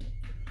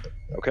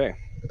 Okay.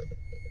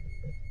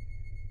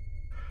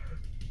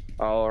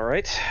 All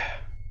right.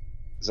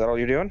 Is that all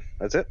you're doing?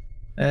 That's it?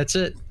 That's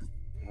it.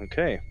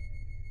 Okay.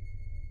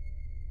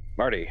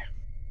 Marty.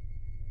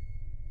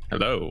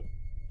 Hello.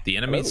 The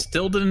enemy Hello.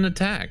 still didn't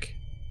attack.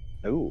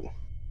 Ooh.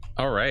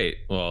 All right.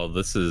 Well,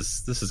 this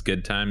is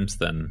good times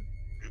then.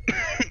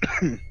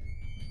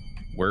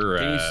 We're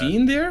Can you see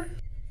in there?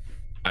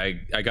 I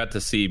got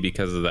to see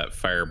because of that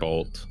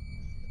firebolt.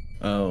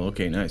 Oh,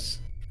 okay, nice.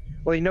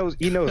 Well, he knows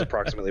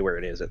approximately where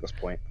it is at this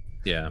point.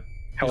 Yeah.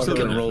 You're still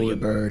However, gonna roll it.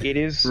 bird. it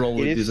is roll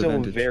with still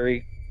disadvantage.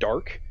 very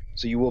dark,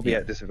 so you will be Yeah.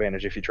 at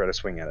disadvantage if you try to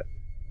swing at it.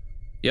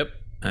 Yep.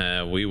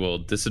 We will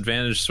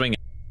disadvantage swing.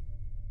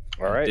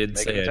 All right. I did make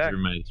say an I attack.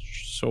 drew my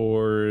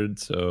sword,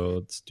 so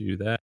let's do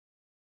that.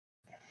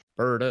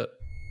 Bird up.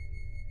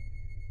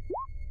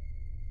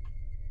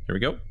 Here we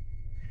go.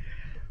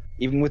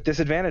 Even with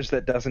disadvantage,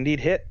 that does indeed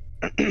hit.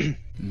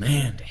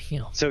 Man,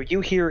 Damn. So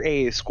you hear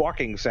a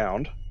squawking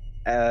sound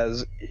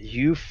as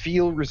you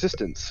feel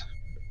resistance,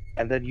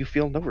 and then you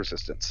feel no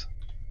resistance.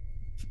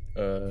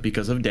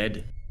 because of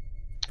dead.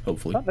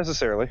 Hopefully. Not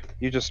necessarily.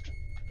 You just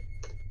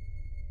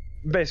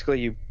basically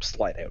you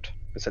slide out.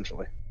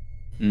 Essentially,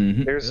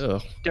 Mm-hmm. there's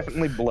Ugh.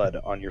 definitely blood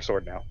on your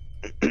sword now.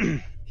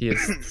 He has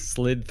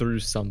slid through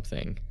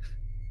something.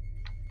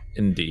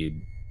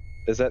 Indeed.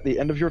 Is that the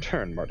end of your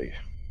turn, Marty?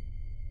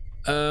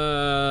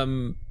 I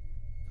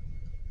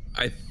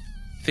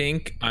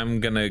think I'm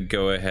gonna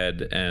go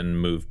ahead and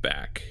move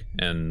back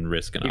and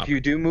risk an If you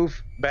do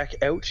move back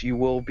out, you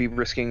will be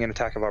risking an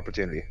attack of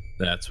opportunity.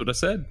 That's what I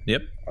said.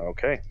 Yep.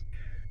 Okay.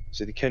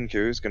 So the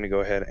Kenku is going to go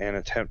ahead and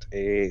attempt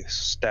a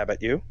stab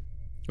at you,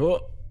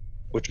 Oh.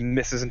 which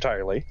misses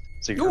entirely.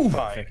 So you're Ooh.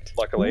 fine,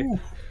 luckily.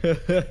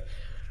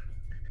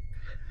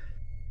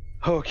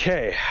 Oh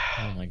Okay.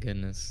 my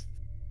goodness.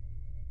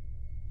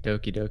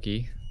 Doki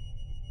doki.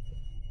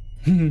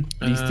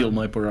 Be still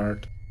my poor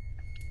art.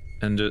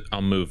 And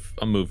I'll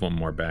move one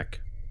more back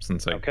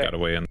since I Okay. got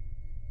away. And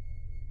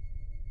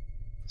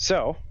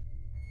So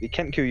the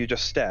Kenku you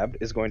just stabbed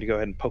is going to go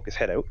ahead and poke his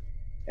head out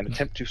and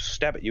attempt to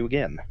stab at you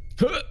again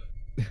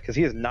because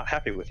he is not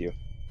happy with you.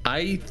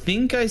 I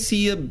think I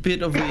see a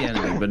bit of the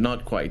enemy, but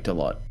not quite a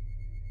lot.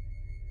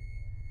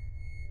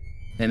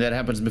 And that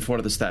happens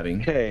before the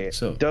stabbing. Okay.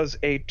 So Does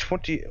a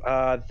 20?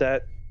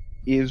 That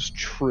is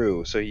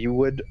true. So you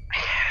would.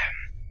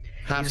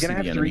 half He's see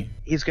gonna the have enemy.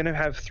 He's gonna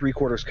have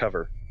 3/4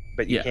 cover,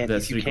 but you Yeah, can't.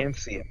 that's You can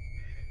see him.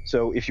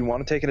 So if you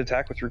want to take an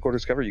attack with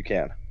 3/4 cover, you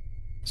can.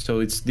 So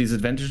it's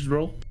disadvantage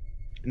roll.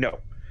 No,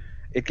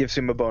 it gives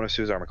him a bonus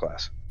to his armor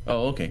class.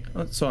 Oh, okay.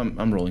 So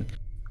I'm rolling.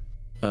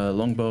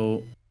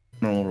 Longbow,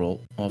 normal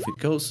roll. Off it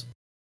goes.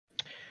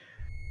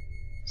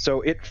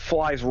 So it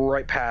flies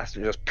right past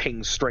and just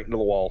pings straight into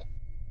the wall.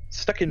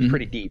 Stuck in Mhm.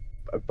 pretty deep,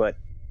 but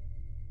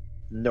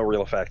no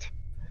real effect.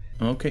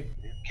 Okay.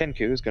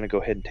 Kenku is going to go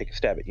ahead and take a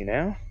stab at you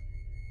now.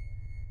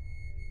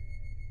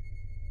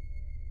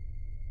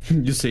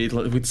 You say it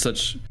with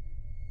such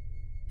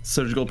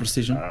surgical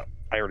precision. I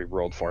already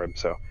rolled for him,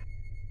 so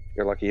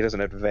you're lucky he doesn't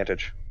have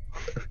advantage.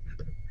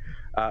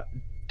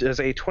 Does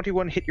a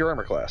 21 hit your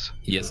armor class?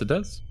 yes, it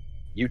does.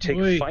 You take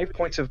Oi. 5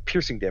 points of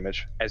piercing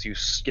damage as you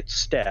get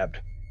stabbed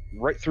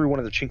right through one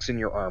of the chinks in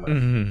your armor.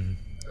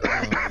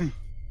 Mm-hmm.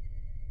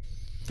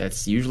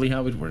 That's usually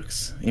how it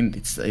works. And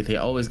they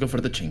always go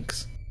for the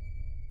chinks.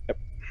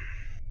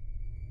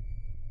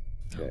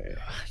 Okay.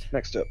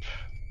 Next up.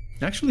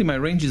 Actually, my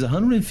range is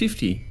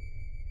 150.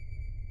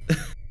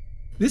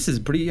 This is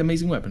a pretty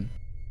amazing weapon.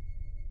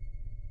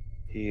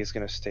 He's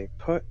going to stay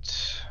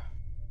put.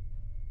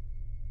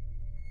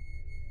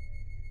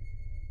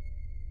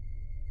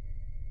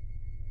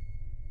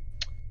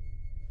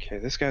 Okay,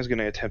 this guy's going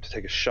to attempt to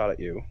take a shot at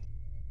you.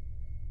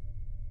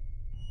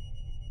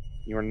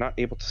 You are not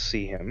able to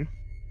see him.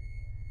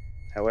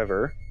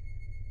 However,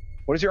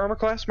 what is your armor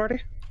class,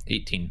 Marty?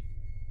 18.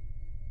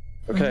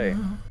 Okay.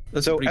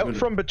 That's So pretty out good.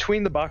 from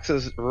between the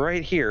boxes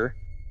right here,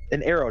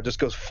 an arrow just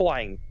goes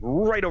flying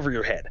right over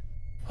your head.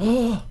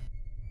 Oh,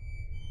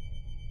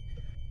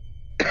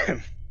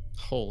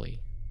 Holy.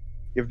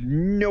 You have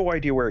no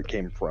idea where it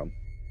came from.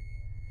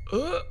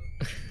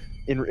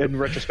 In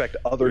retrospect,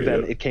 other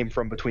than it came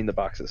from between the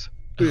boxes.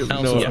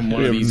 also from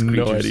one of these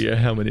no creatures. idea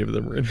how many of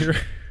them are in here.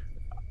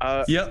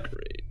 Yep.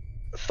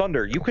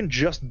 Thunder, you can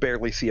just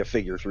barely see a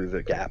figure through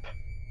the gap.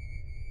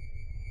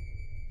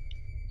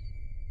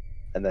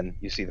 And then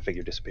you see the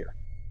figure disappear.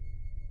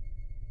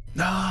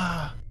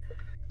 Ah.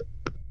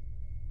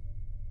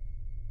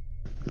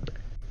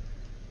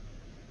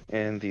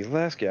 And the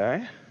last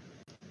guy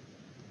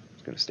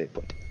is going to stay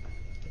put.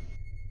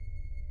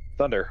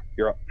 Thunder,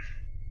 you're up.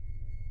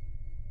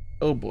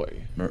 Oh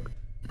boy. Murder.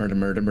 Murder,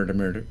 murder, murder,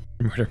 murder.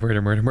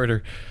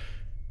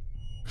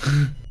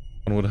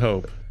 One would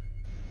hope.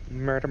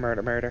 Murder,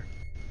 murder, murder.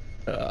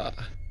 Has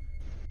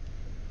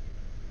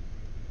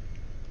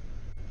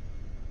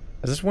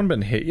this one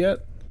been hit yet?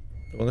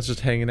 The one that's just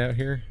hanging out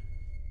here?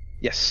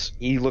 Yes,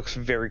 he looks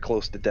very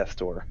close to death's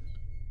door.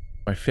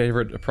 My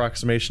favorite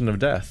approximation of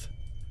death.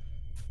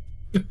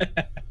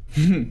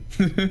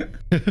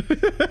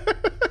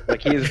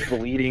 Like, he is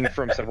bleeding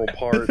from several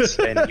parts,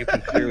 and you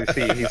can clearly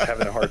see he's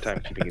having a hard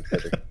time keeping it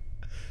together.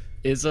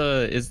 Is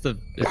the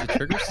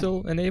trigger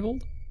still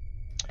enabled?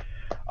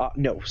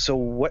 No. So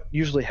what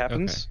usually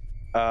happens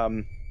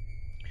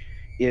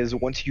is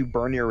once you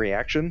burn your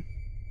reaction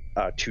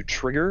to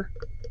trigger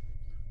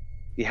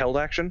the held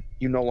action,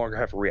 you no longer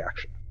have a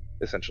reaction.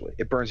 Essentially,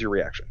 it burns your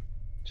reaction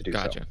to do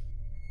Gotcha.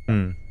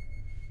 Hmm.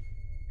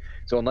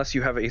 So unless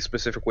you have a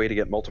specific way to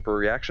get multiple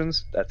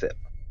reactions, that's it.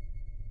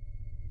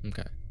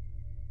 Okay.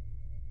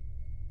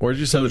 Where did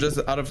you say? So just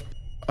out of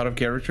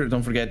character,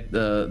 don't forget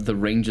the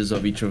ranges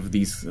of each of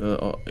these,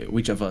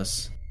 each of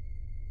us.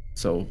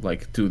 So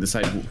like to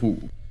decide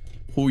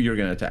who you're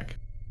gonna attack.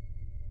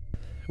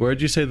 Where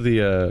did you say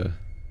the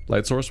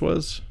light source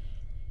was?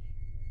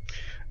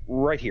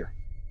 Right here.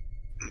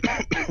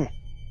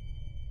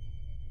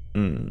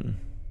 Hmm.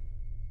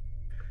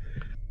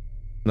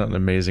 Not an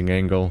amazing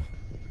angle.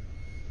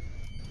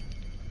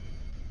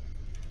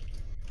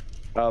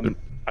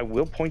 I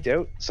will point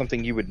out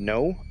something you would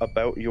know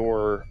about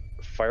your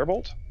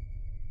firebolt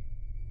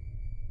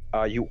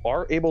You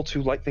are able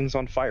to light things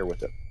on fire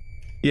with it.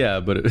 Yeah,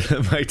 but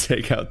it might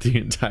take out the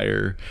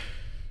entire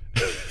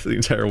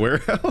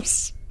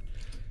warehouse.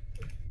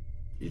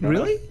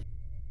 Really?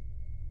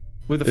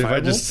 With a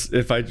fireball?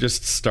 If I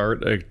just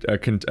start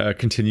a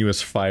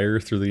continuous fire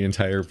through the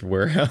entire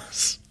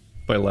warehouse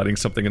by lighting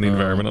something in the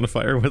environment on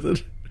fire with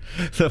it,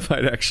 that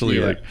might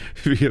actually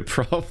be a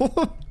problem.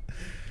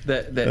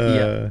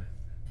 Yeah.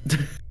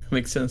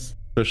 Makes sense.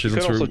 You Especially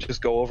could since also we're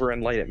just go over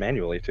and light it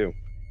manually too.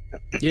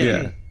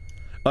 yeah.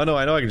 Oh no,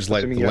 I know I can just light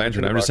Assuming the you have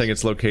lantern. a I'm just tinderbox. saying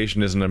its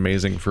location isn't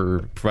amazing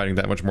for providing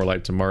that much more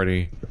light to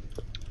Marty.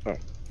 Oh.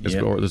 There's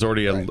Yeah.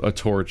 already a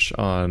torch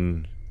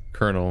on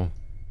Colonel,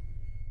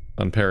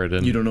 on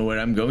Paradin. You don't know where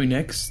I'm going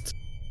next?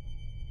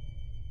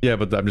 Yeah,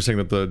 but I'm just saying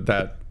that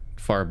that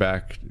far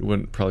back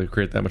wouldn't probably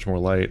create that much more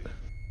light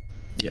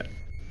Yeah.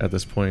 at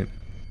this point.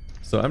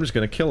 So I'm just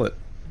gonna kill it.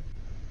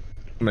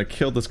 I'm gonna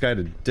kill this guy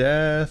to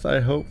death,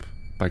 I hope,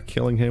 by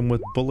killing him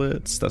with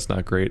bullets. That's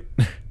not great.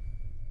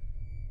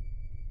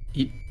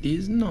 It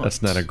is not.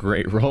 That's not a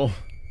great roll.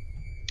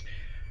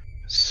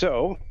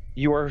 So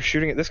you are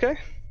shooting at this guy.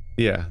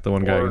 Yeah, the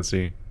one guy I Or- can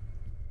see.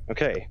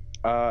 Okay.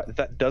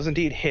 That does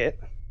indeed hit.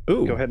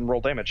 Ooh. Go ahead and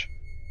roll damage.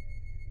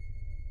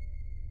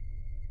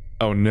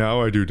 Oh,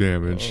 now I do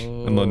damage.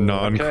 And the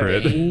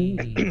non-crit.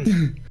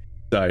 Okay.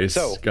 Dice.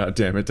 So, God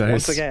damn it, dice.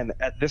 Once again,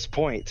 at this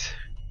point,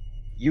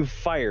 you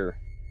fire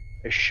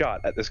a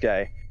shot at this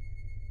guy,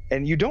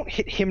 and you don't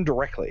hit him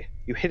directly.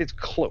 You hit his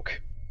cloak,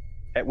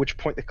 at which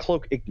point the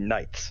cloak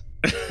ignites,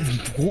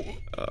 Oh,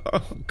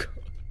 God.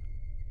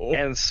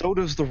 and so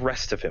does the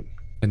rest of him.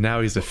 And now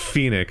he's a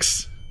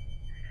phoenix.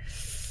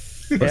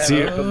 And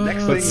see- the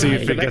next let's see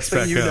if the it next gets thing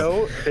back you up.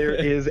 know, there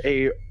is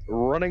a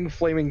running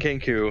flaming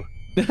Kenku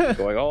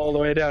going all the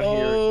way down Oh.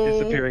 here,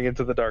 disappearing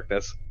into the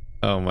darkness.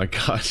 Oh my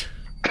god.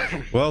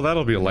 Well,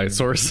 that'll be a light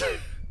source.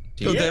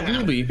 Oh, that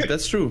will be.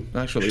 That's true.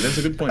 Actually, that's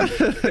a good point.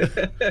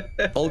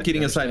 All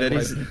kidding aside, that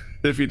is.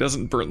 If he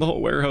doesn't burn the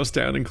whole warehouse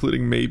down,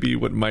 including maybe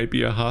what might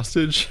be a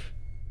hostage,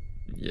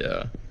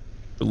 Yeah.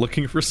 they're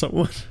looking for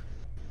someone.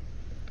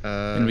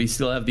 And we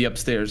still have the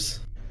upstairs.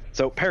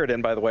 So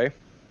Paradin, by the way,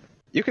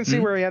 you can see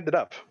where he ended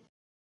up.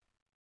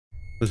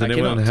 Does I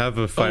anyone cannot. have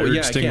a fire yeah,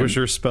 I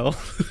extinguisher spell?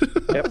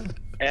 Yep.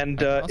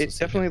 And also it see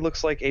definitely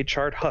looks like a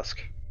charred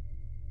husk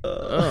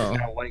Oh.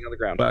 now laying on the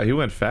ground. Wow, he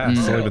went fast.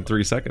 It's only Oh. been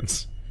 3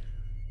 seconds.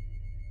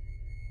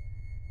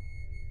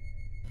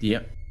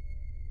 Yeah.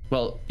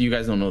 Well, you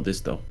guys don't know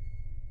this though.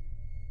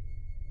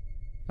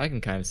 I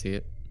can kind of see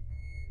it.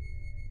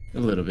 A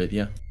little bit,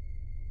 yeah.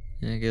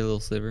 Yeah, get a little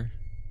sliver.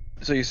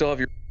 So you still have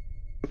your,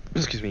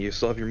 excuse me, you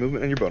still have your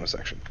movement and your bonus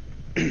action.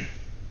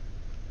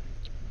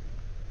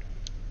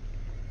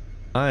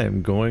 I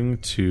am going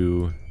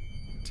to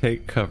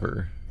take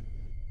cover.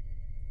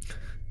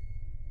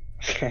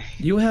 Okay.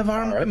 You have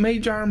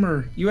mage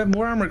armor. You have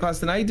more armor class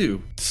than I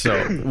do.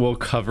 So, well,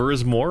 cover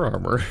is more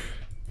armor.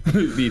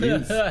 It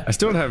is. I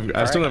still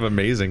don't have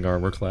amazing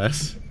armor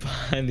class.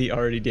 Behind the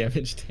already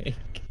damaged tank.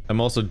 I'm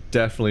also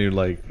definitely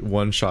like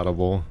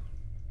one-shottable.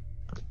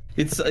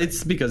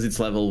 It's because it's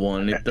level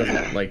 1. It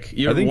doesn't like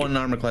you're I think- one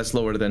armor class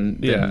lower than.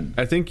 Yeah,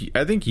 I think you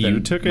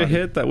then took a Marty.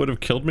 hit that would have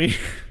killed me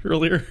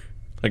earlier.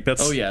 Like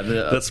that's Oh yeah,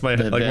 that's my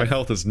the my death.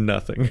 health is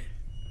nothing.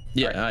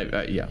 Yeah, I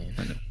know.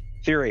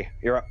 Theory,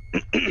 you're up.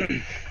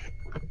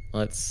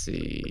 Let's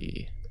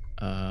see.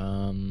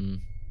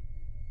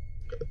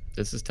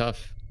 This is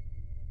tough.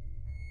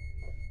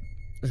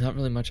 There's not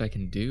really much I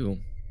can do.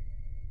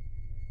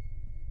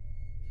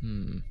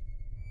 Do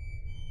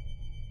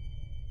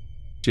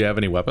you have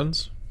any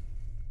weapons?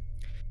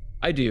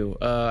 I do.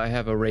 I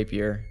have a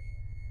rapier.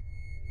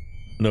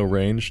 No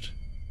ranged.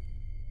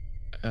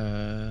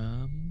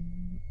 I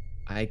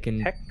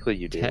can Technically,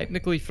 you do.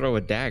 technically throw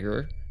a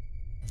dagger.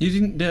 You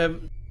didn't have.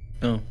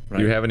 Oh, right.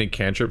 Do you have any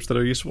cantrips that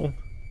are useful?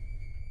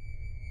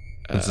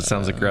 Since it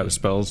sounds like you're out of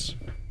spells.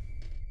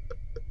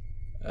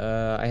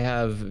 I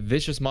have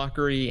vicious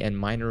mockery and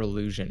minor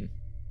illusion.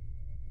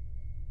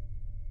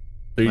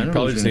 So you Minor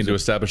probably just illusion need to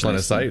is a establish line of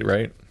nice sight, thing.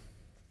 right?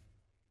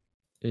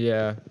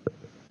 Yeah.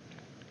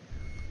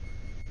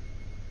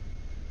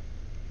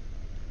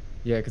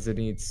 Yeah, because it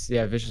needs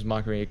vicious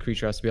mockery. A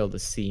creature has to be able to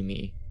see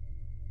me.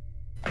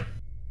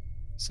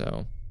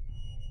 So,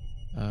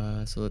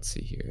 so let's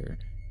see here.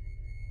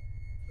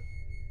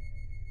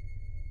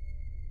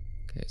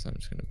 Okay, so I'm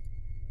just gonna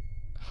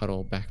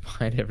huddle back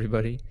behind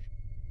everybody.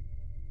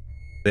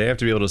 They have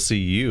to be able to see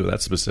you.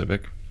 That's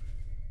specific.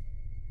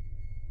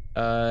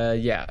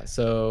 Yeah.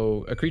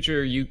 So a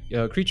creature you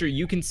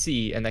can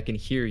see and that can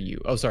hear you.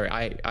 Oh, sorry.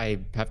 I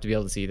have to be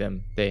able to see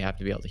them. They have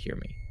to be able to hear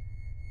me.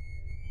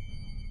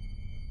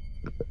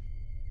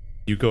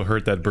 You go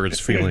hurt that bird's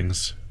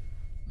feelings.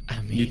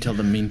 I mean, You tell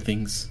them mean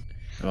things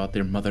about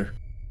their mother.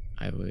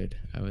 I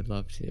would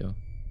love to. All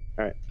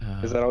right.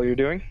 Uh, Is that all you're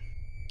doing?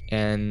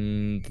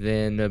 And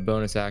then a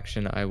bonus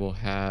action, I will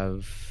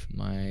have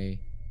my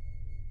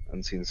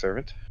Unseen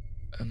servant.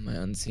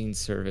 unseen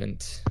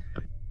servant.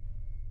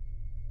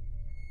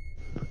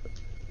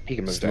 He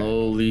can move down.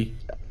 Slowly,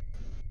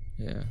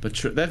 Yeah. but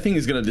that thing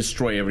is gonna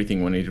destroy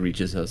everything when it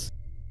reaches us.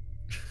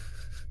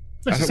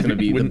 This is gonna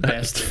be the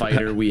best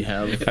fighter we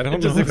have. I don't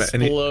It just know if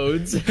any.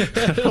 explodes.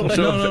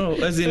 No,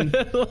 as in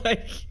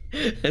like,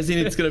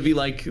 it's gonna be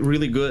like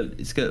really good.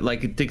 It's gonna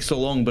like it takes so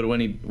long, but when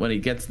he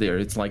gets there,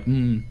 it's like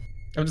I'm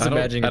just I don't,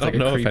 imagining. I It's don't like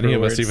know a if creeper any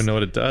of where us it's- even know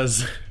what it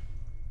does.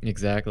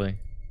 Exactly.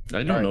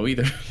 I don't know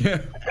either.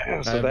 Yeah.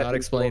 So I have that not is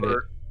explained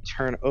your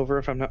turn over,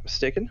 if I'm not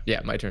mistaken.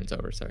 Yeah, my turn's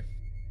over. Sorry.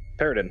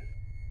 Paradin.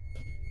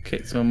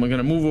 Okay, so I'm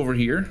gonna move over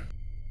here.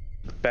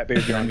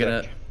 Batbeard, you're I'm on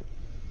gonna. deck.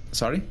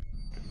 Sorry.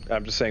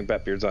 I'm just saying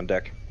Batbeard's on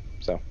deck.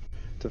 So,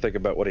 to think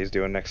about what he's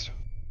doing next.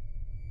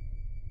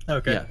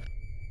 Okay.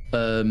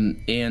 Yeah.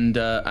 And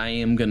I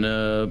am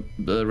gonna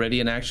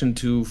ready an action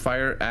to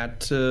fire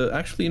at.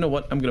 Actually, you know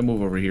what? I'm gonna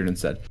move over here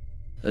instead.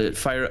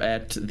 Fire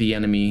at the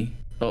enemy,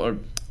 or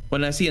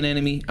when I see an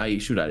enemy, I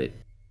shoot at it.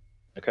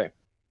 Okay.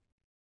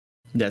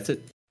 That's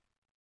it.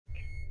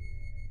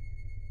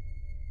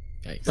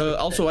 Yikes.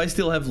 Also, I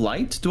still have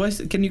light.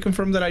 Can you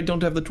confirm that I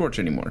don't have the torch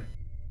anymore?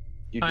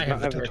 You do I not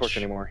have have the the torch torch.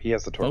 anymore. He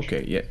has the torch.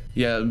 Okay,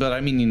 yeah, but I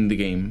mean in the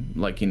game,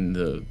 like in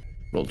the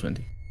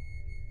Roll20,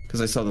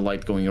 because I saw the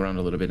light going around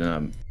a little bit and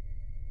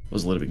I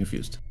was a little bit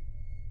confused.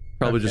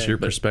 Probably just Okay, your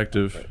but-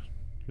 perspective,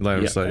 your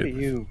line Yeah. of How do sight.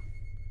 you...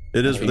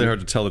 It is how do really you- hard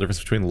to tell the difference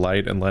between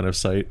light and line of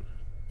sight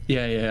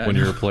Yeah, when I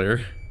you're know. a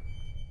player.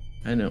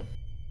 I know.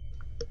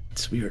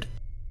 It's weird.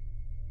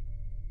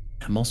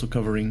 I'm also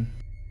covering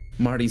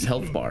Marty's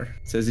health bar.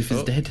 It says if he's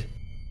Oh. dead.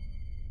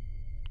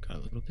 Got a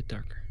little bit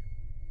darker.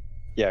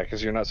 Yeah,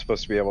 because you're not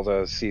supposed to be able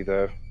to see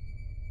the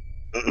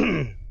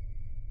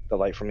the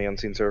light from the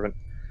unseen servant.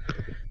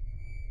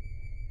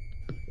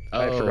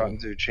 I had forgotten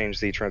to change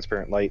the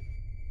transparent light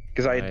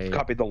because I had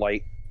copied the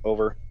light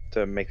over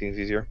to make things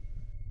easier.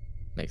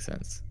 Makes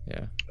sense.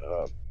 Yeah.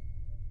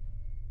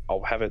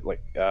 I'll have it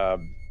like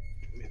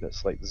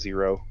that's like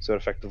 0, so it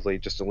effectively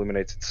just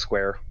illuminates its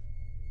square.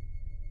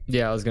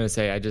 Yeah, I was gonna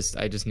say I just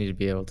need to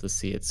be able to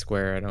see it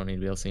square. I don't need to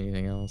be able to see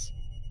anything else.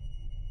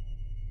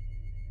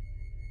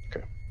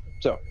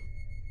 So,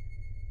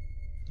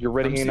 you're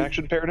ready I'm in see-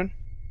 action, Paradin?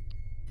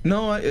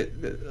 No,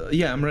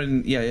 yeah, I'm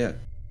ready. Yeah.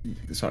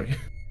 Sorry.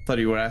 Thought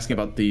you were asking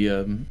about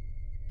the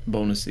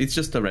bonus. It's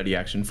just a ready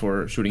action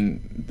for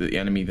shooting the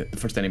enemy, the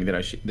first enemy that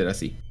I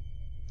see.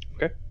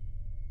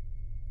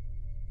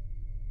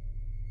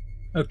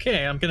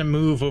 Okay, I'm gonna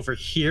move over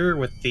here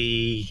with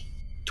the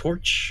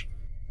torch,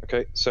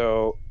 Okay,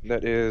 so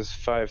that is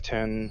 5,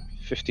 10,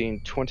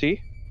 15,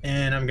 20.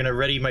 and I'm gonna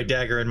ready my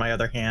dagger in my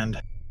other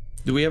hand.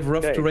 Do we have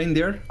rough Okay. terrain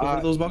there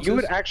over those boxes? You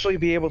would actually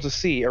be able to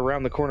see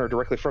around the corner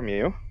directly from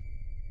you.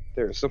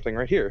 There's something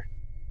right here.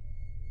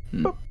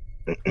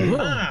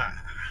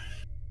 Ah,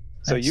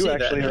 So I you see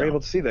that actually are now. able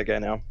to see that guy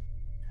now.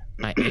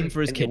 I aim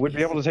for his And you would be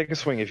kidneys. able to take a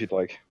swing if you'd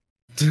like.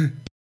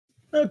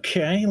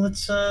 okay,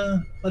 let's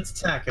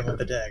attack him with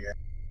the dagger.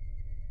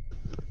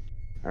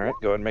 All right,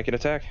 go ahead and make an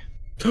attack.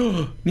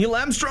 Neil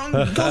Armstrong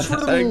goes for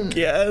the moon.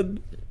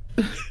 Again.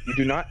 You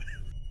do not,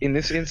 in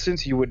this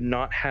instance, you would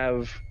not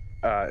have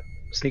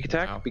sneak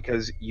attack Wow.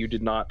 because you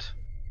did not.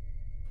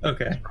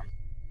 Okay.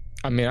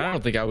 I mean, I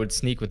don't think I would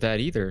sneak with that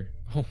either.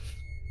 Oh,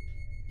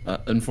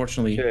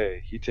 Unfortunately,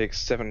 Okay, he takes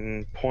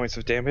 7 points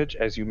of damage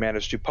as you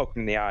manage to poke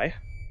him in the eye.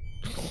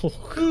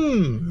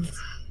 Hmm.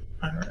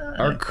 Alright.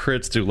 Our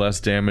crits do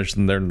less damage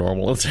than their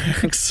normal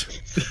attacks.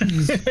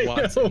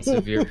 Watts in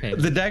severe pain.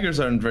 the daggers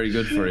aren't very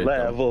good for it. though.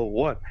 Level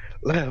 1.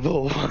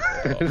 Level 1.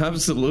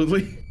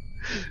 Absolutely.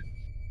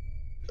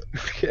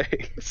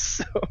 Okay,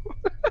 so.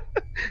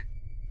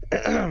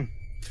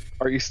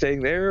 Are you staying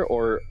there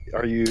or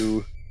are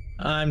you.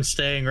 I'm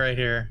staying right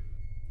here.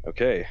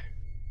 Okay.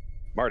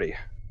 Marty.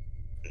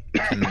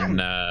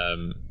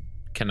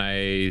 Can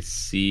I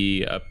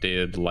see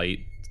updated light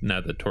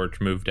now the torch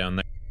moved down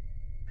there?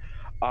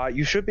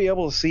 You should be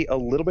able to see a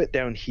little bit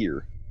down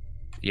here.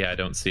 Yeah, I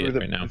don't see Through it the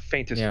right now.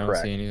 faintest Yeah, I don't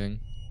crack. see anything.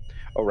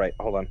 Oh, right.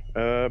 Hold on.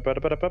 Boop.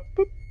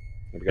 There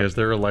we go. Is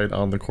there a light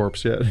on the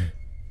corpse yet?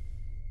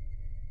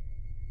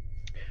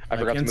 I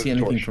forgot can't to see move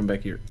the anything torch. from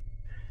back here.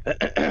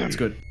 It's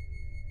good.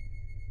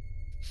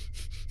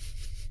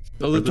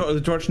 Oh,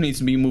 the torch needs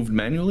to be moved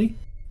manually?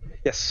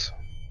 Yes.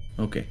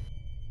 Okay.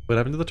 What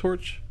happened to the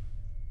torch?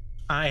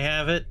 I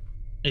have it.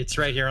 It's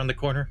right here on the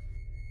corner.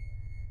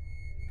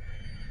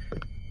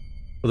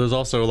 Well, there's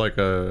also like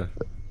a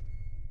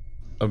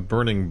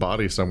burning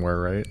body somewhere,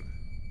 right?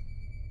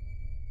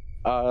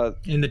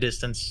 In the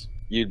distance.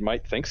 You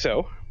might think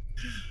so.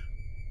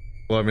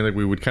 Well, I mean, like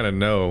we would kind of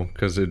know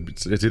because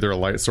it's either a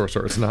light source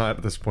or it's not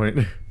at this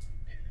point.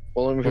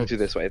 Well, let me put it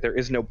this way. There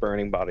is no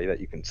burning body that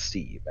you can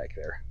see back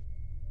there.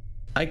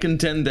 I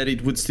contend that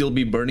it would still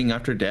be burning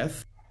after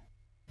death.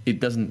 It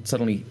doesn't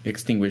suddenly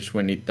extinguish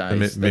when it dies.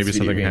 And That's maybe video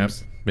something games.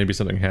 happened. Maybe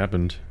something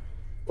happened.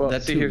 Well,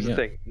 That see, too, here's yeah. the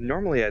thing.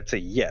 Normally I'd say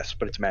yes,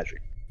 but it's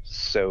magic.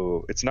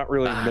 So it's not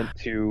really meant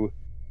to...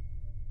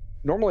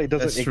 Normally it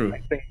doesn't That's true.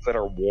 ignite things that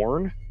are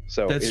worn,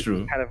 so That's it's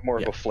true. kind of more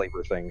Yeah. of a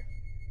flavor thing.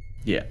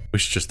 Yeah. We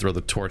should just throw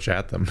the torch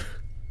at them.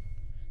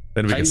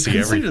 Then we I can see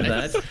considered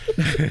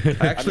everything. that.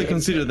 I actually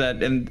considered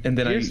that, and then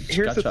Here's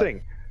got the shot.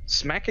 thing.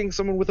 Smacking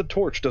someone with a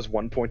torch does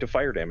 1 point of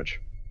fire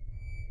damage.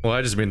 Well,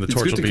 I just mean the It's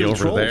torch good will to be kill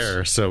over trolls.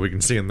 there, so we can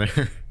see in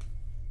there.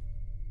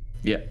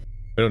 Yeah.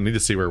 We don't need to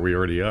see where we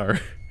already are.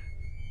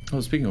 Oh,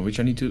 speaking of which,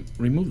 I need to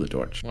remove the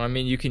torch. Well, I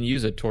mean, you can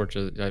use a torch.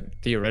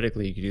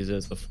 Theoretically, you could use it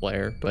as a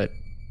flare, but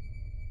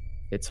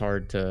it's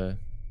hard to.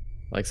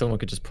 Like, someone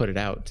could just put it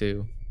out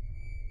too.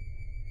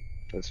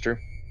 That's true.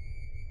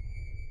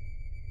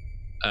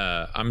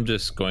 I'm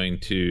just going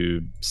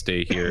to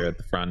stay here at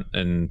the front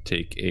and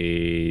take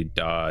a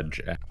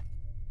dodge.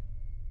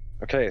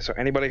 Okay, so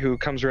anybody who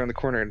comes around the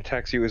corner and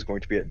attacks you is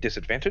going to be at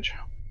disadvantage.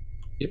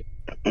 Yep.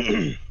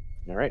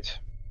 All right.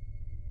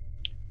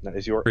 That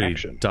is your Pretty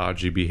action.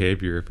 dodgy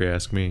behavior, if you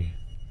ask me.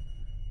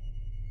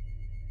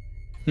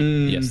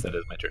 Yes, that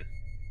is my turn.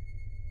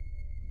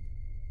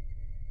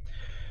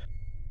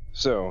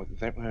 So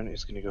that one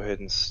is going to go ahead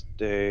and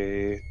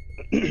stay.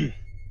 You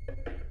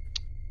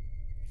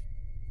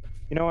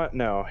know what?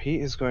 No, he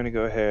is going to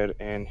go ahead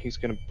and he's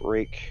going to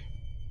break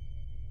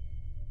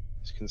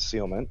his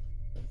concealment.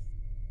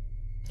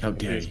 How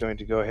dare He's you? going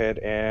to go ahead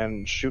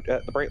and shoot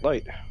at the bright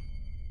light.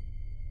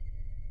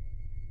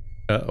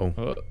 Uh-oh.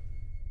 Oh,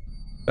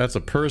 That's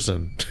a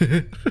person.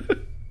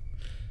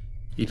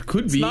 It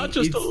could be.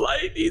 It's-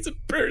 light, he's a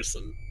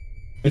person.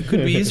 It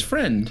could be his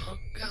friend.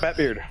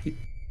 Batbeard.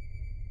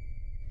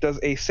 Does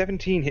a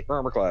 17 hit your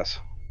armor class?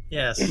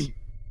 Yes.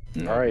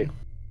 All right.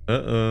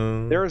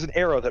 Uh-oh. There is an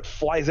arrow that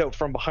flies out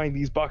from behind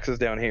these boxes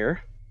down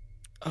here.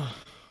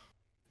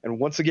 And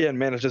once again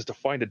manages to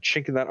find a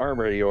chink in that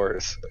armor of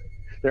yours.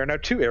 There are now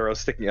 2 arrows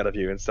sticking out of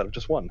you instead of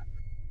just 1.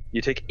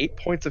 You take 8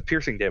 points of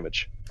piercing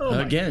damage. Oh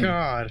my Again.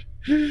 god.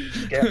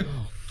 Yeah.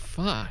 oh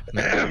fuck,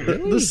 man.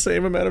 Really? The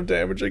same amount of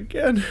damage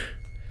again.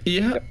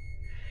 Yeah.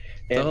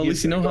 And Well, at he's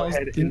least you know gonna how go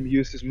ahead and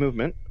use his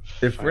movement.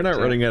 If we're not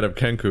running out of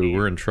Kenku,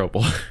 we're in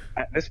trouble.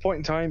 At this point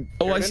in time,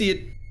 Oh, I Aaron, see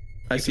it.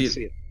 I you see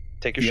can it.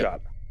 Take a Yep.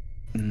 shot.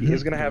 Mhm. He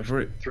is going to have Go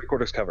for it.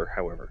 3/4 cover,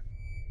 however.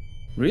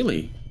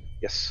 Really?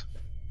 Yes.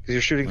 Because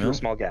you're shooting through Well. a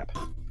small gap.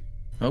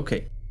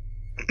 Okay.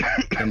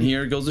 And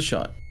here goes the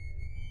shot.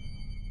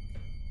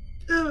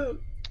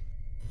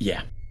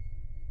 Yeah.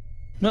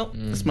 Well,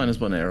 it's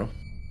 -1 arrow.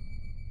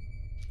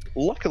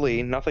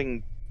 Luckily,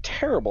 nothing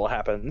terrible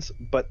happens,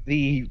 but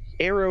the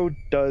arrow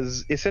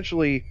does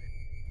essentially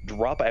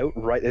drop out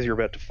right as you're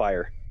about to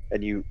fire,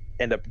 and you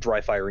end up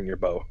dry firing your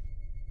bow.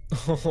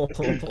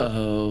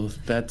 Oh,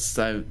 that's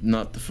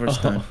not the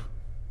first time.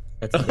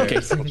 That's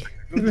embarrassing.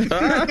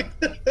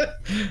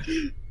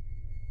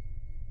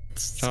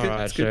 It's All good,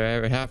 right, it's good.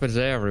 sure, it happens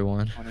to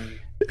everyone.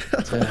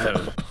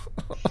 20,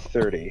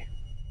 30.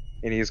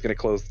 And he's going to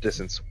close the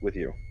distance with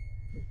you.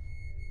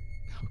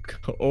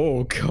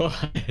 Oh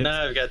god.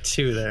 Now I've got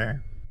 2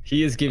 there.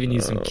 He is giving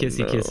you some Oh,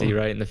 kissy no.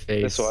 right in the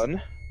face. This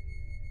one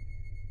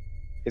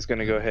is going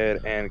to go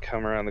ahead and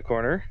come around the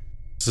corner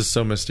This is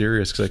so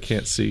mysterious because I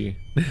can't see.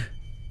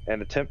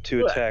 and attempt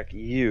to attack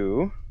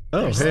you,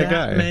 Oh, There's hey, that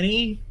guy.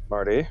 many?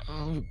 Marty.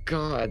 Oh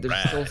god, there's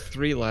still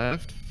 3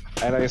 left.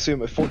 And I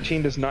assume a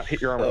 14 does not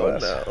hit your armor Oh,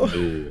 class. no.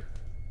 Ooh.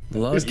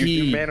 Because you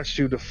Lucky. do manage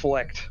to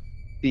deflect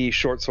the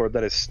short sword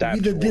that is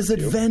stabbed With a towards you.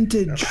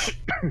 disadvantage.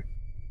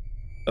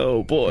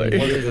 Oh, boy. He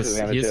What is is, this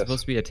he advantage? is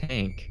supposed to be a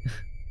tank.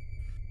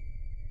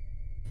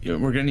 Yeah,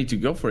 we're gonna need to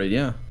go for it,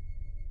 yeah.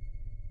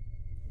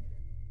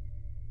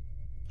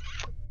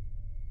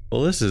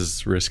 Well, this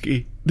is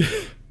risky.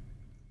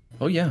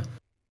 Oh, yeah.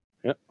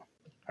 All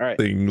right,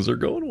 Things are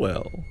going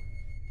well.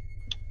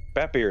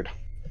 Batbeard.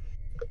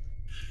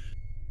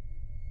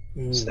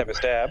 Ooh. Stab a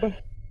stab.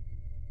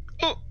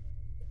 Oh.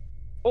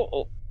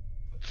 Oh.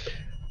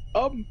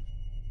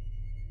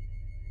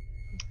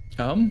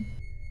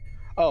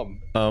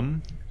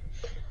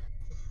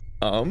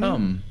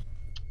 Um.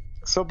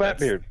 So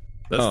Batbeard.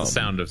 That's Oh. the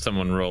sound of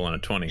someone rolling a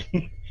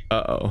 20.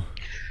 Uh-oh.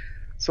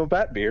 So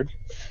Batbeard.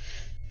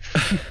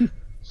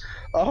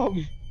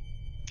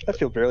 I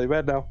feel barely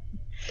bad now.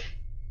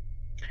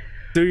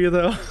 Do you,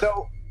 though?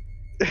 So,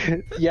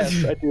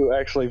 yes, I do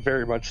actually,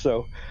 very much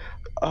so.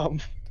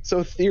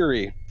 So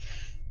theory.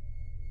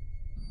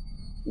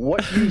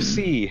 What you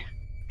see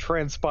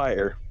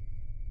transpire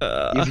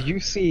is you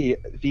see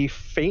the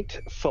faint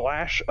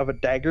flash of a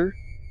dagger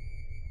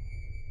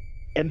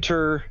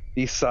enter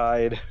the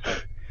side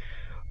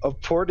of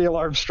poor Neil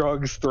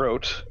Armstrong's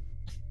throat,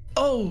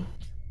 Oh.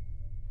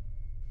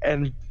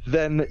 and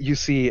then you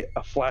see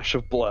a flash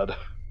of blood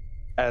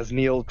as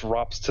Neil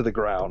drops to the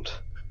ground.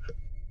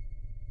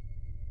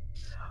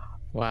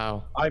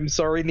 Wow. I'm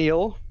sorry,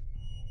 Neil,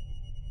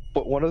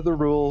 but one of the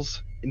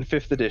rules in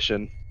 5th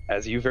edition,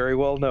 as you very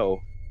well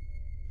know,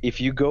 if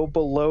you go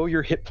below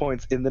your hit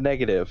points in the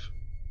negative,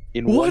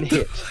 in one What the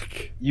hit,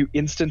 fuck? you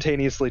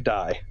instantaneously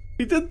die.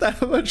 He did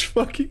that much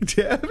fucking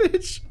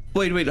damage?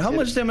 Wait, how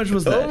much damage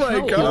was that? Oh my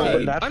How- God.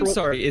 wait, Natural- I'm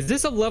sorry, is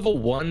this a level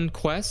 1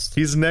 quest?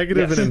 He's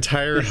negative Yes. an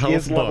entire This health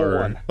is level bar.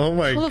 1. Oh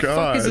my How the god.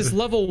 fuck is this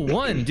level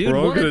 1, dude? We're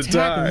all One gonna attack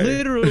die.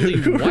 literally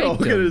We're all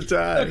wiped gonna him.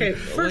 die. Okay,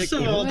 first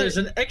Like, of all, what? there's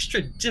an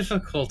extra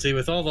difficulty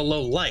with all the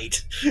low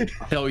light.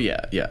 Hell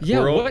yeah. Yeah,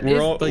 we're all, what we're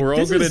is- all, like, we're all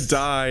this gonna is-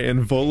 die,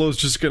 and Volo's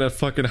just gonna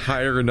fucking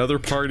hire another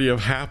party of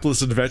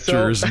hapless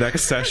adventurers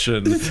next session,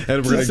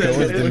 and we're gonna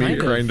go into the meat Kind of.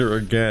 grinder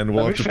again.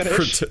 We'll Let have me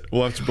to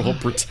finish. we'll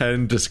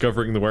pretend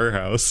discovering the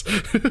warehouse.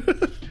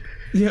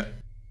 Yeah.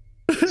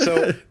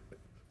 So,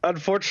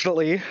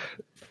 unfortunately,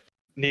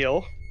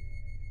 Neil,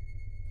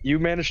 you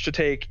managed to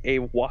take a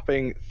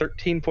whopping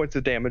 13 points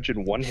of damage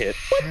in one hit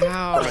from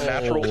a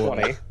natural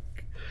 20.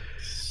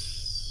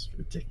 It's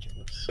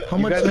ridiculous. How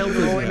You much guys health have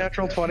is been rolling that?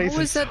 natural 20s. How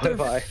is that so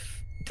have I.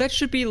 that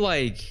should be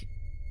like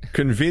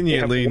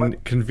Conveniently, They have one-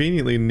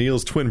 conveniently,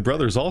 Neil's twin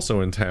brother's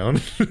also in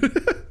town.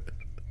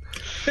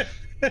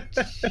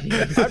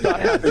 I'm not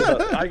happy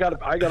about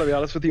I gotta be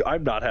honest with you,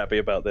 I'm not happy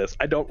about this.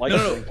 I don't like No,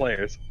 no. killing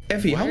players.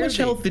 Effie, how Why are much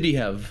they- health did he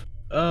have?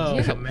 Oh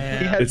Yeah,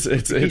 man. He had, It's he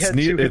had 2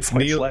 Neil, hit it's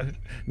points Neil, left.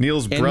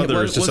 Neil's And brother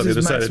what is just was on the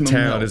his other side of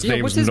maximum town. health? His Yeah,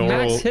 name's what's his max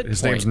Norl. hit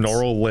His name's points?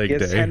 Norl Leg He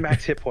has Day. 10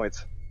 max hit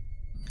points.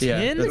 Yeah,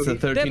 10? that's a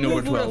 13 that over move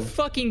would have 12.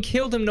 fucking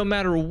killed him no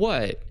matter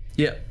what.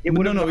 Yeah. It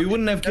would've No, he knocked-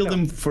 wouldn't have killed no.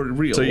 him for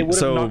real. So, It would've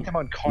so knocked him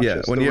unconscious.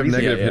 yeah, when The you have reason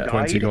negative he hit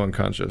points, you died- go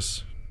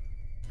unconscious.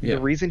 Yeah.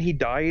 The reason he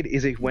died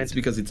is he went It's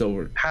because it's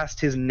over.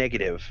 past his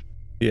negative.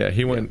 Yeah,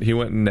 he went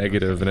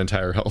negative an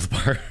entire health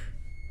bar.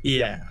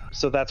 Yeah.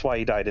 So that's why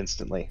he died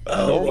instantly.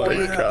 Oh my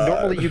God.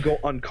 Normally you go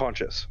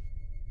unconscious.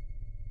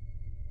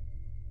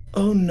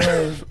 Oh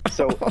no.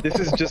 So this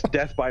is just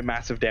death by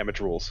massive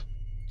damage rules.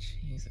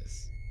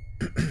 Jesus.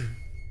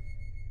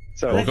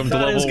 So I Welcome to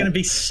thought it was level- going to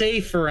be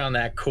safe around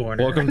that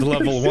corner. Welcome to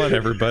level 1,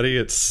 everybody.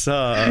 It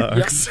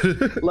sucks.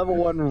 level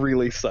 1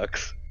 really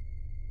sucks.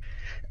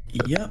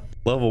 Yep.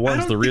 Level I 1's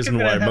don't the think reason I'm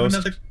gonna why have most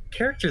another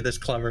character this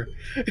clever.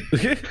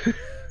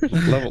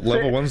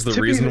 level 1's the To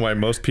be- reason why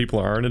most people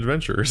aren't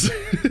adventurers.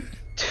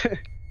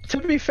 To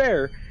be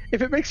fair,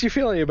 if it makes you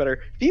feel any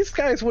better, these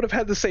guys would have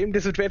had the same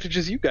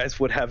disadvantages you guys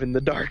would have in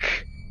the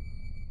dark.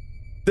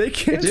 They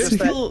can't It's just see.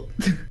 Still,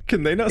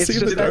 Can they not It's see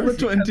in just the that dark?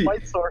 20.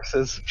 light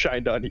sources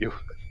shined on you.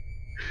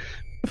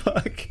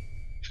 Fuck.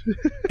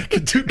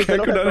 Dude, They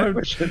don't could have not have,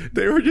 vision.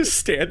 they were just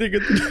standing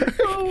in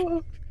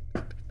the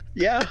dark.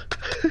 Yeah.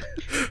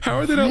 How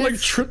are they not like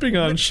tripping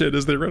on shit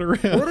as they run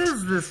around?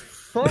 is this?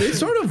 they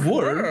sort of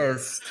were.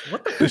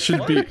 What the They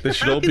should be. They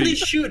should How all can they be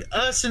shoot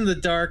us in the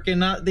dark and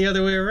not the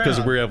other way around?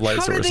 because we have light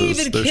How did sources. they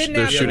even they're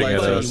kidnap shooting at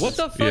anybody? us. What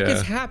the fuck Yeah.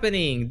 is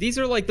happening? These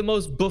are like the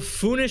most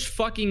buffoonish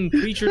fucking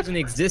creatures in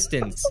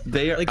existence.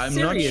 They are. Like, I'm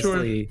not sure.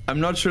 seriously. I'm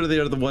not sure they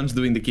are the ones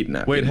doing the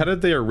kidnapping. Wait, how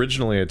did they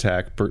originally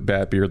attack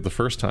Batbeard the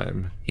first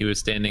time? He was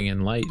standing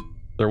in light.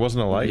 There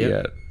wasn't a light Yep.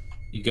 yet.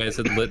 You guys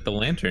had lit the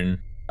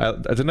lantern.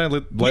 Didn't I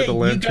light the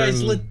lantern? You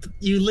guys lit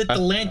the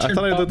lantern. I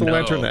thought I lit the No.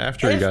 lantern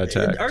after he got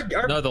attacked.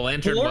 Our No, the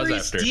lantern was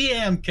glorious after.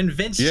 DM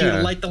convinced you Yeah.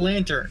 to light the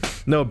lantern.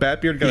 No,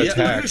 Batbeard got Yeah.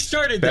 attacked. Who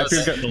started Batbeard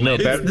this? got, The no,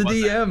 lantern It's Bat,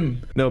 the DM.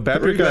 no,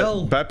 Batbeard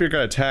Rebel.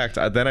 got attacked.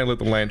 Then I lit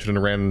the lantern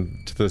and ran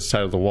to the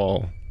side of the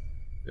wall.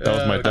 That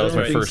was my I don't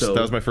think first so.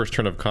 that was my first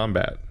turn of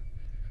combat.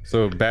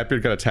 So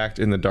Batbeard got attacked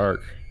in the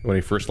dark when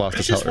he first lost I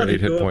his just wanna 8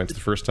 hit go up points the-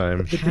 the first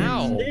time.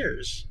 How?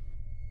 Stairs.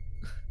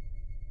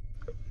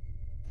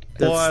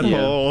 Plot yeah.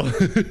 hole.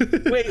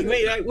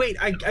 Wait!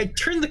 I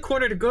turned the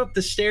corner to go up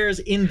the stairs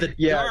in the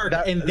Yeah, dark,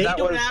 that- and they that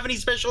don't was- have any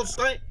special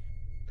sight.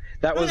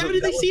 That was How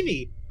did they see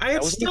me? I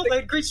had was a stealth. I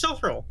had great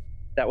stealth roll.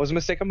 That was a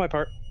mistake on my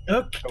part.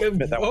 Okay,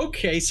 admit that one.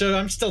 okay, so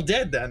I'm still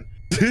dead then.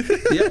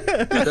 Yeah.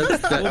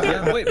 That's, that, Well,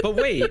 yeah.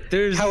 wait.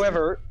 There's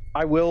However,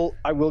 I will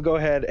go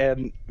ahead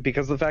and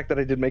because of the fact that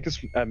I did make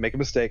a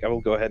mistake, I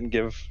will go ahead and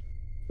give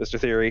Mr.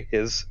 Theory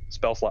his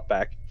spell slot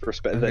back for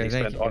that Okay, he thank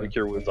spent you. on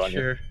cure wounds on you.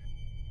 Sure.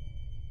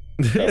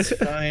 That's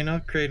fine. I'll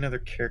create another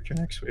character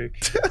next week.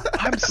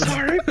 I'm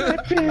sorry,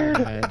 Blackbeard.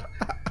 God.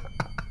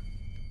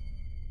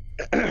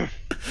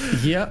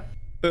 Yeah.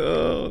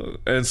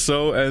 And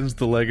so ends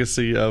the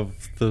legacy of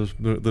the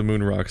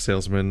Moonrock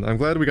salesman. I'm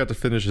glad we got to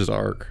finish his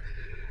arc.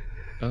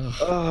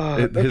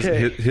 Ugh.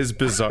 His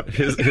bizarre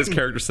his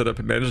character setup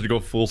managed to go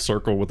full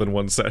circle within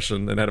one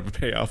session and had a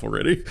payoff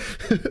already.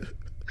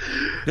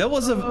 That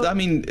was I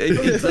mean,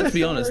 let's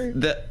be honest.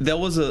 That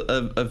was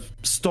a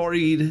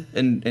storied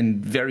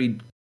and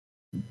varied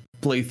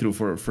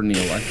playthrough for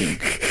Neil. I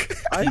think.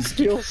 I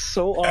feel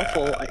so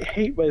awful. I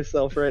hate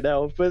myself right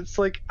now, but it's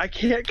like I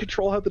can't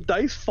control how the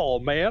dice fall,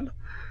 man.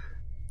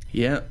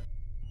 Yeah.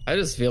 I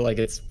just feel like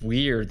it's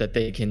weird that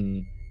they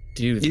can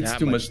do It's that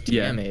too much much-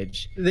 yeah.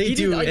 damage. They He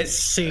do did, like,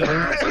 insane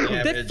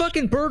That damage.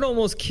 fucking bird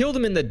almost killed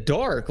him in the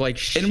dark. Like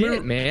shit, we're-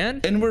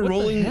 man. and we're What the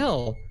rolling-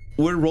 hell?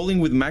 We're rolling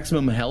with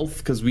maximum health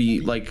because we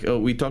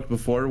we talked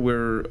before.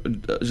 We're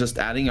just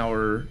adding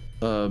our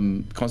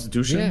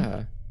constitution.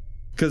 Yeah.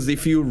 Because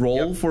if you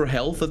roll for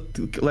health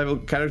at level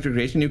character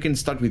creation, you can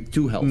start with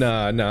 2 health.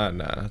 Nah.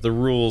 The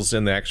rules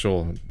in the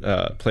actual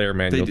player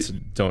manual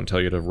don't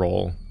tell you to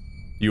roll.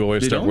 You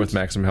always They start don't? with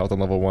maximum health on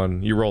level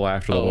 1. You roll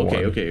after level Oh, okay,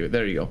 1. okay,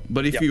 there you go.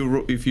 But if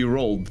you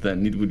rolled,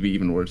 then it would be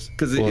even worse.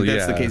 Because Well,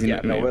 that's the yeah. case in Yeah,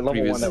 no, at level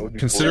previous. 1 that would be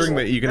Considering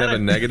that you can have a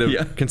negative,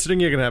 Yeah.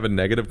 considering you can have a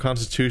negative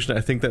constitution,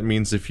 I think that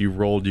means if you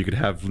rolled, you could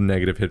have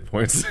negative hit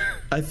points.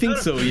 I think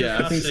so.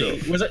 Yeah, I think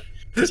so.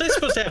 Was I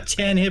supposed to have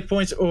 10 hit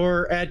points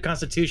or add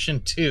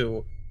Constitution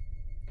 2?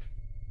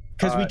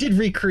 Because we did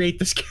recreate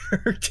this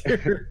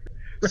character.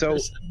 So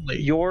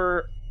recently.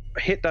 your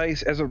hit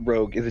dice as a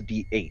rogue is a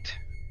D8.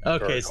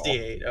 Okay, it's Recall.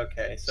 D8.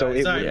 Okay, So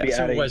it sorry, would be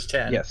so adding. it was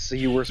 10. Yes, so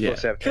you were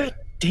supposed to have 10.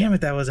 damn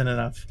it, that wasn't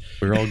enough.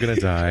 We're all gonna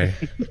die.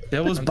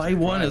 That was I'm by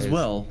one as surprised.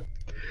 well.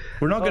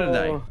 We're not gonna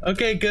die.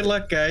 Okay, good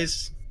luck,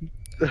 guys.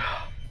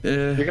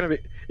 You're gonna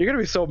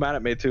be so mad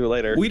at me too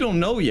later. We don't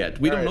know yet.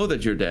 We don't Alright. know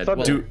that you're dead.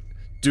 Thunder. Well,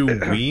 Do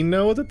we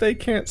know that they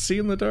can't see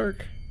in the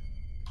dark?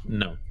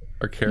 No.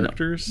 Our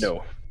characters?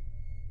 No.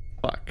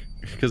 Fuck.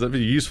 Because that'd be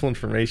useful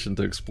information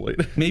to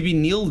exploit. maybe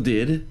Neil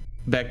did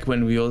back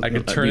when we all. I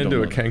could turn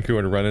into a Kenku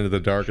and run into the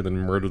dark and then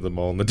murder them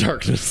all in the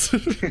darkness.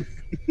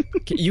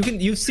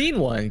 You've seen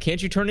one.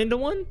 Can't you turn into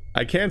one?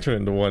 I can turn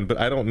into one, but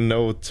I don't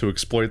know to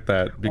exploit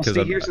that because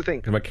see, here's the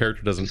thing. my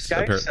character doesn't The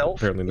sky itself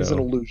apparently know. is an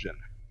illusion.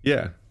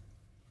 Yeah.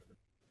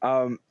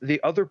 The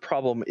other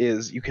problem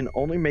is you can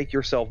only make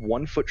yourself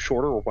 1 foot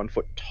shorter or 1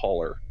 foot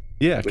taller.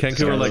 Yeah, With Kenku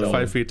the are like sky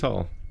 5 feet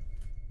tall.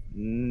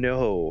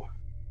 No.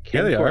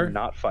 Yeah, they Kenku are.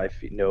 not 5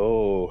 feet.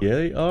 No. Yeah,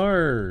 they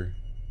are.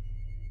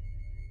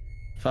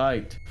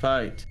 Fight.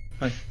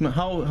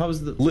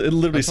 How's the? It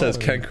literally says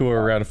thought- Kenku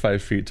are around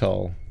 5 feet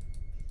tall.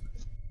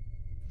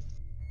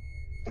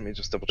 Let me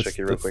just double check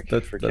you real quick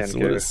That's for what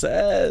Kenku. it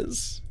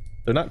says.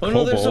 They're not Oh, kobolds.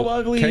 no, they're so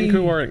ugly.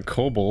 Kenku aren't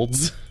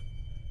kobolds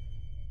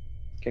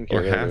Kenku,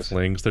 or there it is.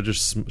 halflings. They're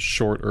just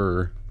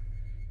shorter.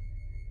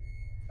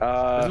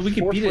 There's a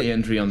Wikipedia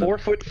entry on them.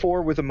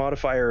 4'4" with a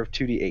modifier of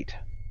 2d8.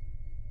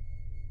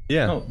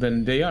 Yeah. Oh,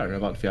 then they are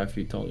about 5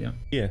 feet tall. Yeah.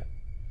 Yeah.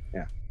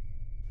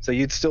 So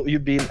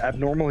you'd be an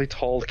abnormally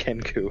tall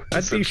Kenku. I'd be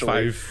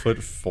essentially.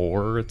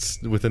 5'4".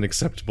 It's within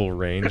acceptable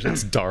range.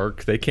 It's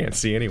dark. They can't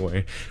see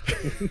anyway.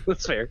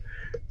 That's fair.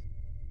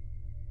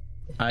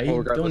 I Well, don't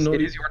regardless, know.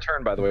 it is your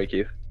turn, by the way,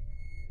 Keith.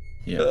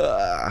 Yeah.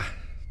 Ugh.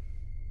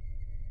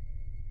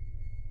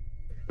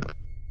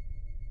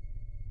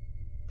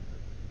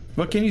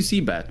 What can you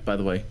see, Bat? By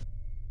the way,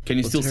 can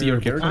you Well, still see your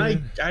terrible.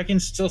 character? I can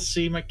still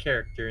see my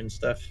character and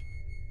stuff.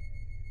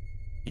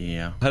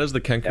 Yeah. How does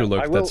the Kenku Yeah,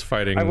 look I will- that's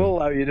fighting? I will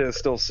allow you to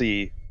still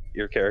see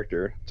your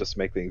character, just to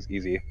make things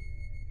easy.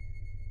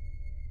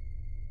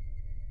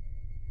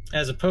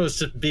 As opposed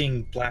to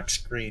being black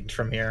screened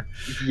from here.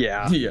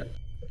 Yeah. Yeah.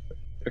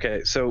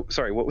 Okay, so,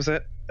 sorry, what was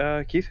that,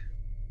 Keith?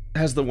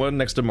 Has the one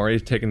next to Marty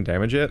taken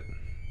damage yet?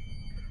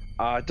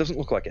 It doesn't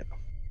look like it.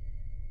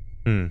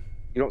 Hmm.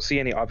 You don't see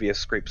any obvious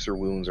scrapes or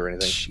wounds or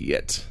anything.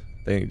 Shit.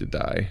 They need to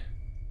die.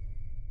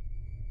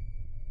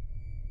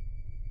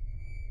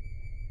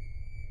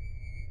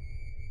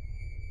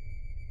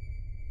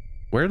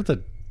 Where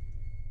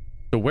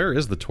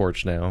is the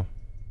torch now?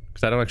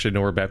 Because I don't actually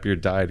know where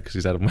Batbeard died because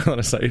he's out of my line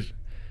of sight.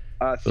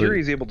 Theory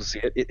is able to see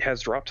it. It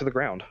has dropped to the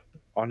ground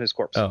on his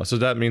corpse. Oh, so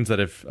that means that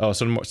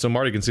so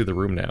Marty can see the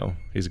room now.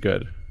 He's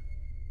good,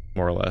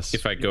 more or less.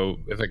 If I go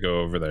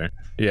over there.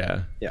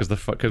 Yeah,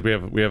 because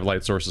we have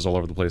light sources all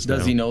over the place. Does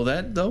now. he know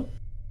that though?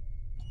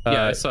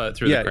 Yeah, I saw it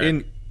through the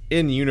crack.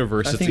 in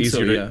universe, I it's think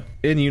so, easier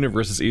in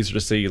universe it's easier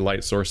to see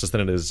light sources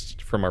than it is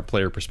from our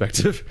player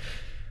perspective.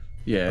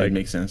 Yeah, Like- it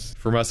makes sense.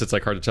 From us, it's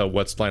like hard to tell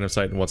what's line of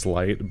sight and what's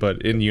light.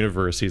 But in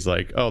universe, he's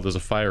like, "Oh, there's a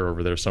fire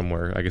over there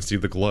somewhere. I can see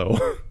the glow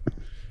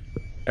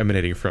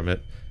emanating from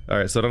it." All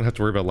right, so I don't have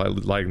to worry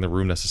about lighting the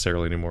room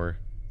necessarily anymore.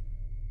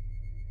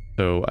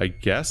 So I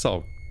guess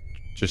I'll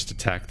just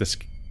attack this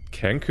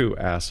Kenku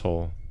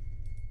asshole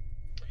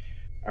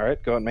All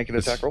right, go ahead and make an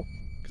This- attack roll.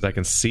 because I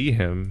can see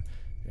him,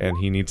 and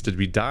he needs to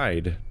be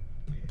died.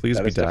 Please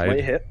That be is definitely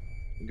a died. hit.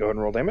 Go ahead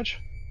and roll damage.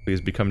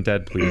 Please become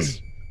dead,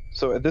 please.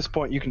 So at this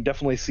point, you can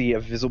definitely see a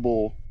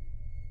visible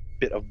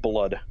bit of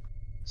blood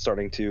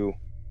starting to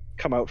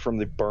come out from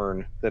the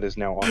burn that is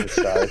now on his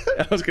side.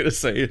 I was gonna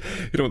say, you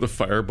know, with the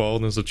fireball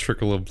and there's a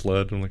trickle of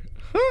blood. I'm like,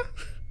 huh?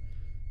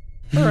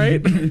 All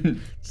right,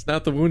 it's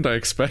not the wound I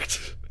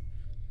expect.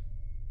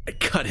 I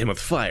cut him with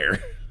fire.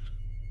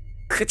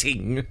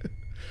 Ka-ting.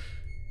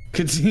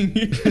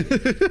 Continue.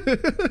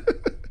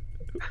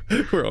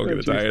 We're all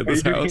gonna die in Are you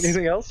this doing house.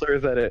 anything else, or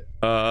is that it?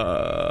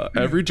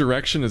 Every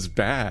direction is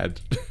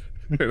bad.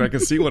 And I can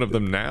see one of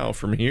them now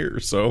from here,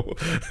 so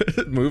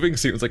moving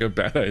seems like a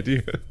bad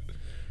idea.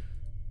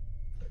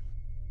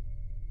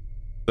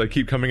 They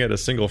keep coming at a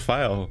single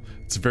file.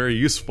 It's very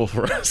useful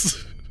for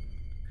us.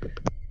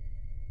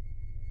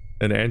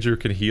 And Andrew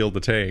can heal the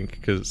tank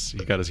because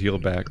he got his heal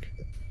back.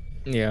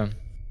 Yeah.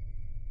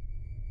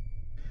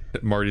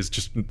 Marty's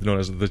just known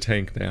as the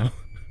tank now.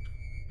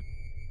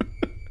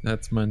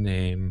 That's my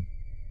name.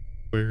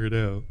 Wear it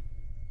out.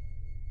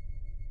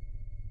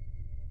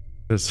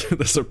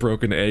 There's a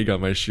broken egg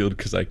on my shield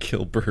because I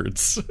kill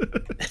birds.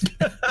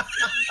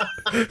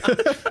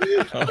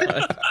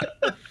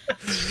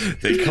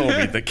 They call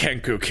me the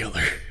Kenku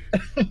killer.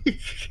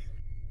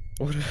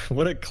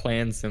 What a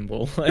clan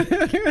symbol. Man.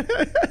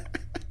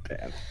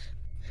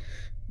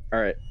 All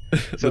right.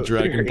 So, the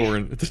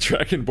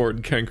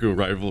Dragonborn Kenku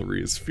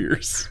rivalry is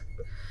fierce.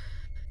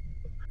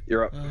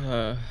 You're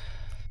up.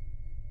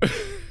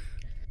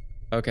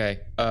 Okay.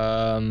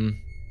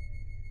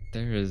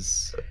 There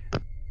is.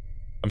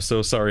 I'm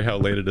so sorry how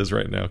late it is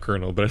right now,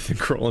 Colonel, but I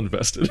think we're all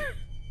invested.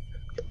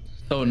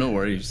 Oh, no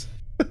worries.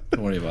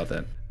 Don't worry about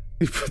that.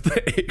 You put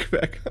the egg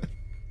back on.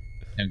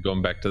 And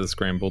going back to the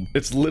scrambled.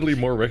 It's literally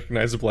more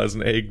recognizable as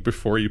an egg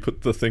before you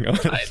put the thing on.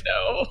 I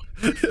know.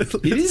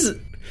 It is.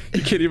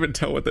 You can't even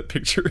tell what that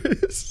picture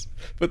is.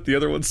 But the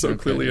other one's so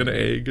clearly an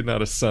egg,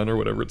 not a sun or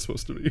whatever it's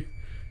supposed to be.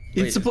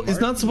 It's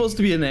not supposed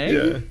to be an egg.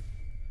 Yeah.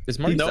 Is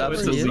Marty No, still it where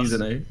he absolutely is?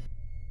 is an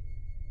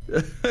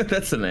egg.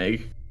 That's an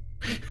egg.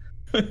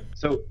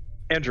 So,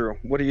 Andrew,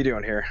 what are you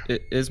doing here?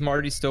 Is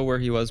Marty still where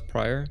he was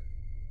prior?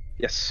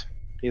 Yes,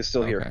 he is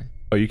still here. Okay.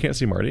 Oh, you can't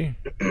see Marty?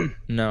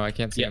 No, I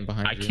can't see him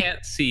behind I you.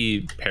 can't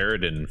see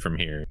Paradin from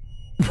here.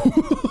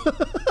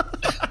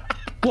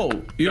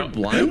 Whoa, you're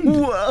blind?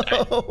 Whoa!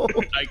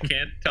 I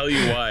can't tell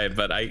you why,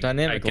 but I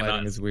Dynamic cannot.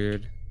 lighting is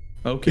weird.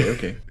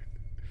 Okay.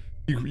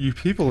 You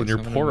people and your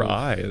I'm gonna poor move.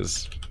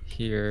 eyes.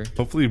 Here.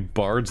 Hopefully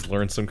bards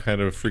learn some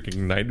kind of freaking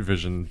night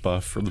vision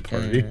buff from the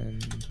party.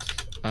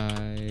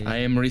 And I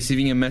am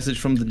receiving a message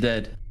from the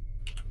dead.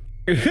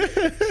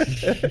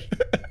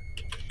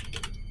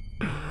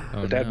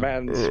 Oh, The dead no.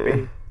 man's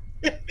speak.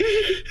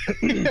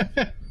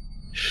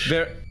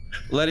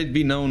 Let it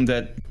be known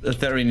that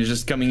Therian is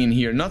just coming in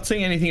here, not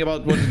saying anything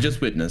about what he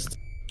just witnessed.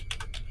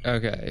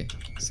 Okay,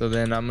 so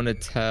then I'm gonna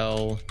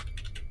tell.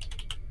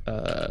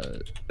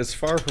 It's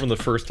far from the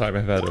first time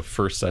I've had a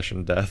first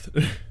session death.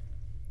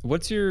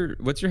 What's your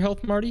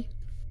health, Marty?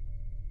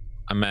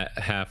 I'm at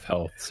half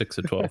health, 6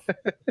 of 12.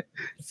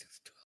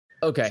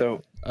 Okay.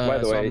 So, by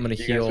the so way, I'm gonna you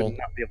guys heal. would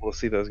not be able to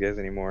see those guys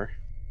anymore.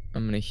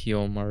 I'm gonna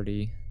heal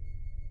Marty.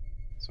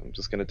 So I'm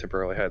just going to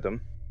temporarily hide them.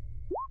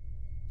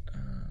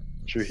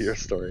 Should we hear a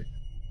story?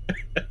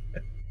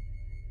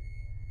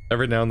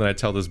 Every now and then I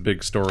tell this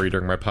big story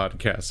during my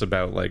podcast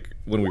about like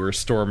when we were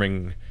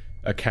storming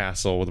a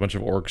castle with a bunch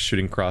of orcs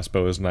shooting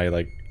crossbows, and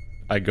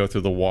I go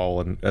through the wall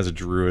and as a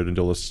druid and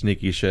do all this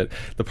sneaky shit.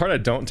 The part I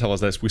don't tell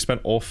is that we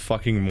spent all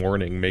fucking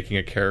morning making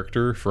a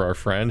character for our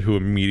friend who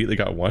immediately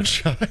got one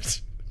shot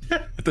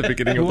at the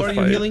beginning of Who the are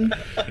fight. you healing?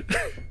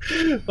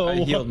 I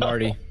healed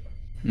Marty.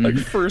 Like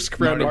first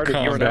round of Marty, you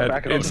are now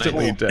back combat, on the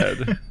instantly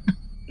table. dead.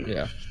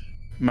 Yeah.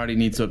 Marty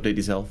needs to update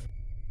his health.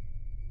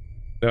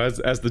 Now, as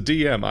the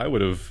DM, I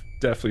would have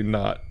definitely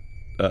not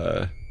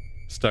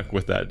stuck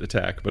with that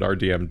attack, but our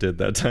DM did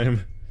that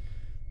time.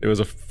 It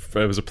was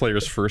a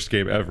player's first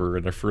game ever,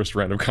 in their first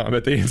round of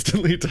combat, they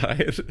instantly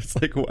died. It's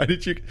like, why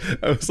did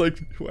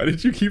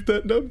you keep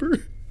that number?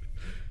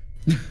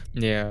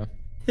 Yeah.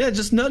 Yeah,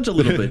 just nudge a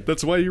little bit.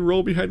 That's why you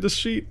roll behind the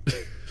sheet.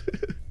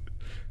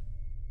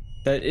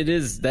 That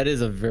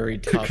is a very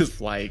 'Cause-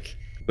 tough like.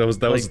 That was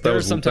there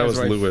are some times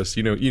where I- Lewis.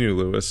 You knew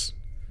Lewis.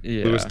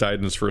 Yeah. Lewis died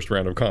in his first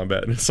round of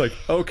combat, and it's like,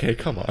 okay,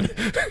 come on.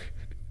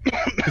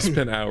 I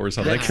spent hours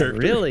on that Yeah, character,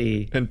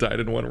 really? and died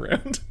in one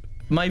round.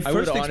 My I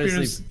would first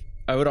experience.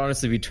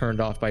 honestly be turned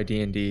off by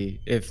D&D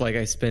if like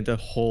I spent a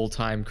whole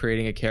time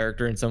creating a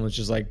character and someone's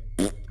just like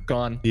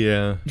gone.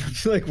 Yeah. I'd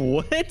be like,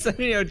 what? I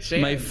didn't have a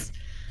chance.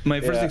 My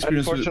first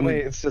experience. Unfortunately,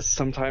 it's just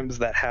sometimes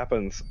that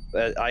happens.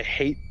 I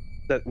hate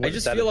that. I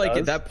just that feel it like does.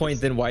 at that point,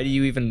 then why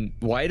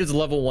does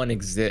level 1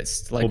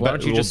 exist? Like, why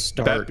don't you just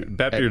start?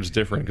 Batbeard's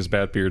different because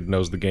Batbeard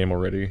knows the game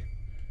already.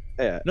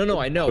 Yeah. No,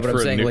 I know, but I'm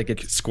For a saying new- like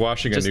it's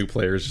squashing just- a new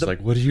player is just like,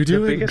 what are you The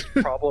doing? biggest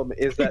problem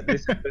is that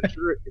this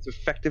adventure is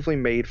effectively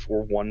made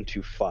for 1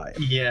 to 5,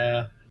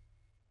 Yeah.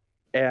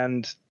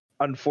 and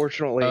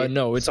unfortunately,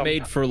 no, it's some-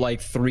 made for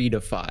like 3 to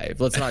 5.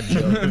 Let's not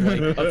joke. Like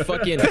a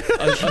fucking a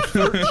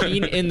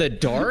 13 in the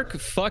dark.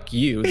 Fuck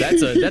you.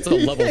 That's a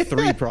level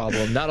 3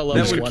 problem, not a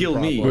level That would 1 kill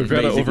me. problem. We've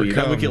got to Basically, that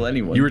overcome. would kill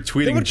anyone. You were That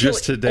tweeting would kill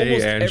just today,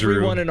 almost Andrew.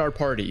 everyone in our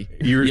party.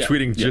 You were Yeah,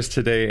 tweeting yeah. just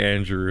today,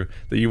 Andrew,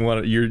 that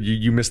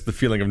you missed the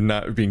feeling of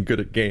not being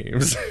good at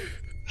games.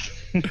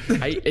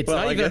 It's Well,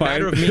 not I even a guess-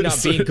 matter of me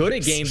not being good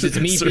at games. It's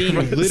me being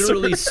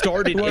literally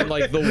started in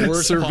like the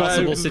worst possible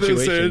Survived this,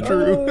 situation.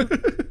 Andrew.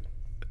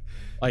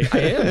 Like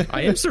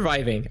I am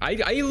surviving.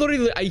 He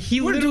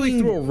literally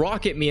threw a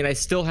rock at me and I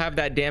still have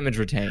that damage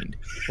retained.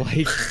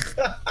 Like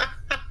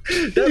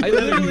I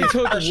literally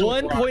took Special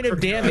 1 rock point of from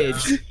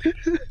damage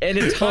in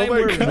a time my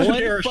where God. one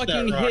Cherish that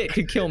fucking rock. hit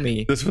could kill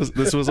me. This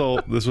was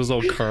all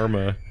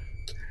karma.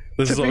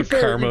 This is To be all fair,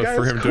 karma you guys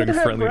for him could doing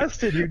have friendly.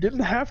 rested. You didn't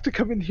have to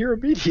come in here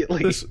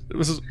immediately.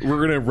 We're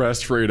gonna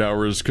rest for 8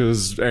 hours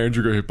because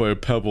Andrew got hit by a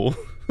pebble.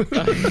 Come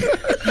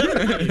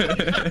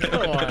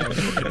on.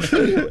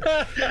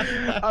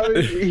 I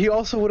mean, he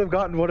also would have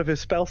gotten one of his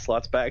spell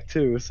slots back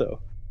too. So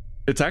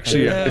It's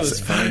actually Yeah, it was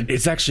fine.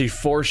 it's actually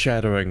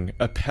foreshadowing.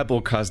 A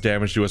pebble caused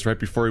damage to us right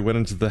before we went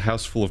into the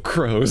house full of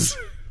crows.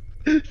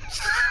 and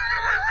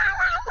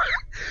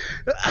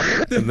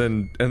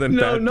then No,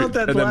 Batbeard, not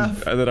that and laugh.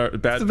 Then, and then our the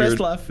best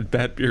laugh.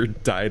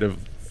 Batbeard died of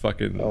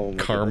fucking Oh my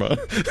karma.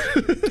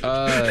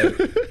 oh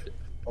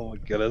my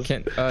goodness.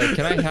 Can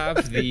I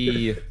have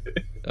the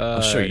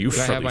I'll show you can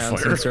I have my friendly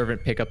unseen fire.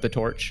 servant pick up the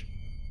torch?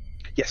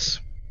 Yes,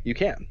 you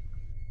can.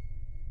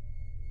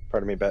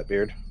 Pardon me,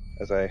 Batbeard.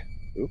 As I,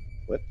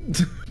 what?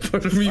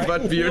 Pardon me,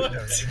 Batbeard.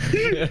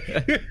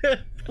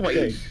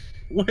 Wait,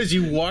 what is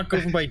you walk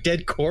over my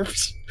dead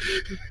corpse?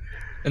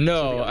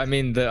 No, I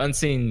mean the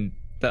unseen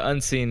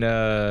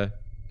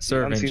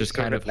servant unseen just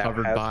kind of servant now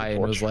hovered has by the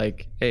and was torch.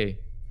 like, "Hey,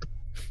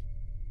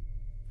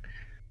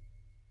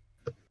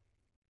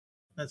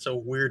 That's a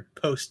weird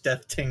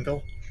post-death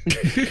tingle.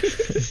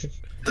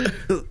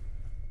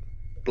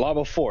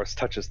 lava force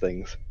touches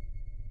things.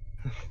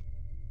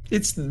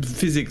 It's the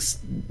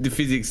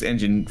physics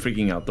engine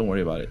freaking out. Don't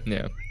worry about it.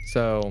 Yeah.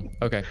 So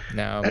okay,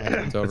 now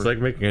it's over. It's like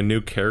making a new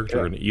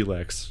character in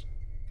Elex.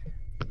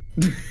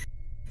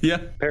 Yeah.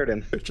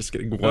 Paradin. They're just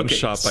getting one Okay,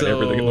 shot by so-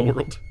 everything in the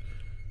world.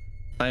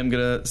 I'm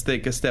gonna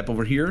take a step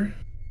over here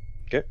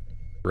Okay.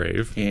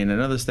 Brave. and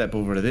another step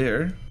over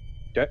there.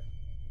 Okay.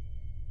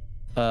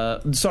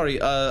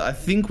 Sorry, I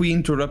think we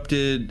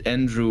interrupted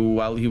Andrew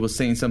while he was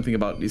saying something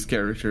about his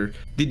character.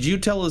 Did you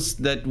tell us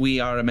that we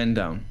are a man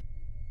down?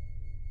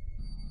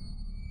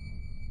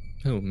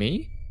 Who,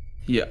 me?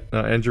 Yeah.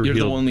 Andrew You're the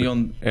healed, only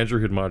on. Andrew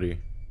healed Marty.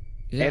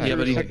 Yeah. Andrew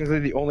but is he- technically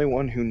the only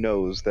one who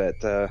knows that.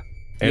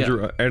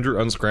 Andrew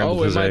unscrambled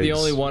Oh, his am I eggs. the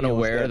only one He was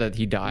aware dead. that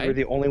he You're died?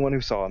 the only one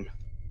who saw him.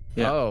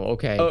 Yeah. Oh,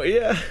 okay. Oh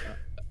yeah.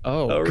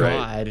 Oh, all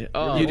right. God.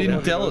 Oh, You didn't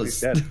no, tell no, us,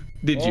 he's dead.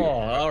 did you? Oh,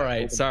 all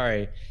right.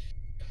 Sorry.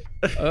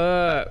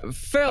 Fellas, I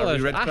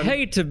retconning?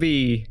 hate to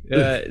be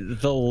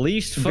the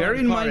least fun Bear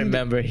in party mind-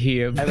 member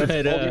here, And but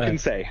that's all you can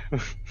say.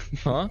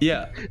 huh?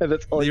 Yeah. And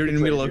that's all You're you in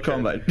can the say. middle of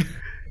combat.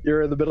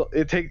 You're in the middle.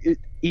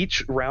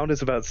 Each round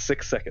is about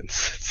 6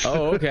 seconds.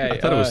 Oh, okay. I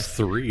thought it was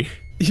 3.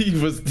 He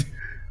was.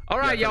 all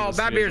right, Yeah, y'all. I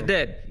thought Bad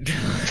it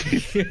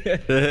Beer's was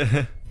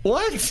dead.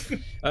 What?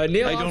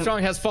 Neil I don't-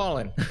 Armstrong has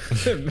fallen.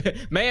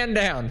 Man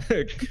down.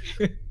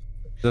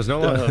 There's no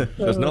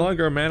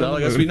longer a man Well, I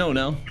on the guess we moon.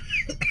 know now.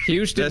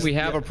 Houston, That's- we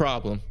have a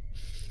problem.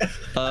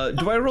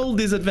 Do I roll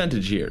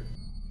disadvantage here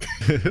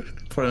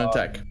for an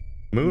attack?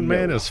 Moon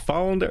Man has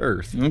fallen to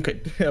Earth.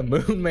 Okay.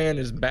 Moon Man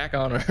is back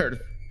on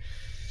Earth.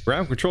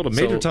 Ground control to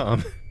Major So-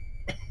 Tom.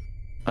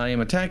 I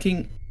am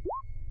attacking.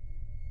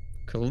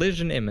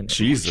 Collision imminent.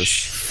 Jesus.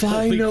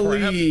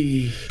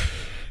 Finally.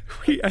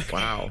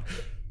 Wow.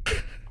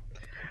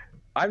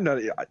 I'm not.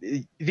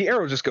 The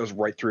arrow just goes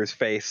right through his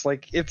face.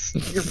 Like you guys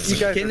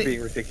Can are it-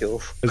 being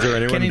ridiculous. Is there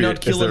anyone? Can he not is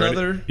kill there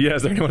another? Yeah,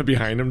 is there anyone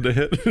behind him to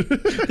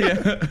hit?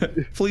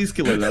 Yeah. Please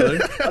kill another.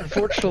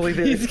 Unfortunately,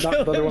 there's not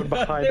another one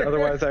behind.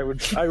 Otherwise, I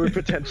would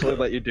potentially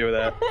let you do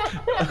that.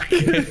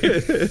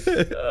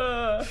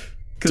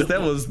 Because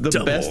that was the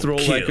double best roll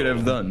I kill. could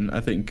have done,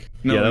 I think.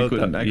 No, Yeah, I that-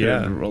 couldn't. I could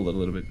yeah. have rolled it a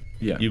little bit.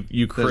 Yeah.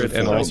 you crit There's a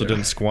and four also there.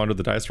 didn't squander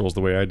the dice rolls the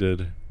way I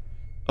did.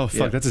 Oh fuck,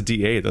 Yeah. that's a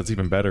D8. That's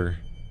even better.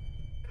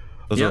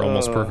 Those Yeah. are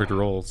almost perfect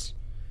rolls.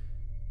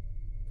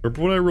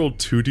 Remember when I rolled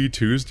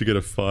 2d2s to get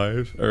a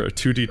 5? Or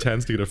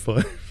 2d10s to get a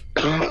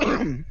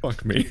 5?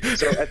 Fuck me.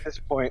 So at this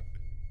point,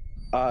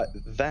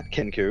 that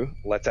Kenku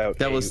lets out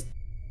That a was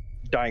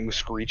dying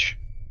screech.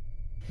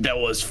 that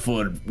was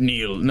for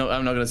Neil. No,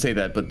 I'm not gonna say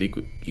that, but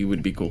it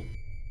would be cool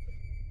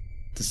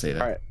to say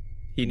that. All right.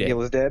 He did.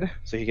 Neil is dead,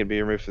 so he can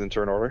be removed from the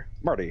turn order.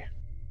 Marty.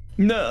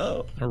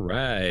 No. All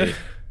right.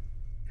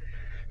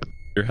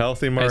 You're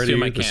healthy, I Marty.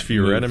 assume I There's can't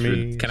fewer move through-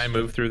 enemies. Can I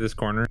move through this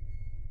corner?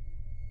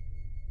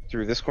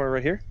 Through this corner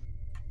right here?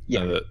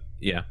 Yeah.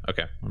 Yeah.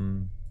 Okay.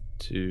 1,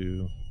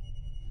 2,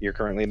 You're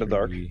currently in the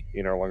dark. 3,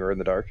 You're no longer in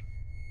the dark.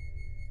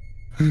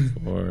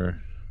 4.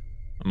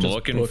 I'm Just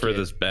looking book for it.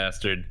 this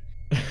bastard.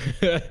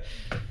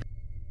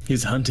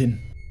 He's hunting.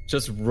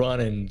 Just run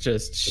and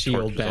just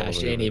shield torch is all bash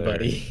the way over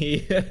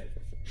anybody.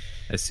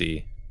 I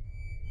see.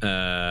 So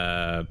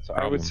I would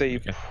Problem. say you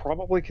Okay.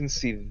 probably can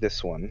see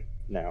this one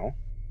now.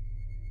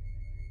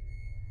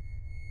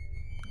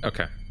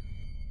 Okay.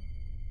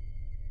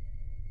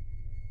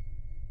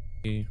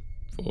 3,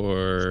 That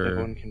 4,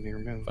 one can be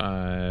removed.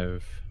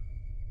 5.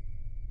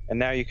 And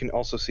now you can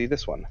also see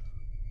this one.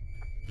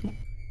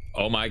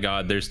 Oh my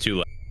God! There's 2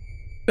 left.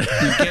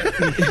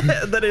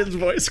 Then his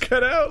voice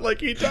cut out like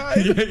he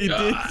died. Yeah, you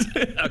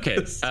did. Okay.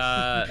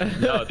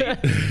 No,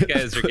 these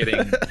guys are getting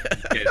a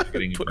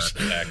breath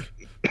attack.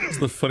 It's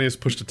the funniest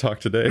push to talk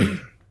today.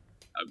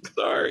 I'm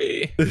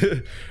sorry.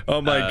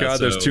 Oh my god,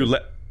 there's so- 2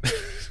 left.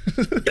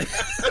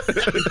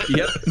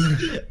 Yep.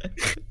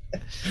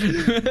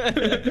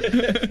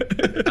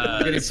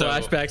 Getting So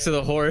flashbacks to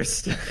the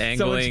horse. Someone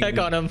angling- check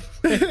on him.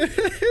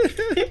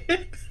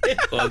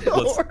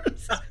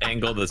 let's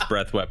angle this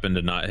breath weapon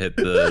to not hit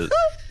the.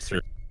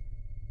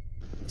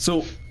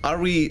 So are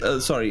we?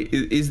 Sorry,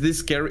 is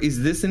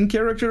this in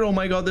character? Oh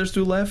my God, there's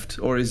 2 left,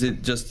 or is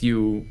it just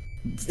you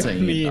I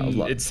saying it out mean,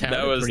 loud? it sounded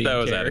That was pretty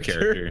out of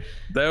character.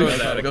 That was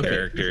out of Okay.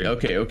 character.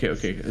 Okay.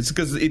 It's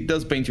because it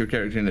does paint your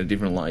character in a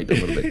different light a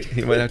little bit.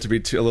 He might have to be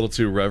a little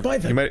too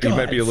reverent. the He might be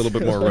a gods. little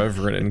bit more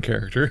reverent in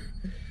character.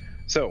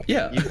 So,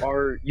 Yeah. you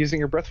are using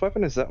your breath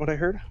weapon? Is that what I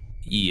heard?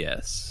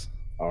 Yes.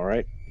 All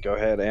right. Go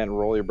ahead and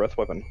roll your breath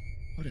weapon.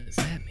 What does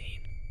that mean?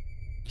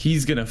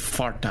 He's gonna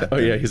fart at Oh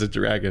them. yeah, he's a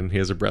dragon. He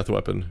has a breath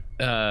weapon.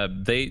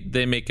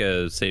 They make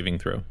a saving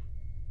throw.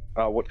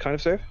 What kind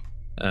of save?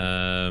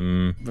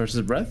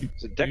 Versus breath.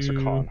 Is it Dex or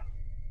Con?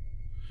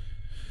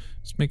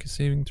 Let's make a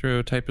saving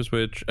throw. Type is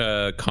which?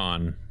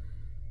 Con.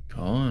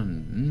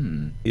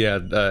 Con. Yeah,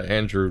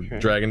 Andrew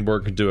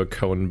Dragonborn can do a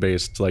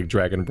cone-based like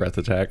dragon breath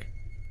attack,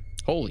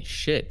 Holy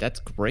shit, that's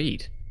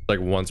great. like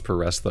once per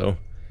rest though.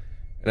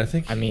 And I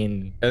think I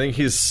mean, he's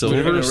We're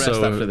silver, gonna rest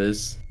so after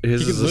this.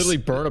 his you could is a literally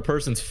burn a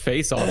person's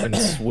face off and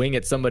swing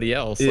at somebody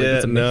else. Like, Yeah,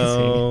 it's amazing.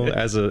 no.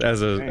 As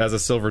a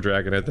silver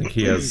dragon, I think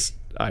he has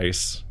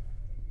ice.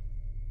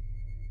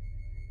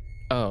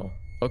 Oh,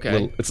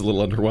 okay. It's a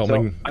little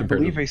underwhelming So I compared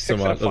believe to a 6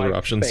 some out of other 5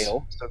 options.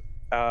 fail. So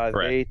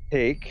Right. they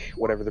take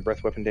whatever the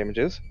breath weapon damage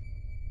is.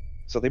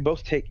 So they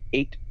both take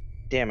 8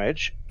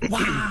 damage.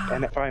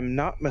 And if I'm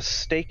not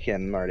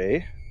mistaken,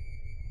 Marty.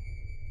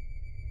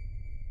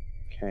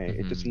 Okay,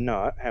 it does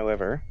not,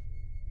 however.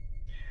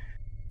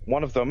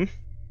 One of them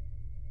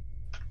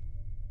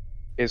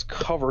is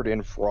covered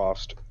in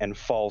frost and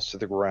falls to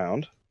the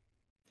ground.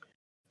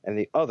 And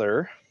the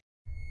other,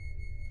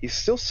 he's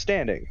still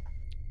standing,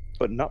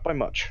 but not by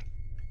much.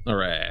 All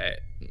right.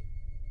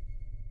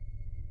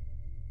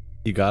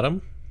 You got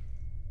him?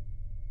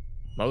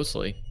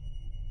 Mostly.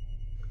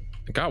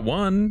 I got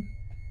one.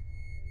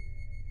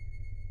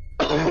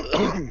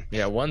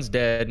 Yeah, one's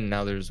dead, and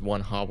now there's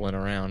one hobbling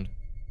around.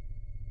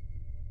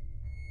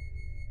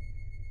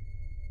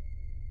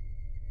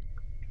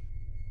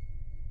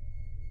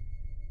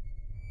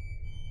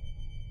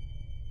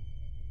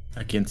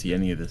 I can't see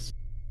any of this.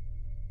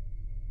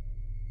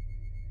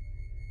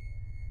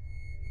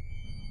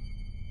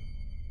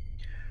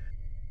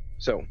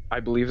 So, I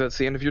believe that's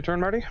the end of your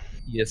turn, Marty?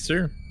 Yes,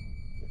 sir.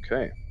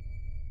 Okay.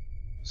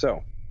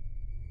 So,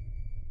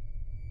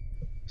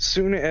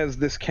 soon as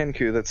this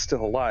Kenku that's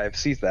still alive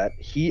sees that,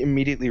 he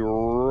immediately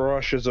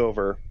rushes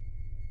over.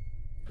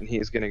 And he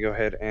is going to go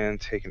ahead and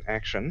take an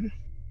action.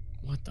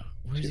 What the?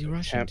 Where is To he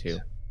rushing attempt- to?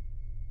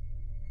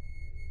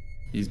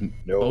 He's.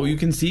 No. Oh, you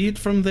can see it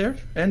from there,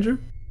 Andrew?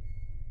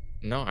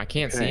 No, I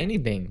can't see Okay.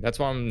 anything. That's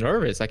why I'm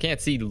nervous. I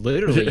can't see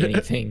literally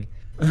anything.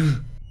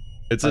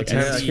 It's a Like, I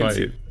tense can see-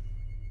 fight.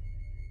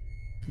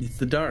 It's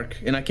the dark,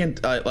 and I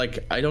can't.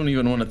 I don't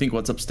even want to think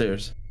what's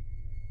upstairs.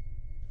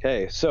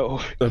 Okay, so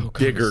The Oh, God,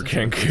 bigger it's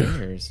Kenku.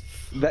 upstairs.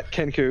 that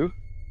Kenku,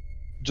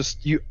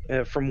 just you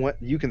from what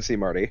you can see,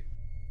 Marty,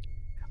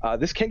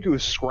 this Kenku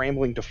is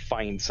scrambling to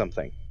find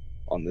something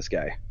on this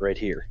guy right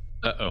here.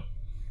 Uh-oh.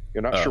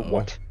 You're not sure Uh-oh.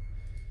 what.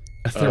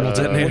 A thermal It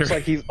detonator. Looks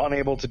like he's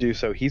unable to do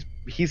so. He's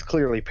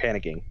clearly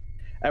panicking.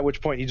 At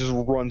which point he just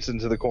runs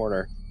into the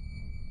corner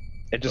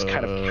and just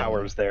kind of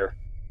cowers there.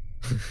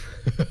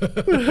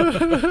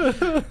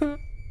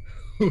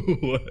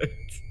 What?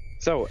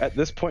 So at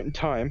this point in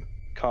time,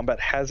 combat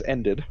has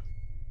ended.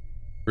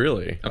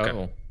 Really? Okay.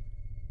 Oh.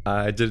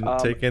 I didn't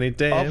take any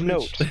damage. Of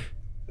note,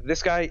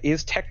 this guy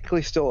is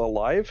technically still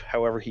alive.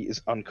 However, he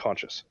is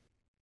unconscious.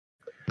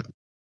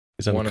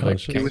 He's One of the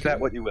unconscious. Do with that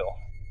what you will.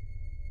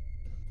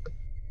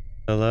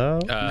 Hello?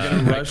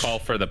 gonna I rush? call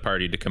for the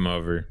party to come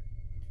over.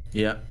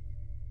 Yeah.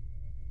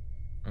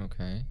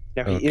 Okay.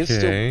 Now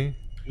Okay.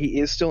 he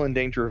is still in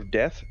danger of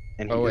death,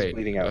 and he Oh is wait.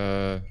 bleeding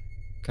out.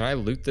 Can I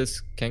loot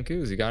this Kenku?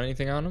 Has he got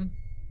anything on him?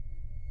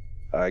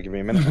 Give me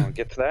a minute. I'll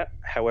get to that.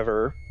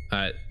 However,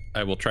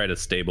 I will try to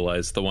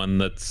stabilize the one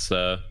that's Why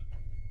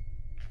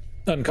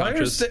are,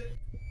 unconscious. okay,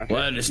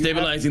 Why are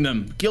stabilizing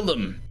them? Kill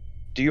them.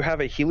 do you have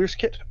a healer's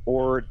kit,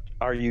 or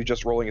are you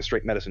just rolling a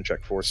straight medicine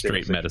check for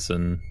Straight stabilization?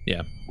 medicine.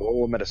 Yeah.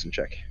 Roll a medicine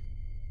check.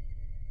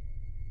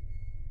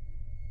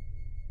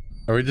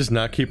 Are we just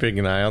not keeping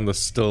an eye on the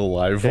still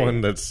alive Okay.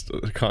 one that's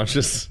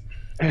conscious?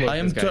 I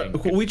am. this guy-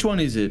 Which one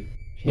is it?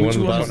 The one Which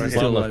in the one bottom, is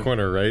still bottom left alive?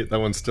 corner, right? That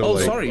one's still Oh,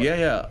 like... sorry.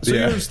 Yeah. So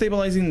Yeah. you're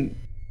stabilizing.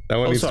 That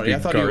one Oh, needs sorry. to I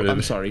be thought guarded. you.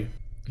 I'm sorry.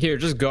 Here,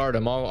 just guard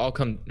him. I'll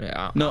come.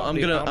 No, I'm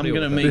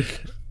gonna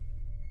make.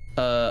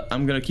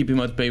 I'm gonna keep him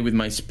at bay with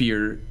my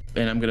spear,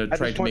 and I'm gonna At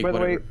try this to point, make by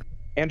the way, whatever.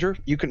 Andrew,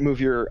 you can move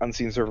your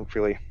unseen servant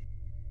freely.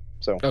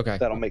 So Okay.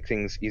 that'll make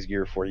things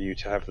easier for you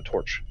to have the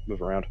torch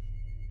move around.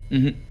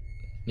 Mm-hmm.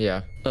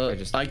 Yeah. I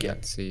just I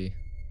can't see.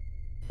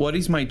 What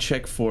is my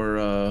check for?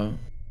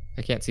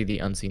 I can't see the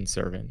unseen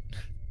servant.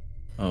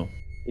 Oh,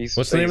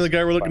 What's the name of the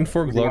guy we're looking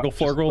for? If you want, Glurgle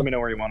just Flurgle? Let me know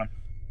where you want him.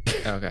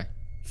 Okay.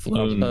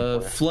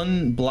 Floon.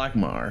 Flynn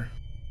Blackmar.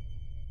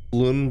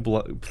 Flun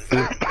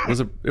was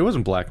it? It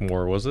wasn't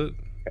Blackmore, was it?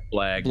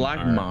 Blackmar.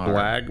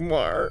 Blackmar.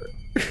 Blagmar.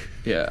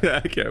 Yeah,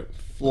 I can't.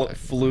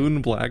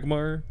 Floon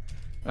Blagmar.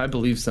 I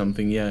believe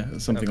something. Yeah,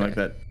 something Okay. like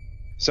that.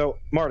 So,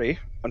 Marty,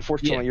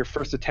 unfortunately, Yeah. your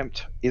first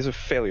attempt is a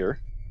failure.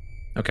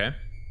 Okay.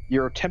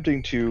 You're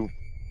attempting to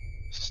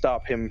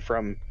stop him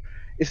from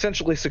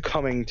essentially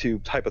succumbing to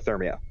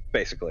hypothermia,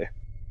 basically.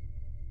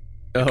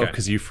 Oh, Okay.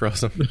 because you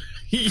froze him.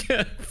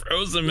 Yeah,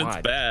 froze him. Why?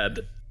 It's bad.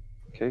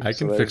 Okay, I so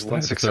can there's fix the one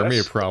hypothermia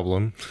success.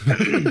 problem.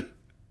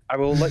 I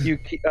will let you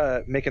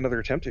make another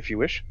attempt if you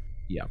wish.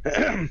 Yeah.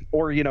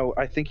 Or,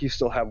 I think you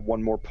still have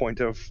one more point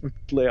of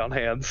lay on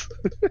hands.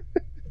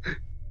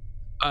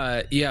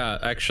 Yeah.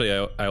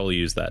 Actually, I will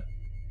use that.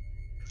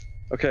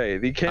 Okay,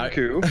 the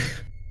Kenku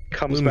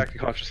comes back to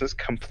consciousness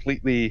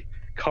completely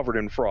covered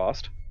in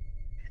frost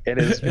and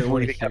is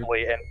breathing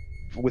heavily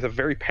and with a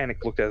very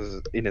panicked look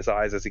in his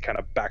eyes as he kind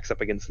of backs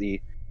up against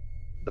the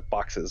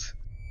boxes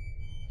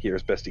here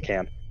as best he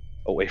can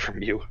away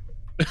from you.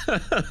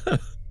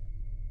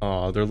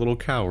 Aw, they're little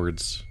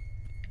cowards.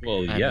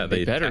 Well, I yeah, mean,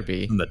 they better attacked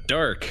be. in the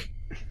dark.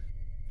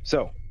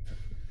 So,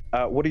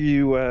 what are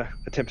you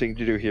attempting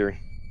to do here,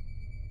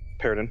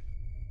 Paradin?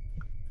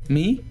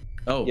 Me?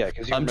 Oh, Yeah,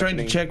 'cause you were I'm trying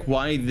to mentioning- check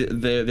why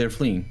they're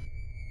fleeing.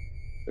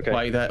 Okay.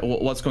 Why that?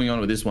 What's going on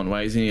with this one?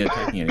 Why isn't he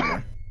attacking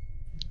anymore?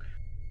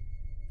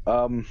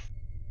 Go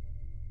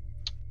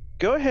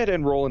ahead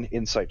and roll an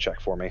insight check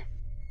for me.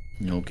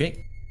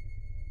 Okay.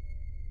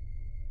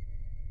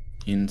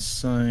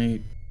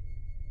 Insight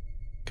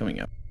coming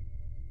up.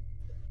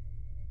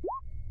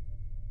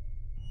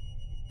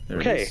 There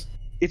it Okay. is.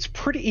 It's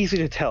pretty easy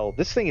to tell.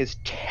 This thing is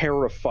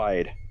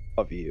terrified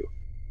of you.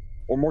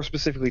 Or more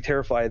specifically,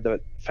 terrified the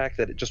fact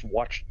that it just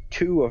watched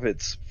two of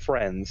its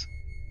friends,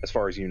 as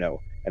far as you know,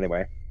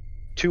 anyway,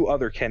 two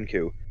other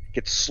Kenku,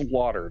 get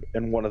slaughtered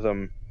and one of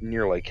them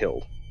nearly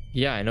killed.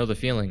 Yeah, I know the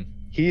feeling.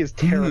 He is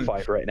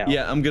terrified right now.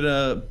 Yeah, I'm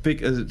gonna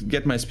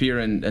get my spear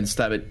and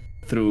stab it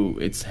through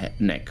its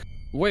neck.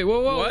 Wait,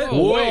 whoa, whoa, What?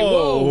 whoa, wait,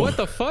 whoa, Whoa. what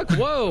the fuck?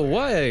 Whoa,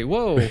 why?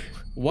 Whoa, Is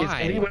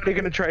why? anybody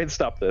going to try and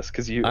stop this?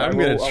 Because you, I'm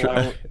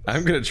allow-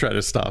 gonna try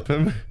to stop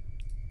him.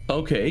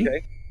 Okay.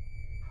 Okay.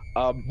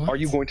 What? Are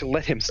you going to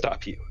let him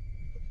stop you?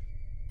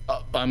 I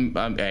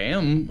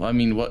am. I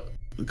mean, what?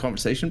 The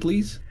conversation,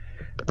 please.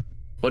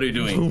 What are you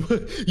doing?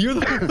 You're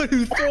the one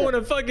who's throwing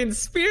a fucking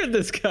spear at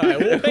this guy.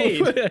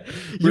 Wait,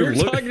 you're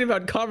talking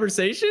about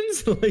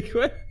conversations? Like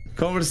what?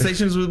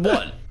 Conversations with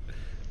what?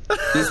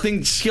 This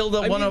thing killed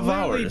I one mean, of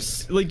literally,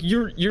 ours. Like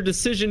your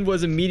decision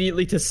was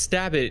immediately to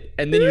stab it,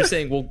 and then you're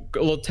saying,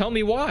 "Well, tell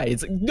me why."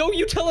 It's like, no,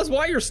 you tell us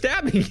why you're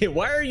stabbing it.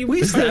 Why are you?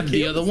 We stabbed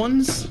the fucking- other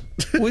ones.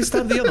 We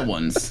stabbed the other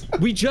ones.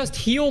 We just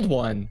healed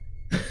one.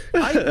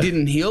 I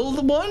didn't heal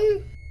the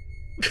one.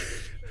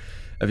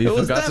 Have It you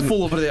was that forgotten?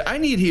 fool over there. I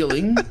need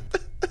healing.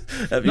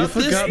 Have you Not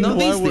this- forgotten not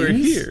why these we're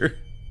things. here?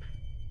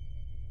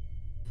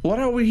 What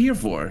are we here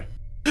for?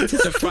 To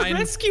find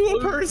Rescue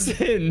a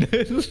person.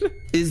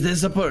 Is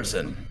this a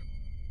person?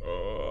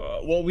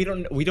 Well, we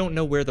don't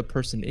know where the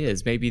person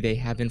is. Maybe they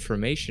have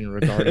information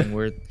regarding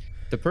where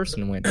the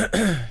person went.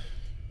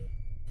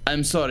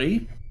 I'm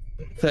sorry,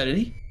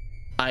 Thady.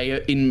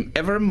 In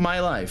ever my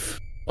life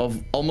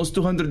of almost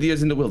 200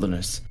 years in the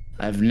wilderness,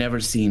 I've never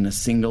seen a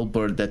single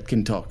bird that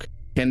can talk.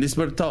 Can this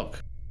bird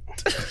talk?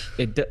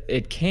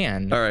 It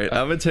can. All right,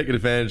 I'm gonna take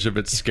advantage of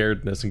its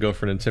scaredness and go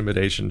for an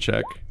intimidation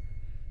check.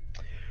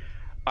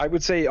 I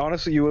would say,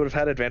 honestly, you would have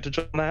had advantage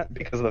on that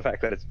because of the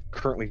fact that it's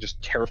currently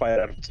just terrified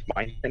out of its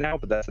mind right now,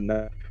 but that's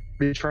enough.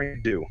 What are you trying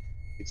to do?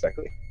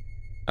 Exactly.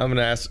 I'm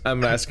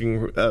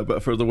asking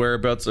for the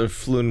whereabouts of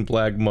Floon,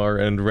 Blagmar,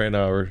 and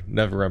Raynor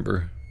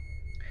Neverember.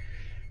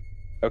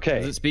 Okay.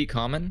 Does it speak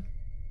common?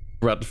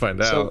 We're about to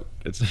find So- out.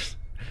 It's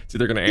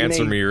either gonna In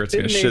answer a me or it's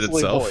gonna thin, shit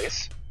nasally itself.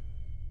 voice,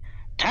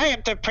 Tie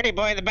up the pretty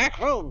boy in the back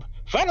room.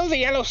 Follow the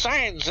yellow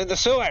signs in the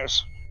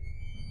sewers.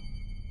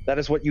 that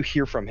is what you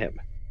hear from him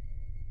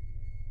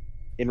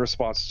in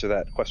response to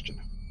that question.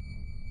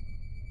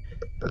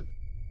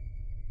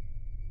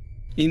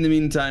 In the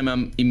meantime,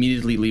 I'm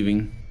immediately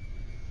leaving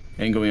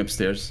and going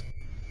upstairs.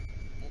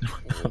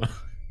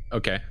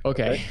 Okay.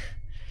 Okay.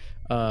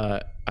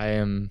 I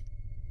am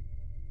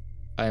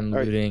right.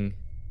 looting.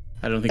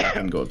 I don't think I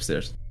can go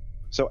upstairs.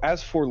 So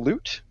as for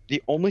loot,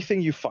 the only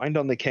thing you find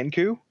on the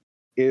Kenku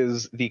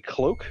is the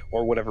cloak,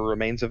 or whatever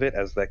remains of it,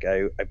 as that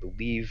guy, I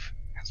believe,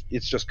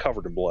 it's just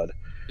covered in blood.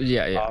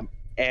 Yeah.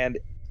 And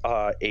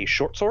a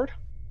short sword,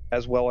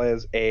 as well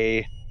as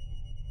a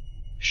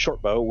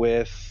short bow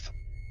with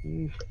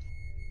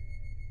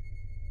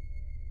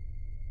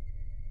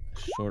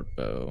Short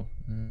bow.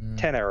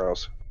 10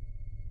 arrows.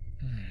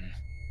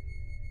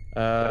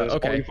 That is all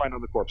Okay. you find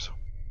on the corpse.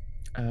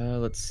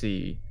 Let's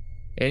see.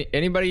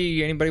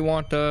 Anybody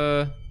want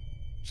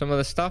some of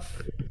the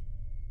stuff?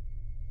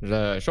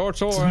 There's a short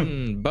sword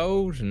and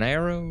bows and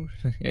arrows.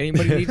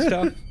 Anybody need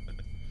stuff?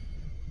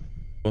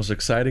 Most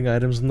exciting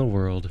items in the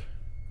world.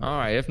 All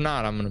right. If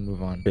not, I'm gonna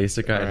move on.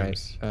 Basic All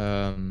items. right.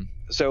 I'm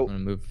So, gonna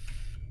move.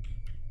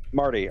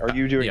 Marty, are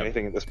you doing Yep.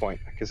 anything at this point?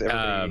 Because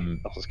everybody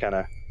else is kind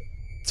of...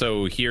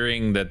 So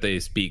hearing that they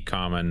speak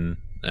common,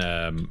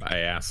 I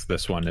asked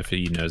this one if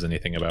he knows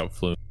anything about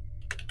Flume.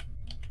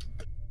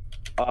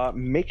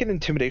 Make an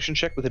intimidation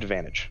check with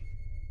advantage.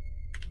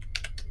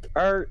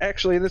 Or,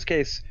 actually, in this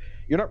case,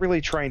 you're not really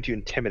trying to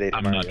intimidate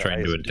him. I'm not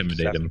trying to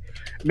intimidate him.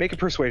 Make a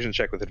persuasion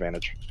check with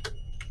advantage.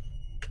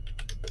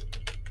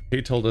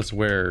 He told us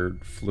where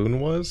Floon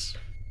was.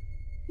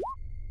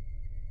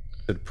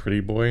 Said pretty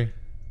boy.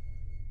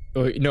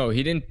 Oh, no,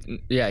 he didn't.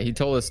 Yeah, he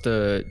told us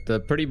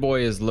the pretty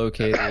boy is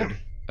located.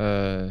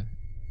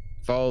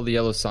 Follow the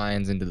yellow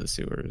signs into the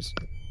sewers.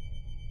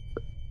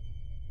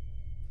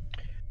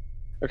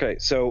 Okay,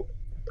 so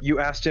you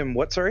asked him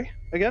what, sorry,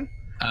 again?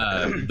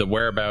 The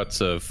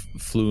whereabouts of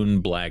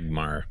Floon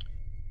Blagmar.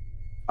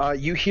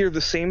 You hear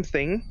the same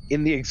thing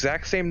in the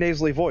exact same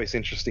nasally voice,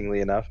 interestingly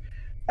enough,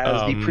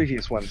 as the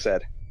previous one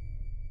said.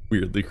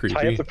 Weirdly creepy.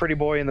 Tie up the pretty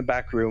boy in the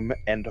back room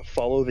and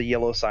follow the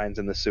yellow signs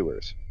in the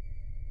sewers.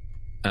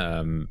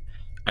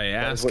 I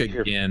ask what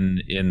you're-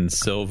 again in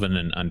Sylvan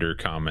and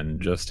Undercommon,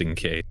 just in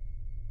case.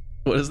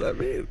 What does that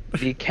mean?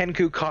 The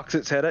Kenku cocks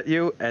its head at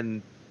you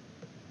and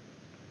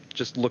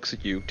just looks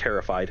at you,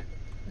 terrified.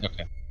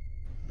 Okay.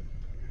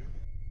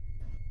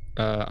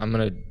 I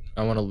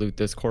want to loot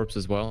this corpse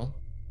as well.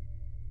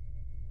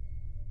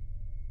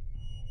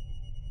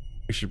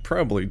 We should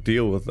probably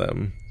deal with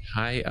them.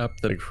 Tie up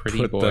the Like, pretty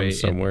put them boy in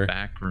somewhere. the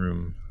back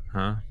room,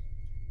 huh?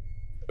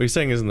 What he's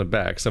saying is in the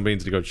back. Somebody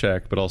needs to go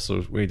check, but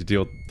also we need to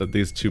deal that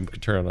these two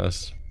could turn on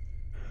us.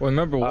 Well,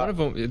 remember, one of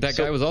them, that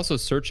so- guy was also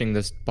searching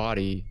this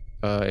body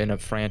in a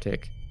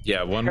frantic.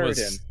 Yeah, one Paradin.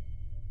 was.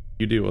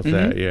 You deal with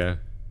that, yeah.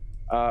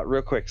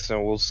 Real quick,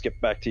 so we'll skip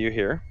back to you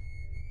here.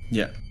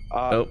 Yeah.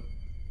 Oh,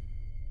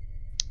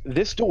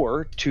 This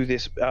door to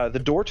this,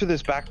 the door to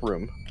this back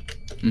room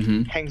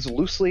Mm-hmm. hangs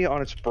loosely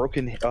on its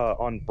broken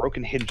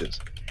hinges.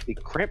 The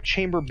cramped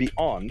chamber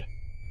beyond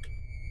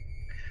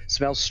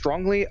smells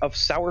strongly of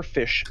sour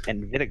fish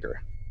and vinegar.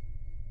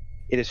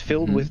 It is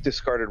filled Mhm. with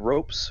discarded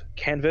ropes,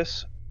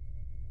 canvas.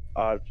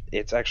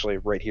 It's actually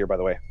right here, by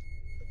the way.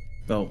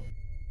 Oh.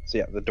 So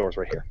yeah, the door's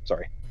right here.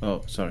 Sorry.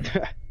 Oh, sorry.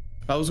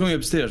 I was going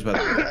upstairs, but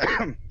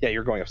Yeah,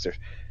 you're going upstairs.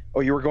 Oh,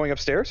 you were going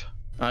upstairs?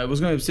 I was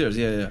going upstairs.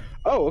 Yeah.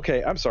 Oh,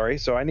 okay. I'm sorry.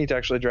 So I need to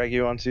actually drag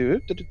you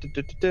onto A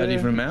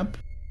different map.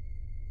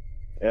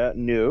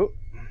 No.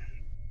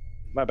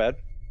 My bad.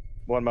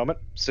 One moment.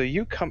 So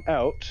you come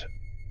out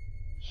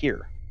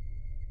here.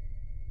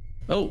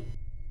 Oh,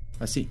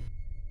 I see.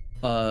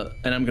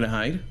 And I'm gonna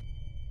hide.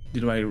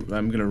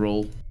 I'm gonna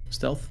roll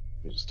stealth.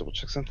 Let me just double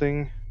check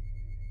something.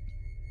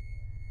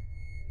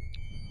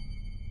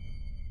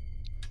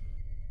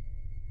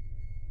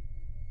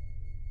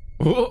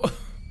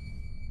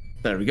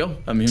 There we go.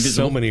 I'm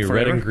invisible. so many red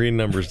forever. and green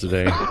numbers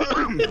today.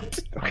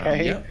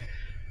 Okay. Yeah.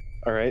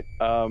 All right.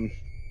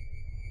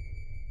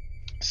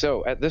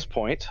 So at this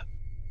point,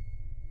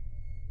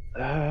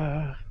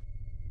 My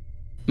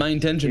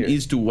intention Here.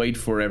 is to wait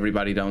for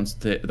everybody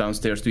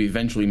downstairs to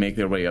eventually make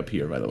their way up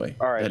here. By the way.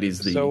 all right. That is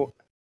the. So,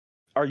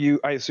 are you?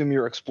 I assume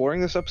you're exploring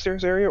this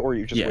upstairs area, or are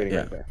you just waiting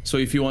right there? So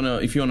if you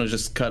wanna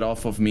just cut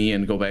off of me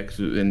and go back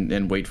to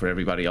and wait for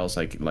everybody else,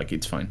 like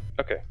it's fine.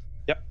 Okay.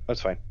 Yep,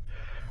 that's fine.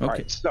 Okay. All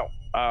right. So,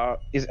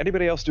 is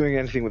anybody else doing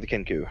anything with the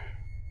Kenku?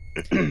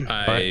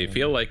 I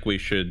feel like we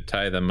should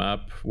tie them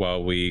up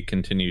while we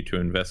continue to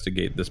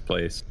investigate this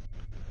place.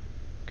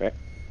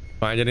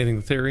 Find anything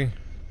in theory?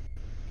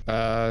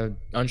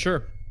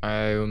 Unsure.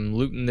 I'm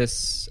looting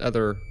this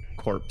other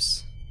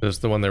corpse. This is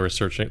the one they were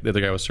searching. The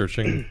other guy was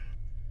searching.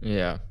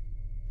 Yeah.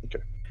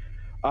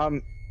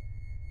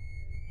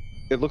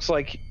 It looks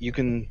like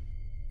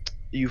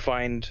you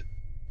find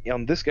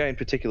on this guy in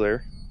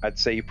particular. I'd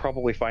say you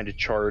probably find a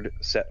charred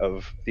set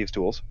of thieves'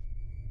 tools,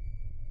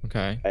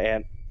 Okay.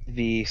 and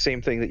the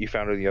same thing that you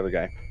found with the other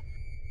guy: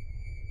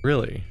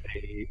 Really?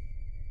 a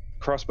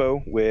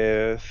crossbow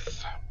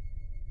with,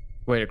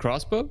 Wait, a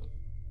crossbow?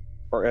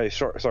 or a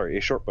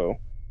short bow.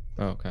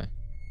 Oh, okay.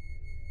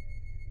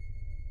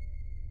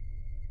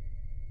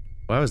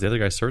 Why was the other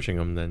guy searching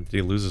him then? Did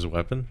he lose his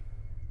weapon?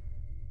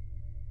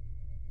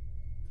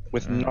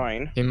 With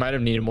 9 He might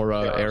have needed more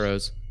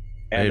arrows.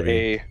 and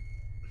Maybe.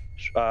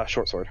 a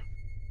short sword.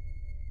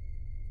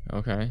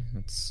 Okay,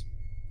 that's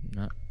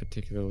not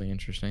particularly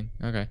interesting.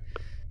 Okay.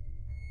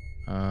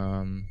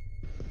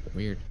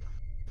 Weird.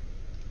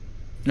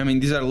 I mean,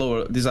 these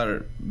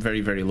are very,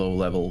 very low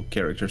level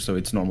characters, so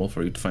it's normal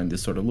for you to find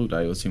this sort of loot,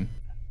 I assume.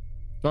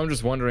 So I'm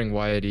just wondering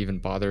why it even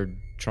bothered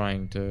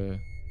trying to.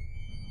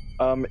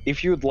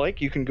 If you would like,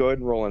 you can go ahead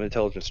and roll an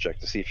intelligence check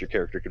to see if your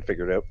character can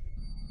figure it out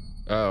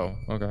Oh,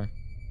 okay.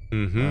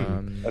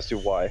 Mm-hmm. as to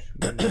why.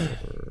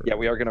 Yeah,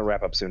 we are going to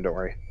wrap up soon, don't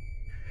worry.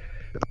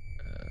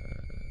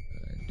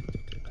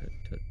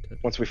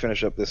 Once we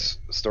finish up this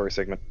story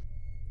segment.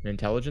 An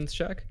intelligence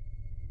check?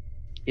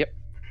 Yep.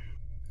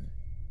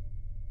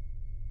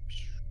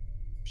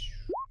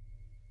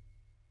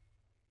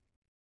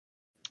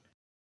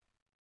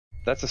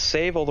 That's a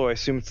save, although I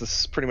assume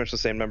it's pretty much the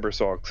same number,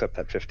 so I'll accept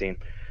that 15.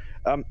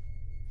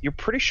 You're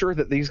pretty sure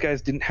that these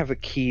guys didn't have the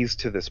keys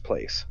to this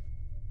place.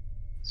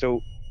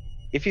 So,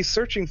 if he's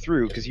searching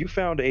through, because you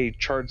found a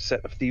charred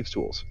set of thieves'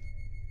 tools,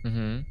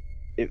 Mm-hmm.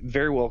 it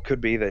very well could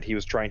be that he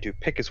was trying to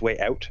pick his way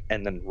out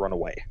and then run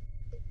away.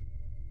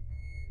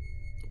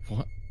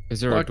 What? Is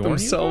there Lock a door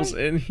themselves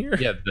nearby? in here?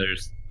 Yeah,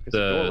 there's It's a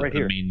door right the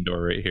here. main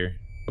door right here.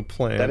 A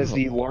plan. That is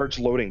the large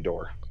loading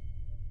door.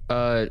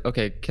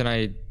 Okay. Can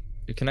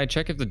I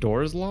check if the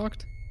door is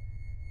locked?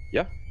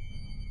 Yeah.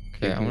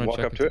 Okay, You I can want walk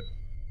check up to it.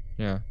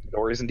 Yeah. The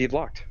door is indeed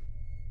locked.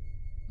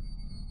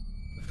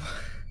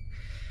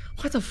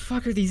 What the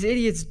fuck are these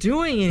idiots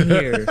doing in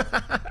here?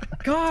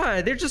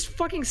 God, they're just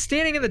fucking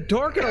standing in the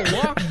dark in a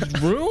locked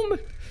room.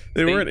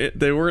 They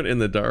weren't in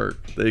the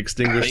dark. They They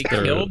extinguished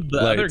their killed the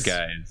other lights.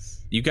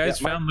 guys. You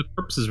guys Yeah, found the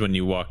corpses when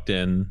you walked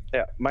in.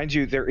 Yeah, mind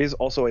you, there is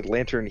also a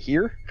lantern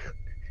here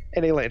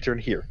and a lantern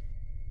here.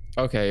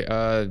 Okay.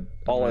 I'm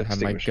All gonna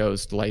have my extinguished.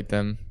 ghost light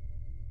them.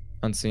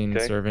 Unseen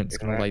Okay, servant's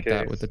in gonna that light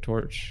that case- with the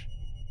torch,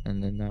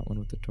 and then that one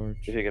with the torch.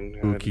 If you can.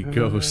 Spooky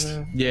ghost.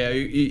 Yeah,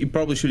 you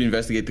probably should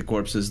investigate the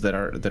corpses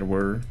that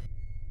were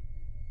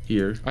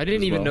here. I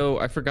didn't as even well. know.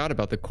 I forgot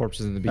about the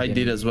corpses in the I beginning.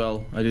 did as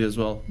well.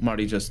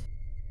 Marty just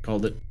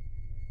called it.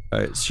 All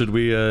right, should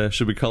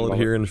we call it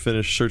here and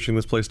finish searching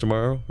this place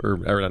tomorrow, or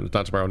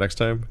not tomorrow, next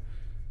time?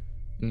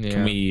 Yeah.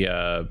 Can we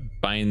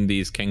bind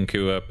these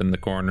Kenku up in the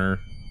corner?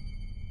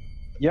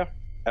 Yeah,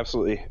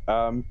 absolutely.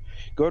 Go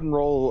ahead and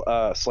roll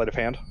sleight of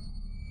hand,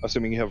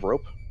 assuming you have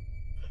rope.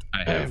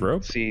 I have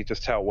rope. see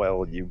just how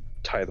well you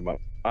tie them up.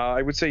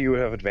 I would say you would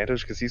have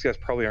advantage because these guys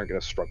probably aren't going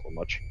to struggle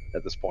much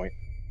at this point.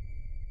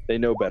 They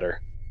know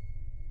better.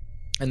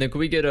 And then could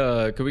we get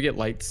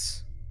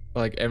lights,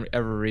 like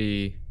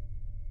every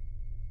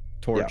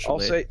torch? I'll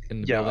lit say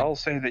in the building? I'll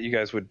say that you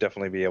guys would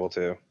definitely be able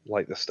to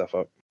light this stuff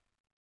up.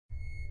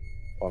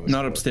 on this Not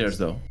floor. upstairs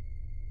though.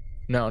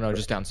 No,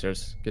 just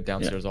downstairs. Get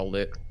downstairs all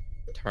lit.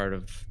 Tired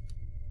of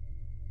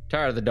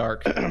the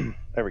dark.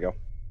 There we go.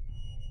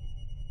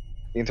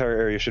 The entire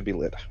area should be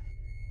lit.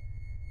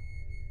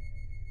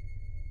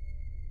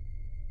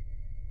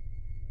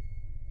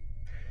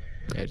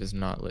 Yeah, it is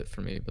not lit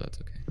for me, but that's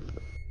okay.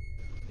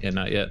 Yeah,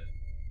 not yet.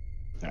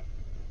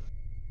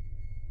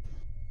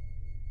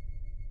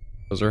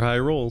 Those are high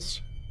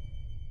rolls.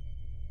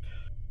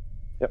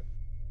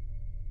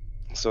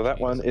 So that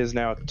one is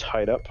now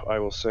tied up, I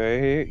will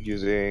say,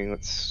 using,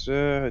 let's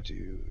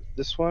do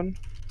this one.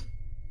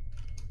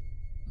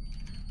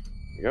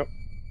 There you go.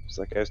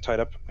 So that guy's tied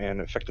up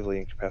and effectively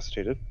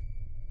incapacitated.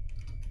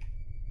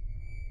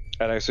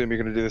 And I assume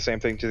you're going to do the same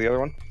thing to the other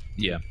one?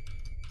 Yeah.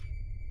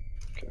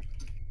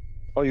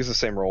 I'll use the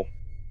same roll.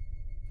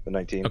 The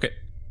 19. Okay.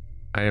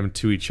 I am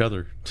to each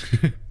other.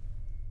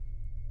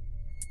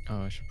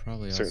 Oh, I should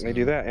probably Certainly also...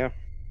 do that, yeah.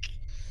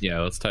 Yeah,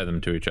 let's tie them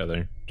to each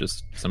other.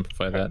 Just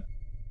simplify that.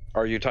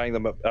 Are you tying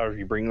them up? Are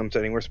you bringing them to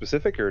anywhere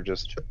specific, or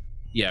just...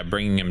 Yeah,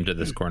 bringing him to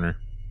this corner.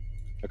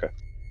 There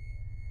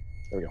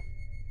we go.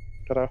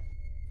 Ta-da.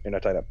 You're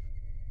not tied up.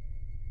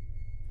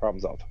 Problem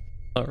solved.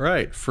 All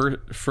right,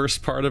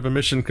 first part of a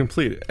mission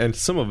complete, and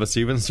some of us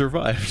even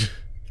survived.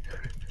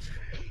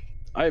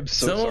 I am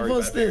so Some sorry. of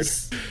us Batman.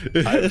 this.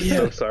 I am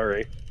so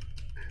sorry.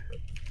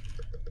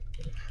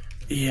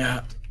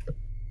 Yeah.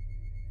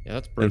 Yeah,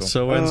 that's brutal. And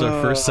so ends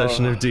our first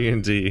session of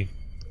D&D.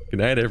 Good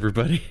night,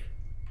 everybody.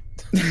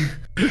 Bye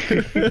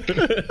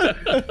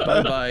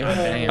bye.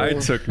 Damn. I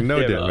took no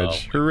Yeah,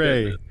 damage. oh,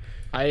 Hooray.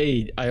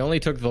 I only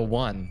took the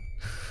one.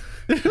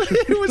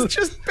 It was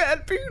just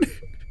bad beard.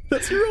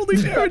 That's your only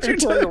damage you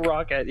Throwing a took.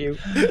 rock at you.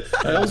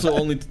 I also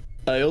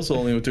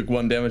only took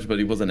one damage, but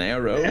it was an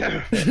arrow.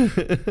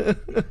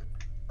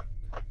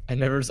 I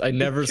never saw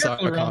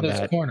Careful a around those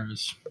combat.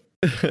 corners.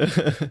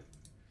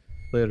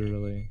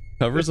 Literally.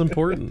 Cover's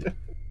important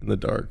in the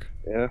dark.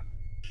 Yeah.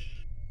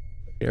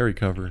 Scary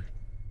cover.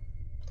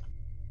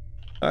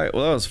 All right,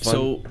 well, that was fun.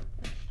 So,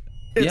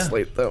 it's yeah.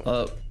 late,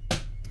 though.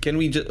 Can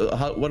we just?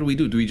 What do we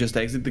do? Do we just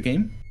exit the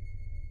game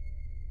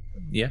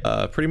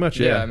Yeah. Pretty much,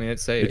 Yeah, yeah. I mean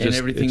it's safe. It and just-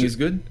 everything it is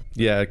good?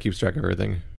 Yeah, it keeps track of everything.